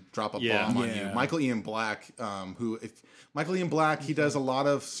freaking drop a bomb on you. Michael Ian Black, Michael Ian Black, he does a lot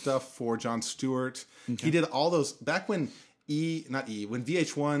of stuff for Jon Stewart. He did all those back when when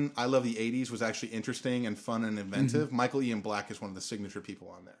VH1 I Love the 80s was actually interesting and fun and inventive. Michael Ian Black is one of the signature people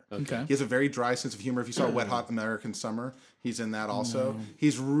on there. Okay. He has a very dry sense of humor. If you saw Wet Hot American Summer, he's in that also.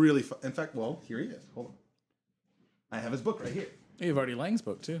 He's really fun. In fact, well, here he is. Hold on. I have his book right here. you've already Lang's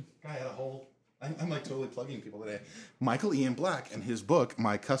book, too. Guy had a whole. I'm like totally plugging people today. Michael Ian Black and his book,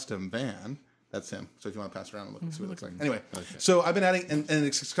 My Custom Van. That's him. So if you want to pass it around and look and see what it looks like. Anyway, so I've been adding, and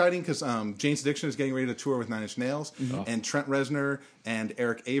it's exciting because Jane's Addiction is getting ready to tour with Nine Inch Nails, and Trent Reznor and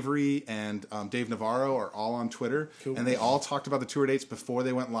Eric Avery and Dave Navarro are all on Twitter, and they all talked about the tour dates before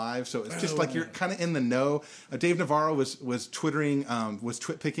they went live. So it's just like you're kind of in the know. Dave Navarro was twittering, was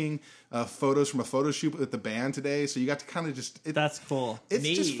twit-picking photos from a photo shoot with the band today. So you got to kind of just That's cool. It's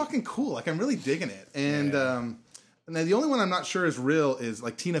just fucking cool. Like I'm really digging it, and. Now, the only one I'm not sure is real is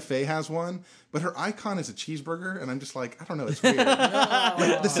like Tina Fey has one, but her icon is a cheeseburger, and I'm just like, I don't know, it's weird.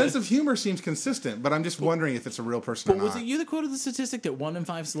 Like, the sense of humor seems consistent, but I'm just wondering if it's a real person or not. Was it you that quoted the statistic that 1 in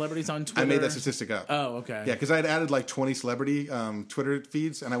 5 celebrities on Twitter? I made that statistic up. Oh, okay. Yeah, because I had added like 20 celebrity Twitter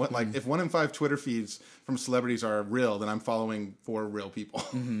feeds, and I went like, if 1 in 5 Twitter feeds from celebrities are real, then I'm following 4 real people.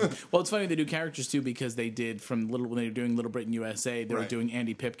 Well, it's funny they do characters too because they did when they were doing Little Britain USA, they were doing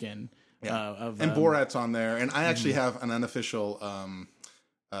Andy Pipkin. And Borat's on there, and I actually have an unofficial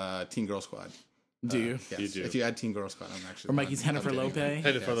Teen Girl Squad. Do you? Yes. You do. If you add Teen Girl Squad, I'm actually. Or Mikey's Jennifer Lopez?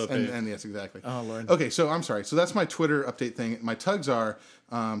 Jennifer Lopez. And yes, exactly. Oh, Lord. Okay, so I'm sorry. So that's my Twitter update thing. My tugs are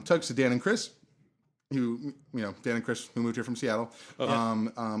tugs to Dan and Chris, Dan and Chris who moved here from Seattle.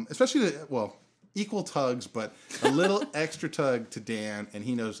 Especially equal tugs, but a little extra tug to Dan, and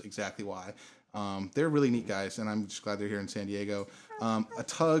he knows exactly why. They're really neat guys, and I'm just glad they're here in San Diego. A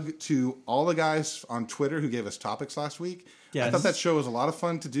tug to all the guys on Twitter who gave us topics last week. Yes. I thought that show was a lot of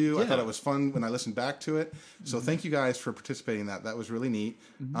fun to do. I thought it was fun when I listened back to it. So thank you guys for participating in that. That was really neat.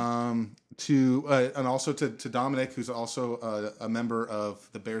 And also to Dominic, who's also a member of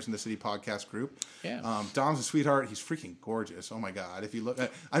the Bears in the City podcast group. Yeah. Dom's a sweetheart. He's freaking gorgeous. Oh my God! If you look,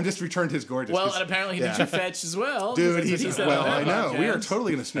 I'm just returned his gorgeous. Well, and apparently he did you fetch as well. Dude, That's what he said well, on I that know. We are podcast.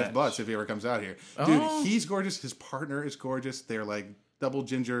 totally going to sniff butts if he ever comes out here. Dude, he's gorgeous. His partner is gorgeous. They're like double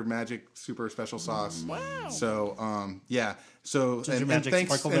ginger magic super special sauce. Wow. So, yeah. So, and magic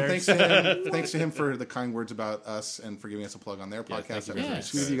thanks, sparkle and bears. thanks to him for the kind words about us and for giving us a plug on their podcast. That was very Yes.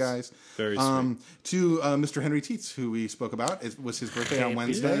 sweet of you guys. Very sweet. To Mr. Henry Teets, who we spoke about, it was his birthday on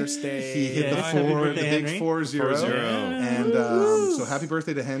Wednesday. birthday. He hit Happy birthday, the big Henry. 4-0. 4-0. And so happy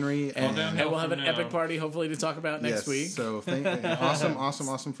birthday to Henry. downhill And we'll have from an now. epic party, hopefully, to talk about next Yes, week. So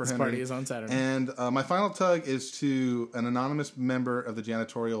awesome for Henry. party is on Saturday. And my final tug is to an anonymous member of the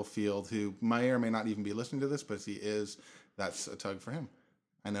janitorial field who may or may not even be listening to this, but if he is, that's a tug for him.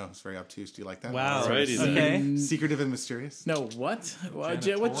 I know it's very obtuse. Do you like that? Wow. Alrighty then. Okay. Secretive and mysterious. No, what? What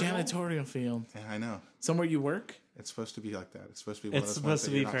Janitorial? janitorial field? Yeah, I know. Somewhere you work? It's supposed to be like that. It's supposed to be one It's of those ones supposed to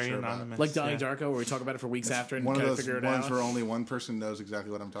that be you're not very sure about. anonymous. Like Donnie Yeah. Darko, where we talk about it for weeks after and One of kind of those figure it ones out. where only one person knows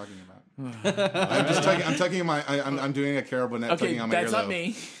exactly what I'm talking about. I'm tugging my. I'm doing a Carol Burnett Okay, tugging on my that's earlobe. not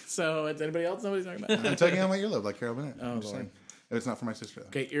me. So it's anybody else? Nobody's talking about. I'm tugging on my earlobe like Carol Burnett. Oh, I'm just Lord. saying. It's not for my sister though.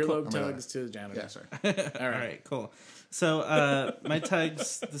 Okay, earlobe Cool. tugs to the janitor. Yeah, sorry. All All right. right, cool. So my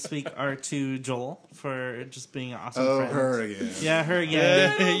tugs this week are to Joel for just being an awesome Oh, friend. her again. Yeah, her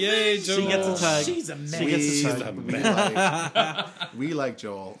again. Yay, Joel. She gets a tug. She's a man. She gets a tug. We like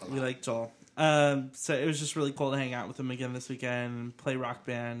Joel a lot. We like Joel. So it was just really cool to hang out with him again this weekend and play Rock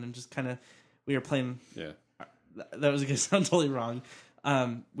Band and just kind of we were playing. Yeah. That was gonna sound totally wrong.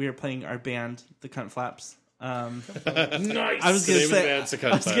 We were playing our band, the Cunt Flaps. Nice. I was The gonna name of the say, band's the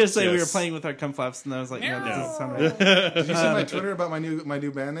Cunt I was gonna say we were Flaps, playing with our Cunt Flaps, and I was like, no, that doesn't sound right. Did you see my Twitter about my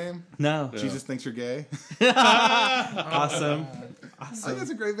new band name? No, Jesus thinks you're gay. awesome. I think that's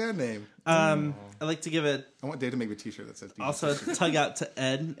a great band name. I'd like to give it I want Dave to make me a T-shirt that says. Jesus also a thinks tug out to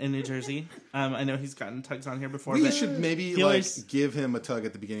Ed in New Jersey. I know he's gotten tugs on here before. we but should maybe he always- give him a tug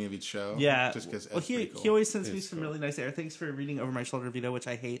at the beginning of each show. Yeah, just because. well, he always sends me some really nice air. Thanks for reading over my shoulder, Vito, which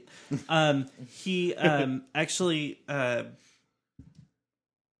I hate. He actually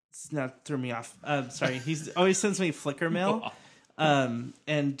it's not threw me off. Sorry, he's always sends me Flickr mail. And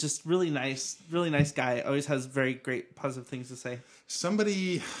just really nice guy. Always has very great positive things to say.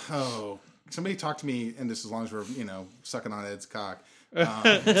 Somebody talked to me, and this as long as we're sucking on Ed's cock.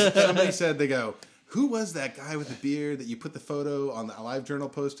 Somebody said they go, "Who was that guy with the beard that you put the photo on the Live Journal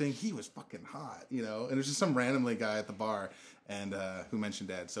posting? He was fucking hot, And it was just some randomly guy at the bar, and who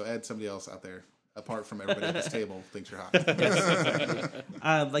mentioned Ed. So Ed, somebody else out there, apart from everybody at this table, thinks you're hot.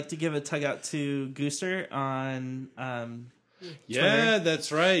 I'd like to give a tug out to Gooster on. Yeah,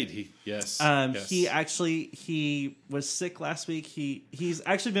 that's right. Yes. He was sick last week. He's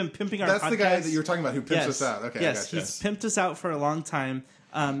actually been pimping our That's podcast. the guy that you were talking about who pimps us out. Okay, yes, I gotcha. he's pimped us out for a long time.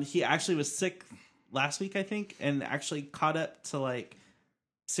 He actually was sick last week, I think, and actually caught up to like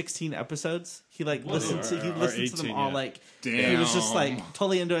 16 episodes. He listened to them 18, all. yeah. Like he was just like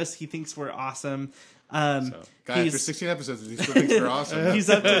totally into us. He thinks we're awesome. Guy, after 16 episodes, he still thinks you're awesome. He's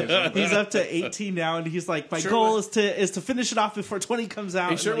up to 18 now, and he's like, my goal is to finish it off before 20 comes out.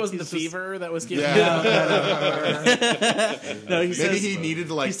 Are you sure And, it like, wasn't the he's just- fever that was getting No, he Maybe says he needed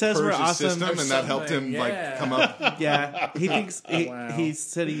to he says purge we're his awesome system, or and that helped him something, yeah. come up. yeah. He thinks Wow. he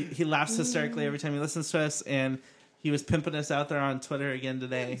said he laughs hysterically every time he listens to us, and he was pimping us out there on Twitter again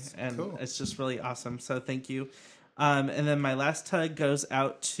today, and cool. it's just really awesome. So thank you. And then my last tug goes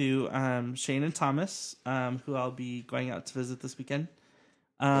out to Shane and Thomas, who I'll be going out to visit this weekend.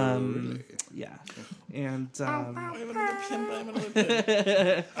 Yeah, and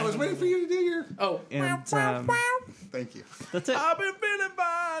I was waiting for you to do your. Thank you. that's it. I've been feeling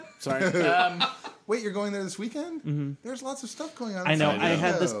fine. Sorry. Wait, you're going there this weekend? Mm-hmm. There's lots of stuff going on. I know. in I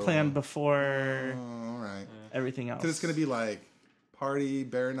had this Chicago. planned before Oh, all right. everything else. Because it's going to be like party,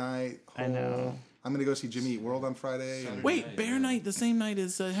 bear night. I know. I'm going to go see Jimmy Eat World on Friday. And, Wait, Bear Night the same night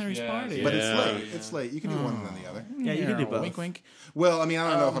as Henry's Yeah, party. but it's Yeah. late. It's late. You can do one and then the other. Yeah, you can do both. Wink, wink. Well, I mean,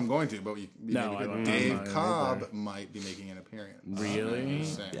 I don't know if I'm going to, but you No, maybe I could. won't. Dave I'm not Cobb either. might be making an appearance. Really?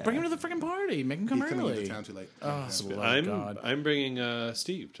 Just saying. Bring him to the freaking party. Make him come He's coming early. into town too late. Oh, God. I'm bringing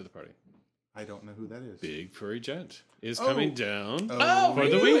Steve to the party. I don't know who that is. Big furry gent is coming down. Oh, For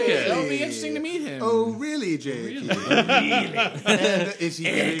the really? weekend. It'll be interesting to meet him. Oh, really, JP? Really? And is he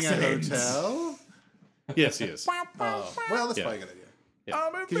getting a hotel? Yes, he is. Well, that's probably a good idea.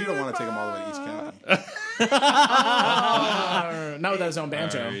 Because you don't want to take him all the way to East County. Not without his own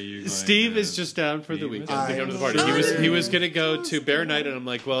banjo. Are you going Steve to is just down for the be with weekend to him? come to the party. He was going to go to Bear Night, and I'm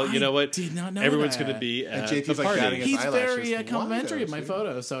like, well, you know what? did not know Everyone's that. going to be at JP's the like party. batting his He's eyelashes. very complimentary Why, of my though,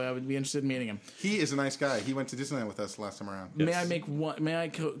 photos, so I would be interested in meeting him. He is a nice guy. He went to Disneyland with us last time around. May I make one? May I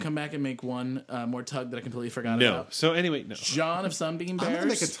come back and make one more tug that I completely forgot No. about? So anyway, no. John of Sunbeam I'm Bears. going to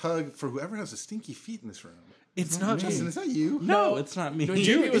make a tug for whoever has the stinky feet in this room. It's not Justin, it's not you. No, it's not me. When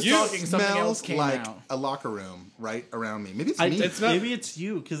Jimmy was You talking, something else Smells came like out. a locker room right around me. Maybe it's I, me. it's not, maybe it's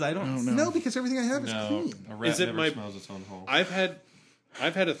you because I don't know. No, because everything I have is No, clean. a rat Is it never my- smells its own hole. I've had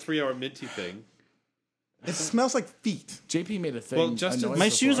a 3-hour minty thing. It smells like feet. JP made a thing. Well, a Justin- noise My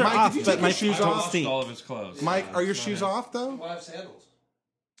before. shoes are Mike, off, did you but take my your shoes shoes don't off? Washed stink. all of his clothes. Mike, are your It's not shoes it. off though? Well, I have sandals.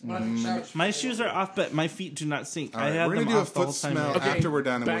 Shower shoes. My shoes are off, but my feet do not stink. All I right, had we're them gonna do a off the whole foot time. smell Okay, after we're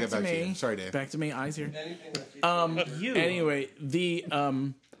done, and we'll back get back to to you. me. Sorry, Dave. Back to me, eyes here. Anything that feels You. Anyway, the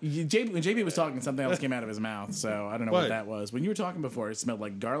When JP was talking, something else came out of his mouth, so I don't know what What? that was. When you were talking before, it smelled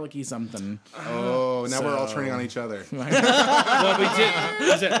like garlicky something. Oh, now we're all So- turning on each other. Well, we did.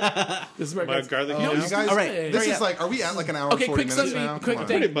 Was it This is where it my gets- garlic? Oh, you guys, All right, this hurry is up. like, are we at like an hour and Okay, 40 quick minutes now? quick Come on.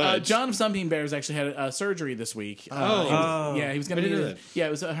 thing. Pretty much. John of Sunbeam Bears actually had surgery this week. Oh. Yeah, he was going to I be. didn't know that. Yeah,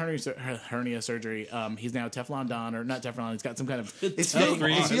 it was a hernia surgery. He's now Teflon Don, or not Teflon. He's got some kind of. Is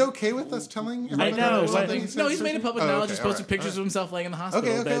he okay with us telling everyone know, about something? what- No, he's made a public knowledge. He's posted alright, pictures of himself laying in the hospital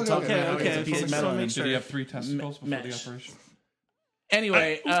Okay, bed talking okay, about how he has a okay. piece of Just metal. wanna in make it. Did he have 3 testicles before the mesh. operation?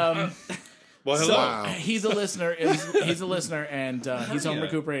 Anyway, Well, so hello. Wow. he's a listener. He's a listener, and he's home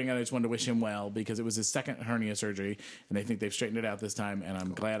recuperating. And I just wanted to wish him well because it was his second hernia surgery, and they think they've straightened it out this time. And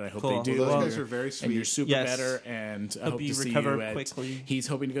I'm glad. I hope Cool. they do. Well, and those guys you're- are very And you're sweet. super Yes. better, and I hope you to see recover you at. quickly. He's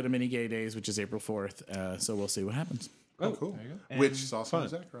hoping to go to Mini Gay Days, which is April 4th. So we'll see what happens. Oh, cool. Which is also in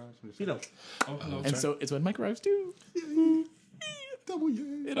Zach Garage. I'm just You know, Oh, hello. And so it's when Mike arrives too. double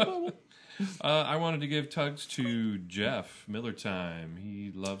yay. In a bubble. I wanted to give tugs to Jeff Miller Time.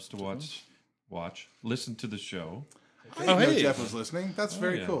 He loves to listen to the show. I didn't know hey. Jeff was listening. That's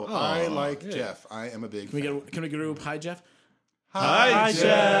very yeah. cool. I like Jeff. I am a big fan. Can we get a group? Hi, Jeff. Hi,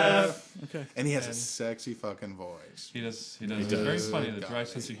 Jeff. Okay. And he has a sexy fucking voice. He does. He's very funny. The dry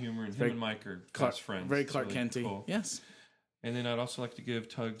sense of humor, and him and Mike are Clark, best friends. very It's Clark really Kenty. cool. Yes. And then I'd also like to give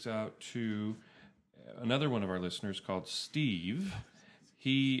tugs out to another one of our listeners called Steve.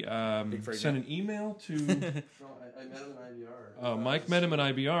 He sent an email to I met him in IBR. Mike. Met him at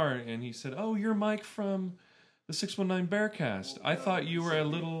IBR, and he said, "Oh, you're Mike from the 619 Bearcast. I thought you were a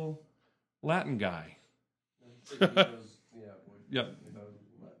little Latin guy." Yep.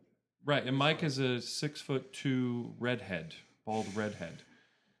 Right, and Mike is a 6'2" redhead, bald redhead.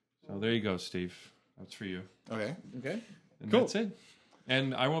 So there you go, Steve. That's for you. Okay. Okay. And Cool. that's it.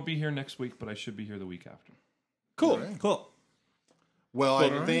 And I won't be here next week, but I should be here the week after. Cool. cool. Well,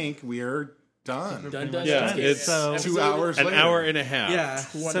 I think we're done. Done. Yeah, done. it's So 2 hours an later. hour and a half. yeah,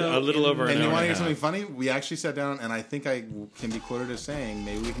 so A little over an And hour. you want to hear and a something half. funny? We actually sat down, and I think I can be quoted as saying,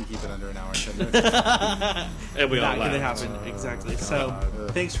 maybe we can keep it under an hour and 10 minutes. And we all not going to laughed. happen exactly. So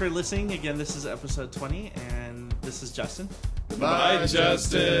thanks for listening. Again, this is episode 20, and this is Justin. Bye,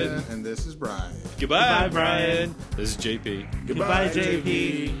 Justin. And this is Brian. Goodbye, Goodbye, Brian. This is JP. Goodbye,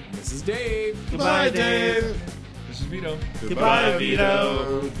 JP. This is Dave. Goodbye, Dave. This is Vito. Goodbye,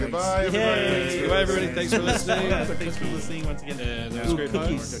 Vito. Goodbye, everybody. Yay. Goodbye, everybody. Thanks for listening. Yeah, thanks for listening once again. And that was Ooh, great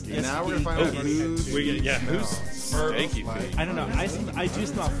cookies. fun. Yes, Now we're indeed. going to find out who's Who's stanky feet? I don't know. I do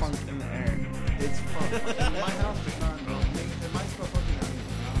smell funk in the air. It's fun. My house is not